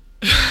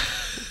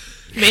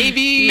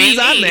 Maybe he's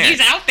on there. He's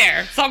out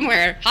there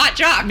somewhere. Hot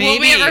Jock. Maybe. Will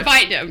we ever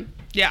find him?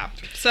 Yeah.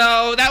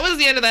 So that was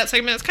the end of that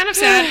segment. It's kind of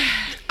sad.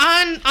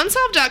 On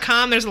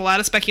Unsolved.com, there's a lot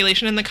of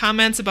speculation in the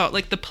comments about,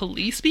 like, the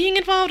police being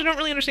involved. I don't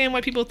really understand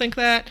why people think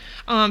that.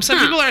 Some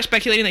people are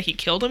speculating that he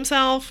killed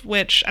himself,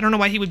 which I don't know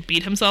why he would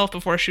beat himself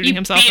before shooting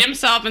himself. Beat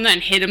himself and then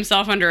hid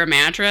himself under a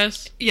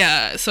mattress?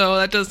 Yeah, so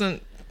that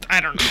doesn't... I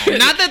don't know.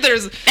 Not that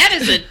there's...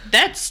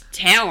 That's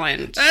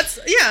talent.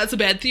 It's a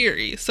bad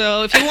theory.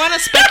 So if you want to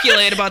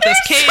speculate about this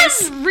case...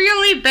 Some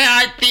really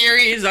bad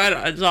theories on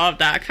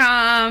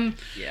Unsolved.com.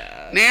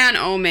 Yeah. Man,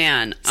 oh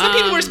man. Some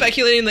people were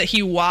speculating that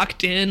he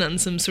walked in on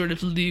some sort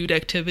of lewd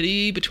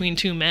activity between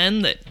 2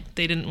 men that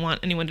they didn't want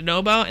anyone to know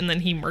about, and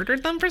then he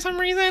murdered them for some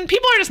reason.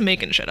 People are just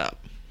making shit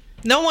up.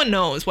 No one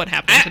knows what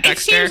happened to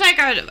Dexter. It seems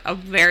like a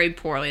very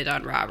poorly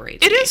done robbery.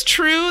 It is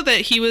true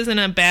that he was in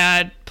a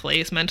bad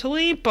place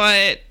mentally,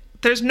 but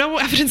there's no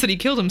evidence that he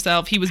killed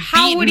himself. He was beaten.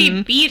 How would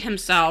he beat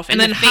himself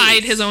and then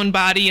hide his own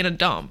body in a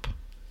dump?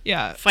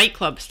 Yeah. Fight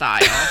Club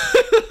style.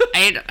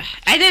 And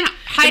then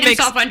hide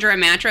himself under a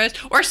mattress.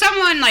 Or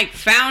someone, like,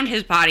 found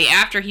his body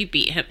after he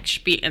beat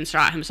and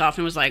shot himself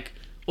and was like,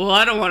 well,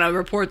 I don't want to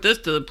report this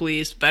to the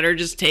police. Better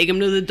just take him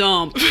to the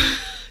dump.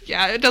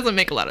 Yeah, it doesn't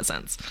make a lot of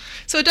sense.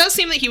 So it does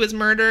seem that he was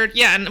murdered.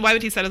 Yeah, and why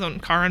would he set his own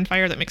car on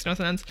fire? That makes no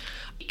sense.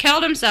 He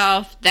killed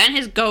himself, then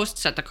his ghost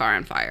set the car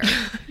on fire.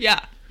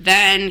 Yeah.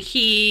 Then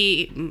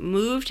he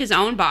moved his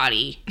own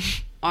body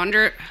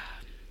under...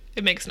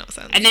 It makes no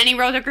sense. And then he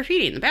wrote a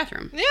graffiti in the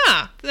bathroom.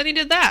 Yeah, then he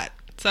did that.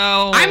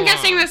 So... I'm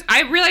guessing this...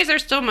 I realize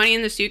there's still money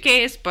in the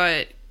suitcase,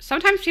 but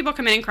sometimes people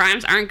committing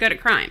crimes aren't good at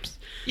crimes.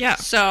 Yeah,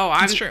 So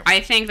that's true. I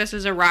think this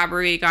is a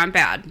robbery gone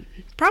bad.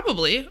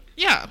 Probably.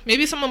 Yeah.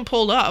 Maybe someone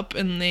pulled up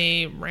and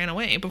they ran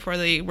away before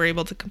they were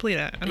able to complete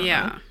it. I don't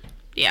know.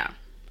 Yeah.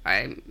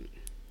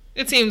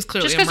 It seems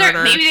clearly Just a because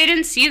murder. maybe they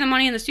didn't see the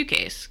money in the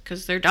suitcase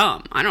because they're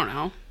dumb. I don't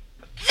know.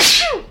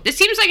 This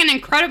seems like an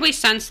incredibly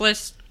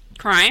senseless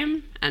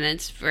crime, and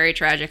it's very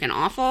tragic and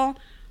awful.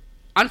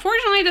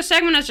 Unfortunately, the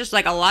segment is just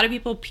like a lot of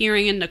people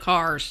peering into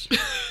cars.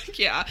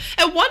 Yeah.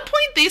 At one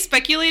point, they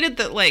speculated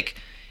that, like,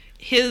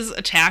 his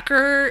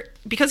attacker,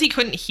 because he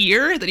couldn't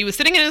hear, that he was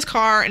sitting in his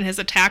car and his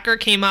attacker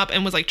came up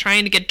and was, like,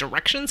 trying to get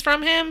directions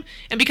from him.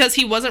 And because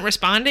he wasn't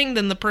responding,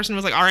 then the person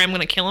was like, all right, I'm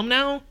going to kill him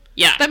now.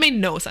 Yeah. That made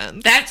no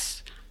sense.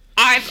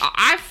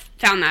 I've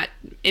found that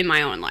in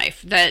my own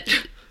life. That...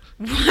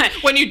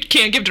 When you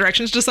can't give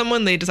directions to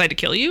someone, they decide to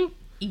kill you?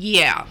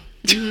 Yeah.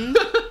 Mm-hmm.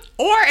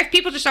 Or if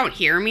people just don't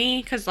hear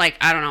me, because, like,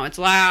 I don't know, it's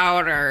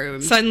loud, or...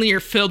 Suddenly you're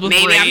filled with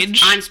maybe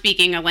rage. I'm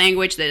speaking a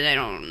language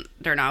that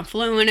they're not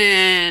fluent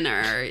in,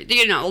 or,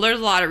 you know, there's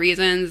a lot of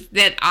reasons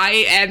that I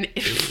am...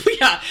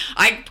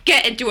 I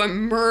get into a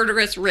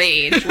murderous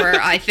rage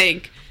where I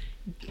think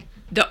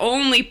the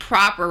only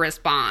proper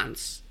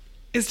response...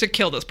 is to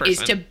kill this person.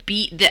 is to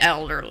beat the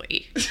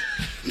elderly.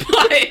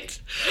 But...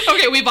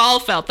 Okay, we've all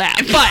felt that.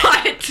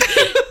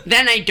 But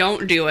then I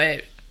don't do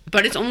it.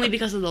 But it's only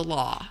because of the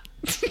law.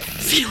 It's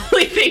the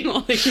only thing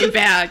holding me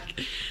back.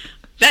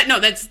 That's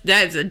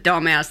a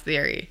dumbass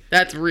theory.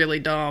 That's really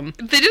dumb.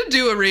 they did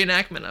do a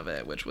reenactment of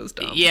it, which was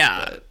dumb.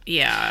 Yeah,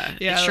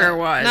 it sure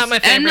was. Not my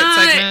favorite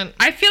segment.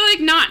 I feel like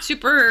not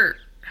super...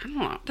 I don't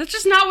know. That's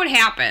just not what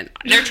happened.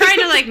 They're trying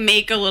to, like,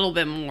 make a little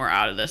bit more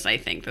out of this, I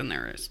think, than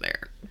there is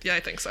there. Yeah,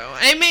 I think so.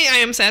 I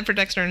am sad for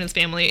Dexter and his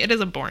family. It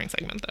is a boring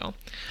segment, though.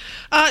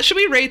 Should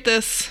we rate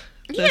this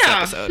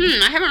episode?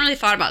 I haven't really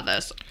thought about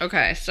this.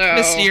 Okay, so...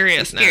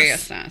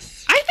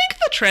 Mysteriousness. I think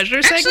the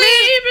treasure segment...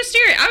 Actually,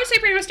 mysterious. I would say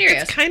pretty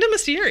mysterious. It's kind of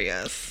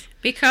mysterious.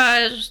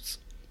 Because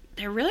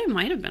there really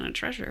might have been a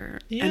treasure.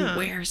 Yeah. And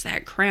where's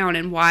that crown?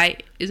 And why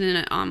isn't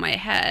it on my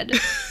head?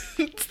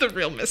 It's the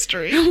real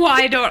mystery.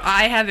 Why don't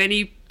I have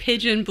any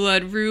pigeon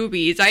blood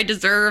rubies? I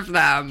deserve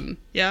them.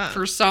 Yeah.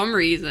 For some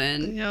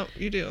reason. Yep,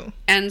 you do.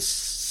 And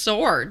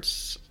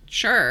swords.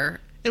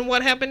 Sure. And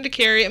what happened to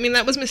Carrie? I mean,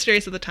 that was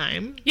mysterious at the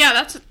time.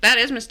 Yeah, that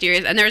is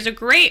mysterious. And there's a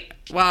great...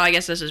 Well, I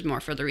guess this is more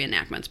for the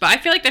reenactments. But I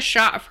feel like the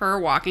shot of her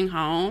walking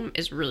home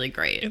is really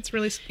great. It's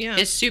really... Yeah.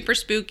 It's super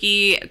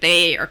spooky.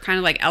 They are kind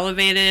of, like,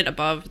 elevated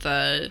above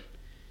the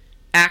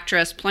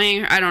actress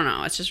playing her. I don't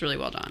know. It's just really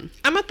well done.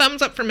 I'm a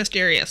thumbs up for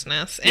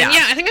mysteriousness. And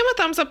yeah, I think I'm a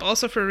thumbs up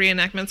also for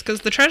reenactments, because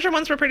the treasure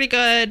ones were pretty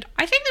good.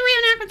 I think the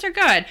reenactments are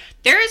good.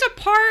 There is a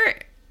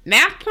part...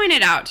 Matt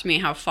pointed out to me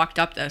how fucked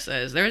up this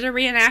is. There's a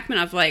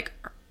reenactment of, like...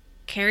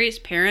 Carrie's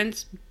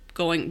parents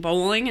going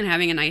bowling and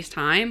having a nice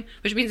time,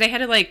 which means they had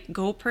to, like,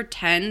 go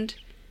pretend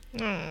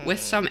with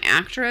some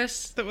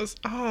actress that was...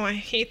 Oh, I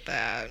hate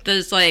that.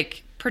 That's,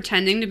 like,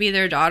 pretending to be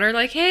their daughter,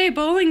 like, hey,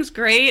 bowling's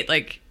great,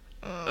 like,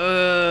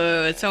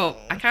 so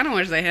I kind of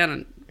wish they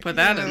hadn't put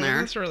that in there.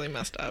 That's really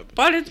messed up.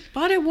 But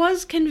it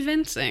was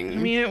convincing. I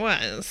mean, it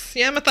was.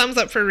 Yeah, I'm a thumbs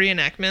up for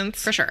reenactments.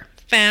 For sure.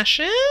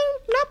 Fashion,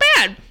 not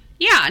bad.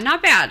 Yeah,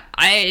 not bad.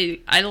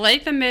 I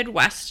like the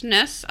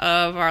Midwestness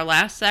of our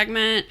last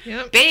segment.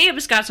 Yep.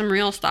 Babe's got some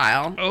real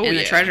style in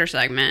the treasure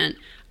segment.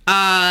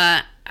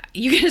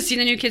 You get to see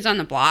the New Kids on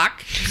the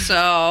Block.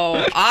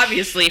 So,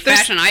 obviously,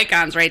 fashion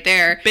icons right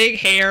there. Big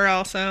hair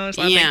also. There's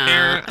a lot of big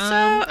hair. So,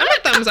 I'm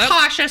a thumbs up.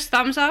 Cautious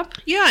thumbs up.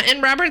 Yeah,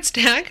 and Robert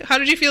Stack, how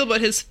did you feel about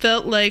his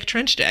felt-like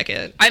trench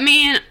jacket? I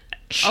mean...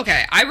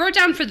 Okay, I wrote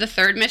down for the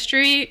third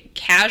mystery,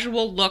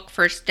 casual look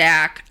for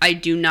Stack, I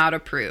do not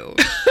approve.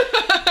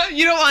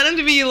 You don't want him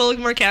to be a little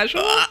more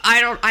casual?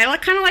 I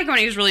kind of like when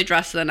he was really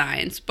dressed to the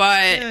nines,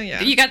 but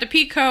you got the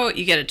pea coat,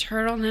 you get a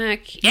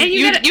turtleneck, and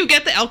you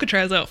get the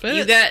Alcatraz outfit.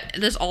 You get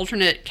this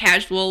alternate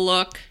casual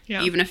look,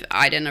 even if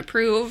I didn't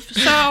approve.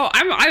 So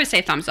I would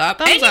say thumbs up.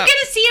 You get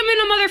to see him in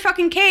a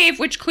motherfucking cave,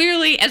 which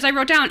clearly, as I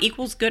wrote down,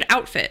 equals good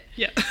outfit.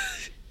 Yeah.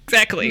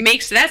 Exactly.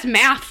 That's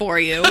math for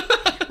you.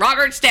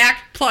 Robert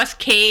Stack plus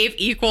cave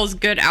equals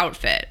good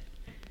outfit.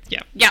 Yeah.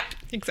 Yep.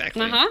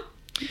 Exactly. I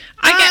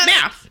get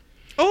math.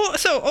 Oh,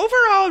 so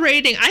overall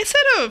rating, I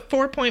set a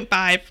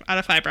 4.5 out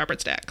of 5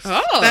 Robert Stacks.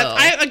 Oh.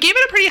 I gave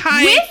it a pretty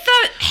high. With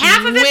the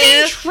half of it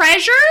being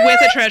treasure?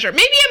 With a treasure.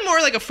 Maybe I'm more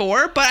like a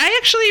 4, but I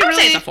actually I would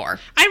say it's a 4.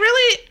 I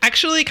really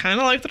actually kind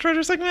of like the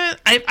treasure segment.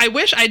 I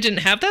wish I didn't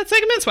have that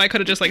segment, so I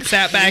could have just like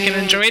sat back and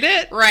enjoyed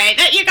it. Right.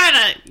 You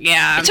gotta,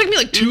 yeah. It took me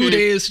like 2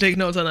 days to take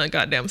notes on that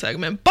goddamn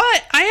segment,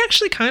 but I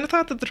actually kind of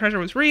thought that the treasure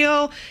was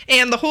real,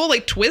 and the whole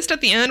like twist at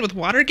the end with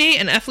Watergate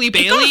and F. Lee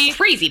Bailey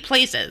crazy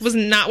places was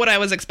not what I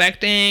was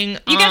expecting.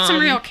 You get some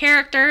real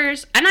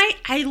characters. And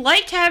I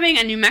liked having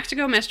a New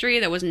Mexico mystery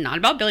that was not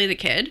about Billy the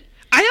Kid.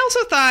 I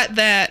also thought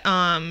that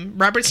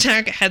Robert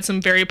Stack had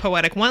some very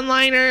poetic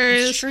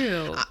one-liners. It's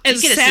true.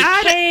 As you get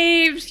sad, to see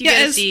caves. You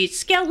get to see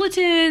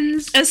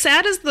skeletons. As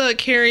sad as the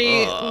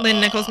Carrie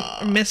Lynn Nichols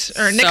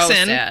Nixon,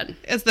 sad.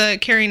 as the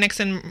Carrie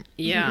Nixon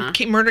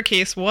murder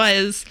case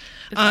was,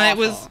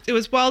 it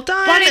was well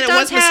done, but it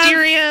was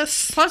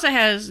mysterious. Plus, it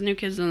has New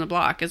Kids on the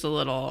Block as a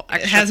little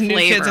extra It has flavor.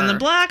 New Kids on the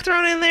Block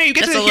thrown in there. You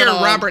get to hear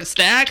Robert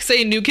Stack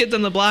say New Kids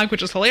on the Block,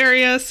 which is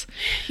hilarious.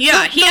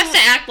 Yeah, he has to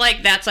act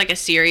like that's like a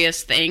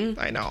serious thing.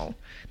 I know.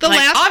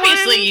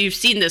 Obviously, you've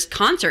seen this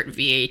concert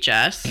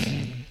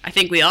VHS. I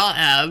think we all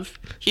have.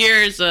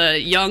 Here's a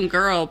young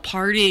girl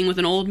partying with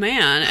an old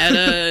man at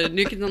a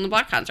New Kids on the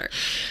Block concert.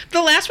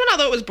 The last one,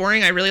 although it was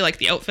boring, I really liked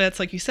the outfits,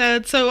 like you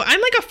said. So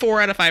I'm like a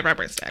 4 out of 5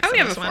 Robert Stacks. I would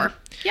have a 4.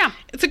 Yeah.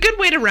 It's a good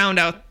way to round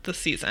out the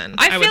season.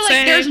 I feel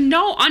like there's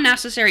no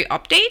unnecessary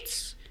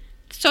updates,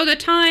 so the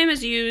time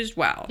is used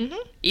well,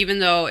 even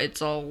though it's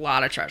a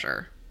lot of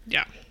treasure.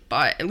 Yeah.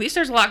 But at least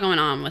there's a lot going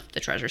on with the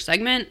treasure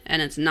segment,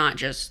 and it's not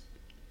just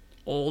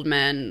old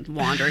men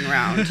wandering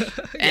around.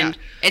 And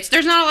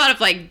there's not a lot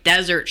of like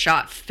desert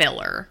shot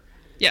filler.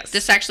 Yes.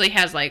 This actually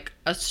has like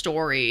a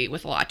story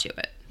with a lot to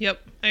it.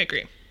 Yep, I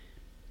agree.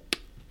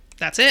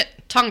 That's it.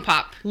 Tongue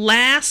pop.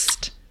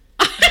 Last.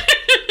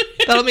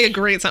 That'll make a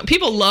great sound.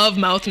 People love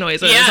mouth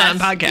noises on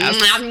podcasts.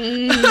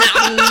 I'm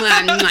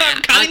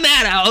cutting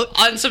that out.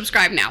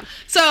 Unsubscribe now.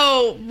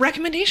 So,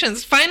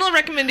 recommendations. Final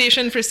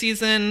recommendation for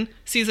season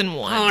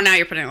 1. Oh, now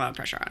you're putting a lot of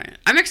pressure on it.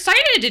 I'm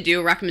excited to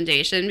do a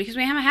recommendation because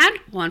we haven't had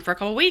one for a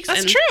couple weeks.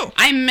 That's true.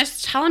 I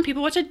miss telling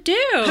people what to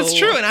do. That's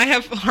true, and I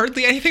have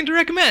hardly anything to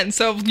recommend,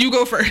 so you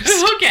go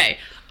first. Okay.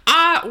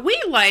 We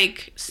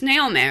like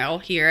snail mail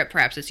here at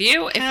Perhaps It's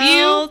You. If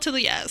Hell to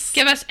the yes.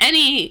 Give us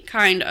any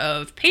kind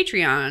of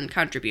Patreon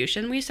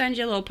contribution, we send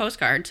you a little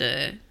postcard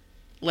to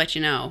let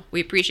you know.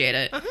 We appreciate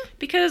it.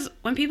 Because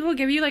when people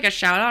give you like a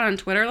shout out on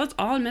Twitter, let's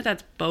all admit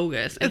that's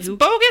bogus. It's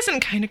bogus and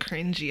kind of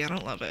cringy. I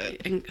don't love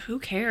it. And who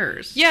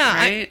cares? Yeah,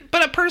 right?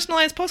 But a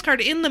personalized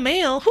postcard in the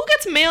mail, who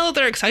gets mail that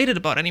they're excited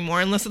about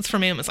anymore unless it's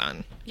from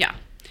Amazon? Yeah.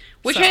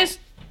 Which is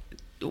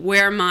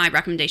where my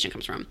recommendation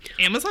comes from.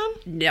 Amazon?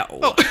 No.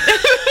 Oh.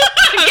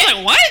 I was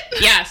like,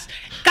 what? Yes.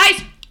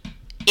 Guys,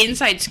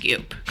 inside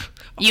scoop.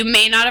 You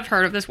may not have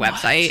heard of this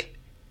website. What?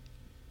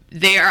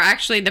 They are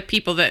actually the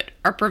people that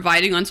are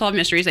providing Unsolved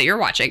Mysteries that you're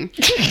watching.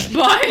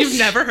 But you've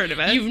never heard of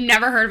it. You've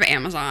never heard of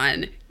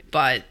Amazon.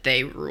 But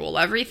they rule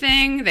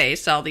everything. They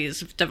sell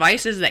these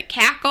devices that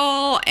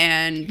cackle,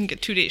 and you can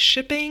get 2 days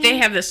shipping. They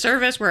have this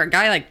service where a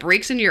guy like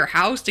breaks into your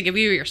house to give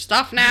you your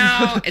stuff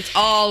now. It's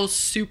all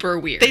super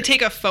weird. They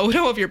take a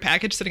photo of your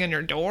package sitting on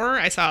your door.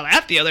 I saw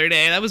that the other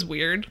day. That was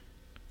weird.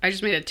 I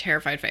just made a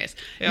terrified face.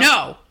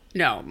 Yep.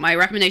 No. My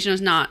recommendation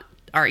is not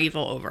our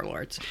evil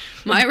overlords.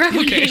 My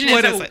recommendation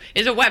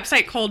is a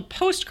website called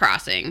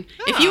Postcrossing.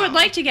 Oh. If you would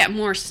like to get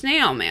more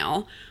snail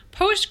mail,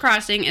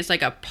 Postcrossing is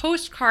like a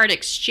postcard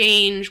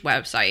exchange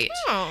website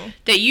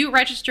that you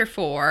register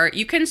for.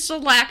 You can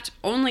select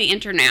only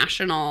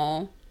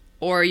international,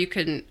 or you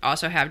can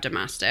also have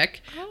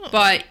domestic.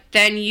 But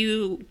then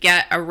you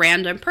get a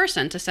random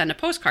person to send a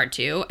postcard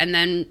to, and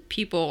then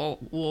people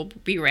will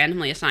be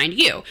randomly assigned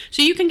you.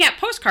 So you can get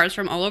postcards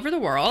from all over the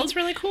world. That's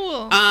really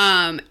cool.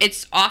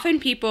 It's often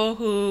people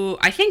who,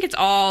 I think it's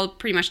all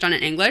pretty much done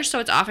in English, so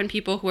it's often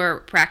people who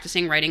are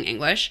practicing writing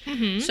English.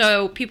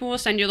 So people will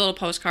send you a little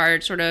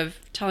postcard sort of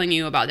telling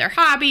you about their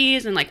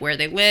hobbies and like where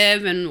they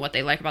live and what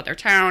they like about their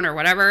town or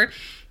whatever.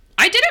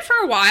 I did it for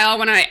a while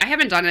when I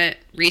haven't done it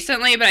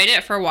recently, but I did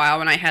it for a while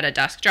when I had a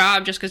desk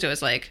job just because it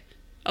was like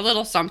a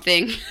little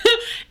something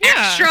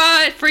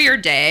extra for your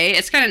day.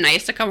 It's kind of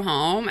nice to come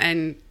home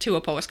and to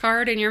a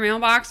postcard in your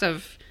mailbox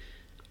of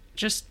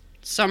just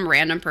some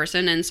random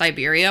person in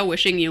Siberia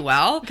wishing you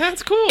well.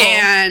 That's cool.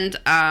 And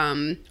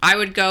I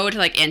would go to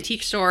like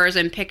antique stores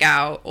and pick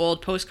out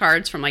old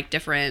postcards from like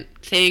different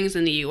things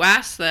in the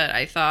U.S. that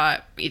I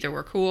thought either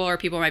were cool or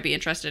people might be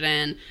interested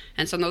in,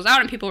 and send those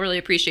out, and people really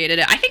appreciated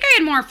it. I think I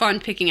had more fun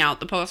picking out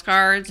the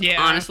postcards,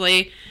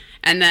 honestly.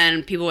 And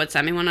then people would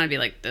send me one, and I'd be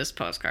like, this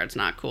postcard's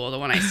not cool. The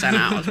one I sent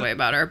out was way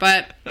better.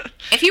 But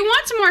if you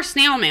want some more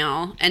snail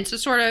mail and to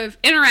sort of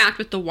interact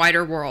with the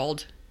wider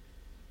world,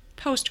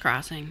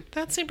 Postcrossing.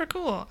 That's super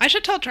cool. I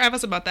should tell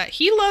Travis about that.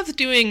 He loves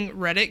doing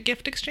Reddit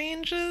gift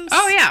exchanges.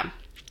 Oh, yeah.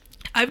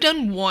 I've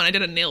done one. I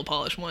did a nail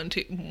polish one,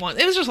 too. It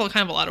was just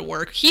kind of a lot of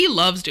work. He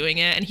loves doing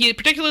it, and he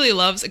particularly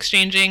loves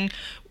exchanging,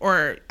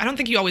 or I don't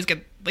think you always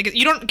get, like,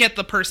 you don't get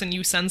the person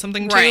you send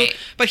something to,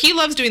 but he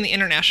loves doing the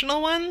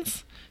international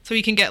ones, so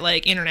you can get,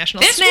 like,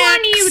 international snacks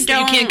one you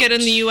can't get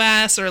in the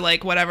U.S. or,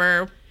 like,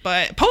 whatever,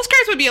 but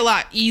postcards would be a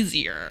lot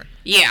easier.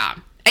 Yeah.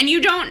 And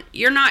you're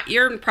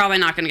probably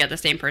not going to get the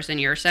same person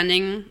you're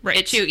sending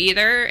it to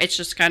either. It's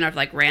just kind of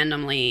like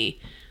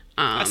randomly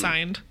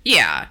assigned.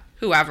 Yeah,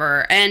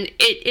 whoever. And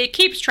it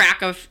keeps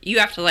track of, you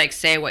have to like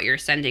say what you're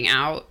sending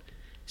out.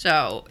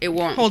 So it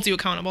won't holds you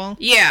accountable.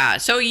 Yeah.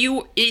 So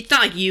it's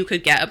not like you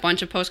could get a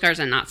bunch of postcards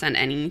and not send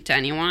any to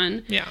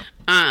anyone. Yeah.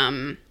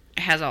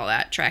 it has all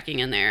that tracking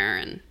in there.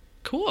 And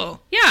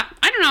Cool. yeah,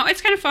 I don't know.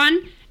 It's kind of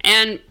fun.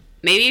 And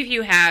maybe if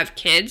you have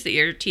kids that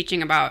you're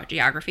teaching about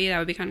geography, that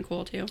would be kind of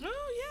cool too.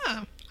 Oh,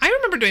 yeah. I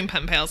remember doing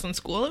pen pals in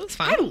school. It was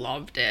fun. I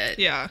loved it.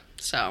 Yeah.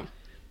 So.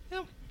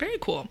 Yeah, very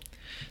cool.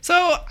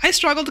 So I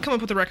struggled to come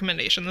up with a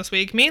recommendation this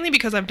week, mainly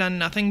because I've done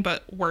nothing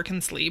but work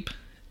and sleep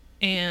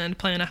and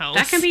plan a house.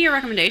 That can be your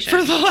recommendation.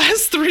 For the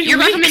last 3 weeks. Your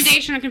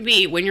recommendation can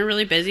be when you're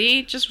really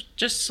busy, just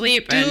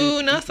sleep and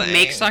do nothing.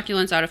 Make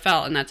succulents out of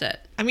felt, and that's it.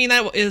 I mean,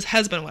 that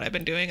has been what I've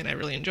been doing, and I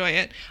really enjoy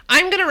it.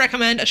 I'm going to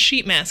recommend a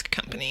sheet mask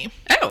company.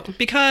 Oh.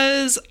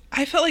 Because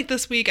I felt like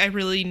this week I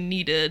really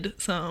needed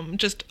some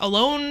just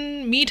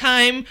alone me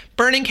time,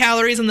 burning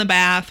calories in the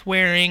bath,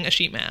 wearing a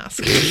sheet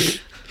mask.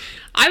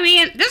 I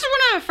mean, this is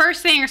one of the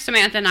first things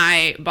Samantha and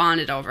I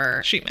bonded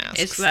over. Sheet masks.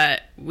 Is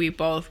that we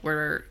both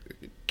were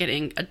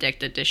getting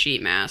addicted to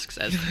sheet masks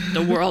as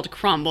the world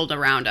crumbled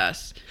around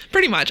us.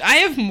 Pretty much. I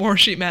have more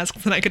sheet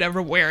masks than I could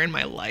ever wear in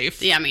my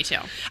life. Yeah, me too.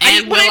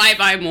 And will I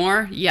buy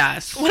more?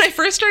 Yes. When I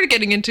first started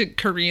getting into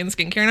Korean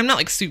skincare, and I'm not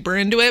like super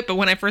into it, but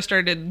when I first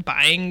started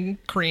buying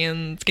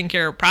Korean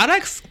skincare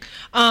products,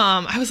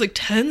 I was like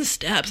 10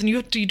 steps, and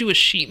you do a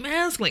sheet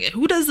mask? Like,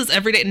 who does this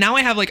every day? Now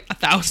I have like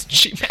 1,000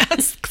 sheet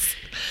masks.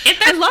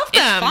 I love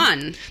them. It's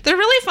fun. They're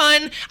really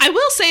fun. I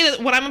will say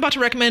that what I'm about to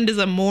recommend is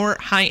a more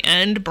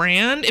high-end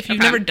brand. If you've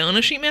never done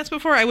a sheet mask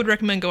before, I would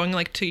recommend going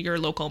like to your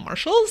local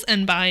Marshalls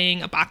and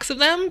buying a box of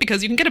them,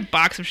 because you can get a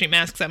box of sheet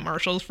masks at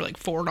Marshalls for like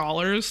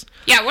 $4.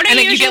 Yeah, what and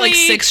then you get like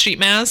 6 sheet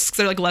masks.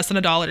 They're like less than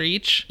 $1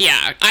 each.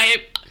 Yeah,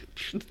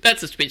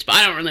 that's a sweet spot.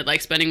 I don't really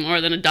like spending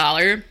more than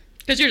 $1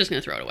 because you're just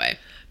gonna throw it away.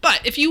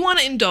 But if you want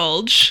to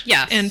indulge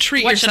and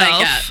treat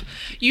yourself,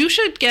 you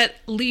should get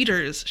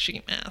Leaders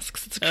sheet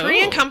masks. It's a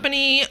Korean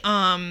company.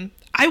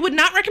 I would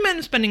not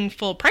recommend spending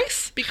full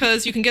price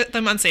because you can get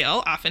them on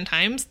sale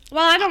oftentimes.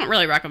 Well, I don't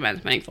really recommend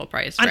spending full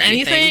price on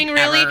anything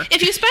really. Ever.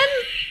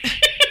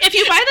 If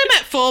you buy them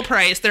at full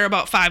price, they're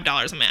about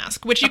 $5 a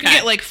mask, which you can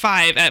get like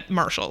 5 at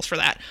Marshalls for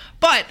that.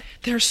 But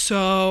they're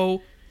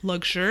so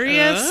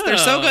luxurious. They're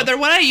so good. They're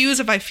what I use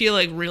if I feel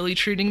like really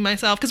treating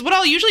myself, because what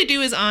I'll usually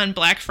do is on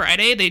Black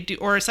Friday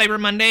or Cyber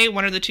Monday,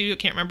 one of the two, I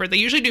can't remember, they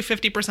usually do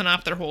 50%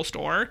 off their whole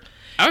store.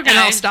 And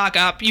I'll stock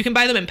up. You can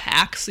buy them in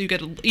packs, so you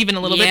get even a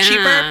little bit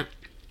cheaper.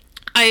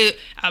 I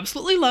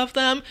absolutely love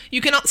them.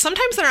 You can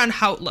sometimes they're on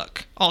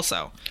Outlook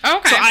also.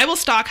 Okay. So I will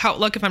stock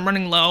Outlook if I'm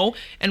running low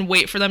and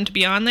wait for them to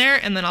be on there,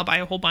 and then I'll buy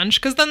a whole bunch,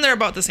 because then they're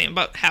about the same,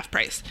 about half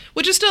price,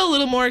 which is still a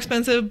little more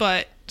expensive,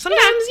 but sometimes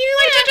you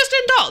like to just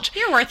indulge.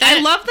 You're worth it. I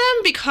love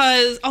them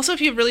because, also if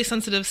you have really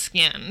sensitive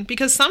skin,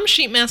 because some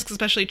sheet masks,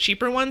 especially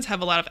cheaper ones,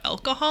 have a lot of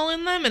alcohol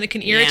in them, and it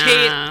can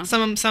irritate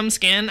some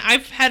skin.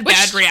 I've had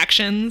bad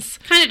reactions.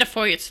 Kind of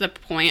defeats the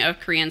point of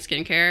Korean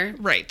skincare.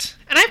 Right.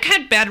 And I've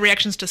had bad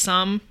reactions to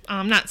some,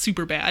 not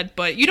super bad,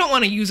 but you don't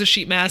want to use a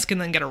sheet mask and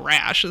then get a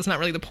rash. That's not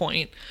really the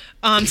point.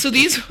 So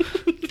these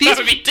that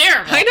would be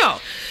terrible. I know.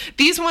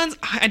 These ones,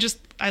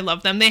 I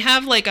love them. They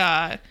have like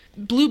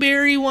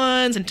blueberry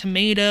ones and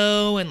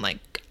tomato, and like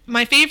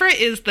my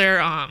favorite is their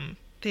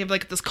they have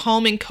like this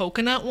calming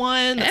coconut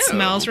one that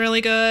smells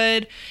really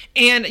good.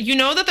 And you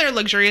know that they're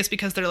luxurious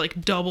because they're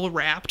like double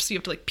wrapped, so you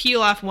have to like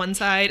peel off one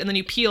side and then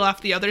you peel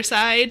off the other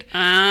side.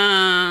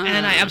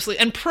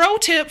 And pro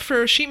tip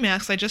for sheet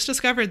masks, I just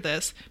discovered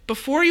this: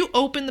 before you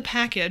open the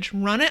package,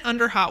 run it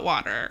under hot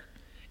water.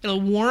 It'll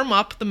warm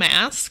up the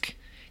mask.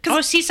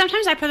 See,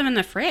 sometimes I put them in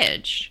the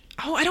fridge.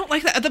 Oh, I don't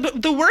like that.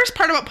 The worst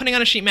part about putting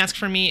on a sheet mask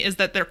for me is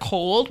that they're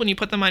cold when you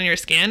put them on your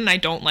skin, and I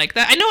don't like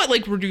that. I know it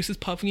like reduces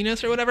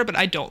puffiness or whatever, but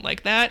I don't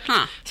like that.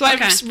 So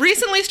I've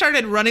recently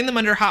started running them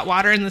under hot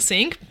water in the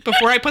sink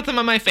before I put them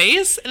on my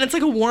face, and it's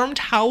like a warm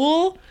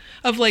towel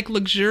of like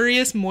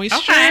luxurious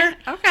moisture.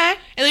 Okay.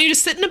 And then you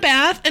just sit in a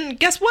bath, and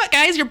guess what,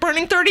 guys? You're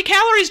burning 30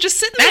 calories just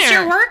sitting there. That's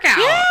your workout.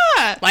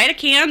 Yeah. Light a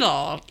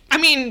candle. I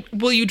mean,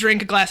 will you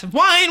drink a glass of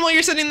wine while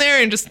you're sitting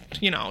there and just,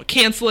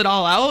 cancel it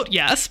all out?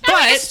 Yes, but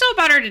it's still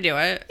better to do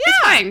it. Yeah. It's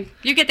fine.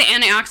 You get the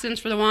antioxidants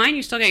for the wine.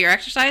 You still get your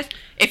exercise.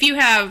 If you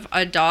have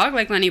a dog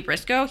like Lenny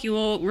Briscoe, he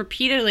will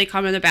repeatedly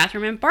come in the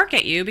bathroom and bark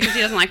at you because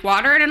he doesn't like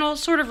water, and it'll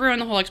sort of ruin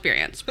the whole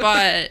experience.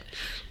 But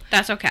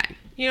that's okay.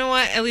 You know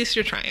what? At least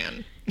you're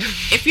trying.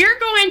 If you're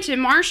going to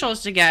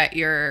Marshall's to get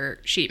your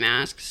sheet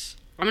masks,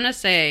 I'm going to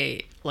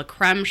say La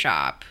Creme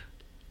Shop.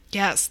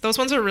 Yes, those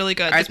ones are really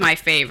good. That's my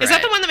favorite. Is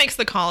that the one that makes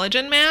the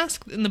collagen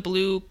mask in the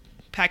blue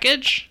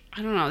package?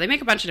 I don't know. They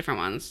make a bunch of different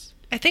ones.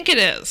 I think it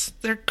is.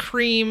 They're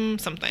cream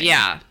something.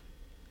 Yeah.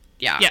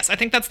 Yes, I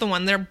think that's the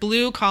one. Their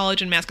blue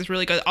collagen mask is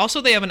really good.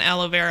 Also, they have an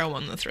aloe vera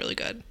one that's really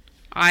good.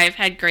 I've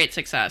had great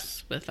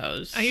success with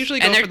those. I usually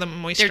go for the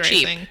moisturizing. They're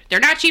cheap. They're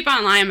not cheap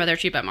online, but they're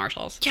cheap at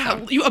Marshall's.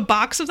 Yeah, a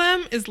box of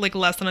them is like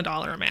less than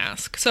 $1 a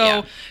mask.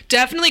 So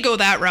definitely go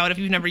that route if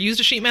you've never used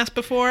a sheet mask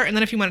before. And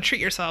then if you want to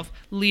treat yourself,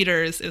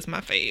 Leaders is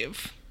my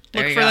fave.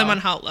 Look for them on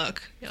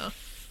Outlook. Yeah.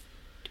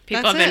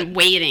 People have been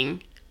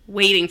waiting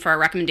for our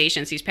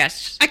recommendations these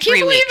past 3 weeks. I can't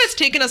believe it's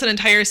taken us an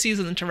entire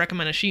season to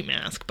recommend a sheet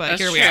mask, but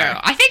here we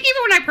are. I think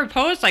even when I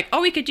proposed,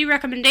 we could do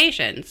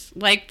recommendations,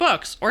 like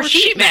books or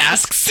sheet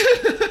masks.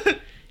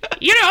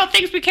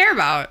 Things we care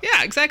about.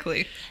 Yeah,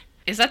 exactly.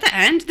 Is that the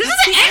end? This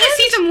is the end of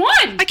season 1.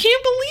 I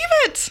can't believe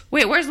it.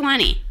 Wait, where's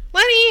Lenny?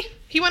 Lenny,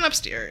 he went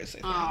upstairs.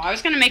 I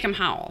was gonna make him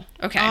howl.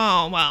 Okay.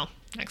 Oh, well,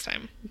 next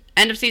time.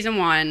 End of season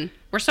 1.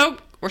 We're so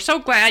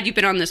glad you've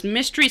been on this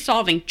mystery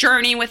solving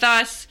journey with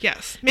us.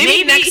 Yes.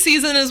 Maybe next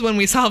season is when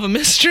we solve a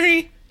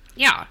mystery.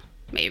 Yeah.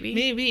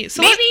 Maybe.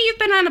 So maybe you've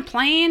been on a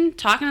plane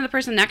talking to the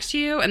person next to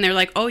you, and they're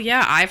like, "Oh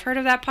yeah, I've heard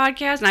of that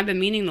podcast, and I've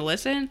been meaning to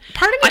listen."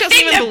 Part of me doesn't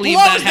even believe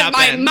that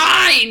happened. My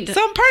mind.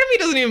 Some part of me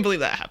doesn't even believe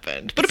that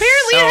happened, but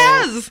apparently it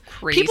has.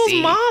 Crazy. People's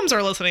moms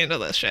are listening to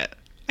this shit.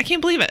 I can't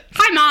believe it.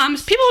 Hi,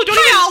 moms. People who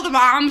don't all the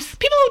moms.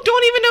 People who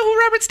don't even know who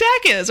Robert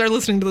Stack is are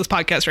listening to this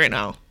podcast right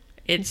now.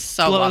 It's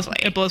so lovely.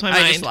 It blows my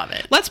mind. I just love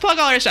it. Let's plug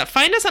all our stuff.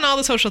 Find us on all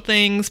the social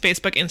things: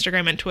 Facebook,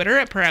 Instagram, and Twitter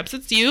at Perhaps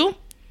It's You.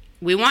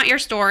 We want your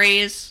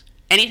stories.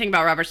 Anything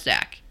about Robert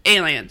Stack.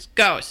 Aliens,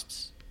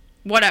 ghosts,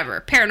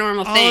 whatever,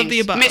 paranormal all things, of the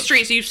above.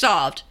 mysteries you've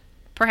solved.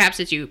 Perhaps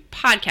It's You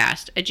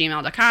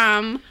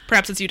podcast@gmail.com.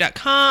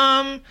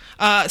 PerhapsIt'sYou.com.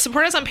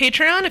 Support us on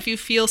Patreon if you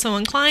feel so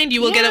inclined.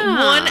 You will get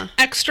one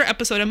extra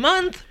episode a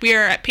month. We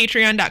are at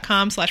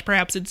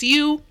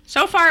patreon.com/perhapsit'sYou.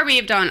 So far, we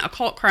have done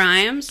occult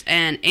crimes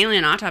and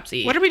alien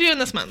autopsy. What are we doing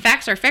this month?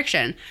 Facts or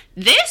fiction.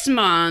 This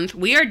month,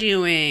 we are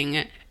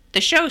doing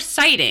the show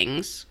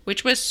Sightings,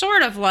 which was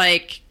sort of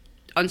like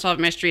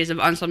Unsolved Mysteries if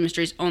Unsolved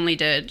Mysteries only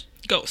did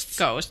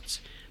ghosts.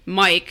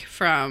 Mike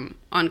from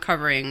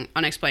Uncovering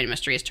Unexplained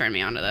Mysteries turned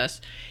me onto this.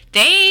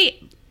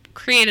 They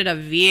created a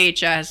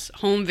VHS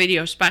home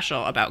video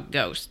special about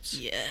ghosts.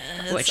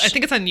 Yes. Which I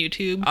think it's on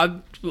YouTube.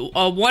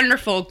 A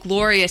wonderful,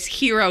 glorious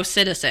hero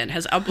citizen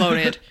has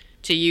uploaded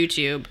to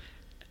YouTube.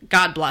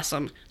 God bless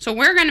him. So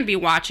we're going to be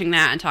watching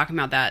that and talking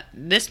about that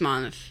this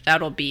month.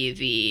 That'll be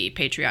the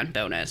Patreon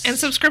bonus. And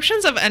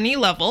subscriptions of any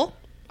level,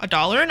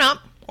 $1 and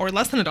up, or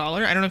less than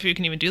 $1. I don't know if you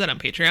can even do that on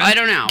Patreon. I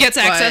don't know. Gets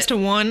access to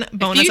one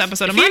bonus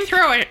episode a month. If you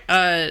throw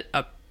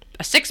a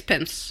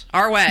sixpence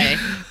our way,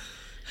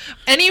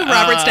 any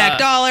Robert Stack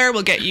dollar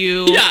will get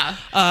you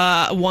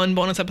one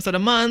bonus episode a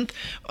month.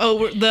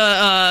 Oh,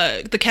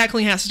 the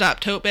Cackling Has to Stop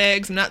tote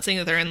bags. I'm not saying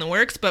that they're in the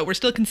works, but we're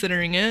still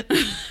considering it.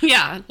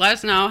 Yeah, let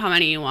us know how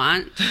many you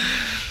want.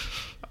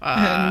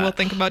 And we'll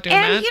think about doing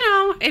that. And,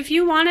 if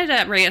you wanted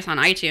to rate us on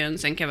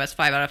iTunes and give us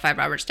 5 out of 5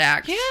 Robert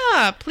Stacks.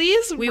 Yeah,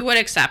 please. We would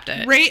accept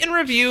it. Rate and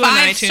review on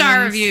iTunes.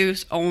 5-star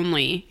reviews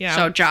only. Yeah.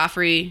 So,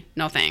 Joffrey,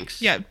 no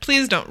thanks. Yeah,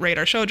 please don't rate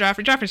our show,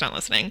 Joffrey. Joffrey's not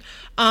listening.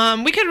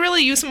 We could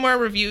really use some more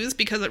reviews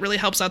because it really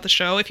helps out the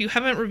show. If you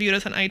haven't reviewed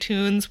us on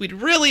iTunes, we'd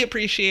really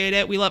appreciate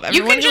it. We love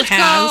everyone who has.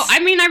 Go, I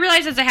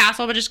realize it's a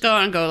hassle, but just go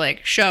and go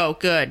show,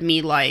 good,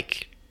 me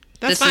like.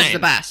 That's this fine. Is the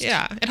best.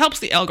 Yeah, it helps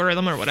the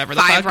algorithm or whatever.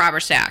 5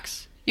 Robert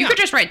Stacks. You could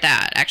just write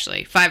that,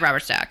 actually. 5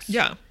 Robert Stacks.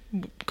 Yeah.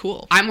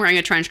 Cool. I'm wearing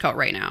a trench coat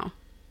right now.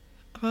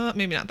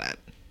 Maybe not that.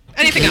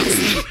 Anything else?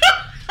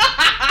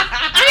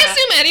 I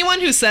assume anyone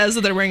who says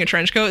that they're wearing a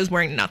trench coat is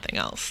wearing nothing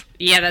else.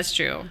 Yeah, that's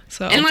true.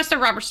 So, unless they're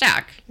Robert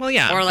Stack. Well,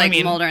 yeah. Or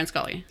Mulder and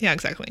Scully. Yeah,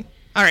 exactly.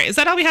 All right. Is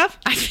that all we have?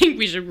 I think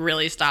we should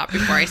really stop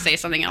before I say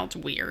something else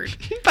weird.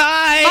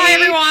 Bye. Bye,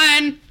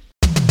 everyone.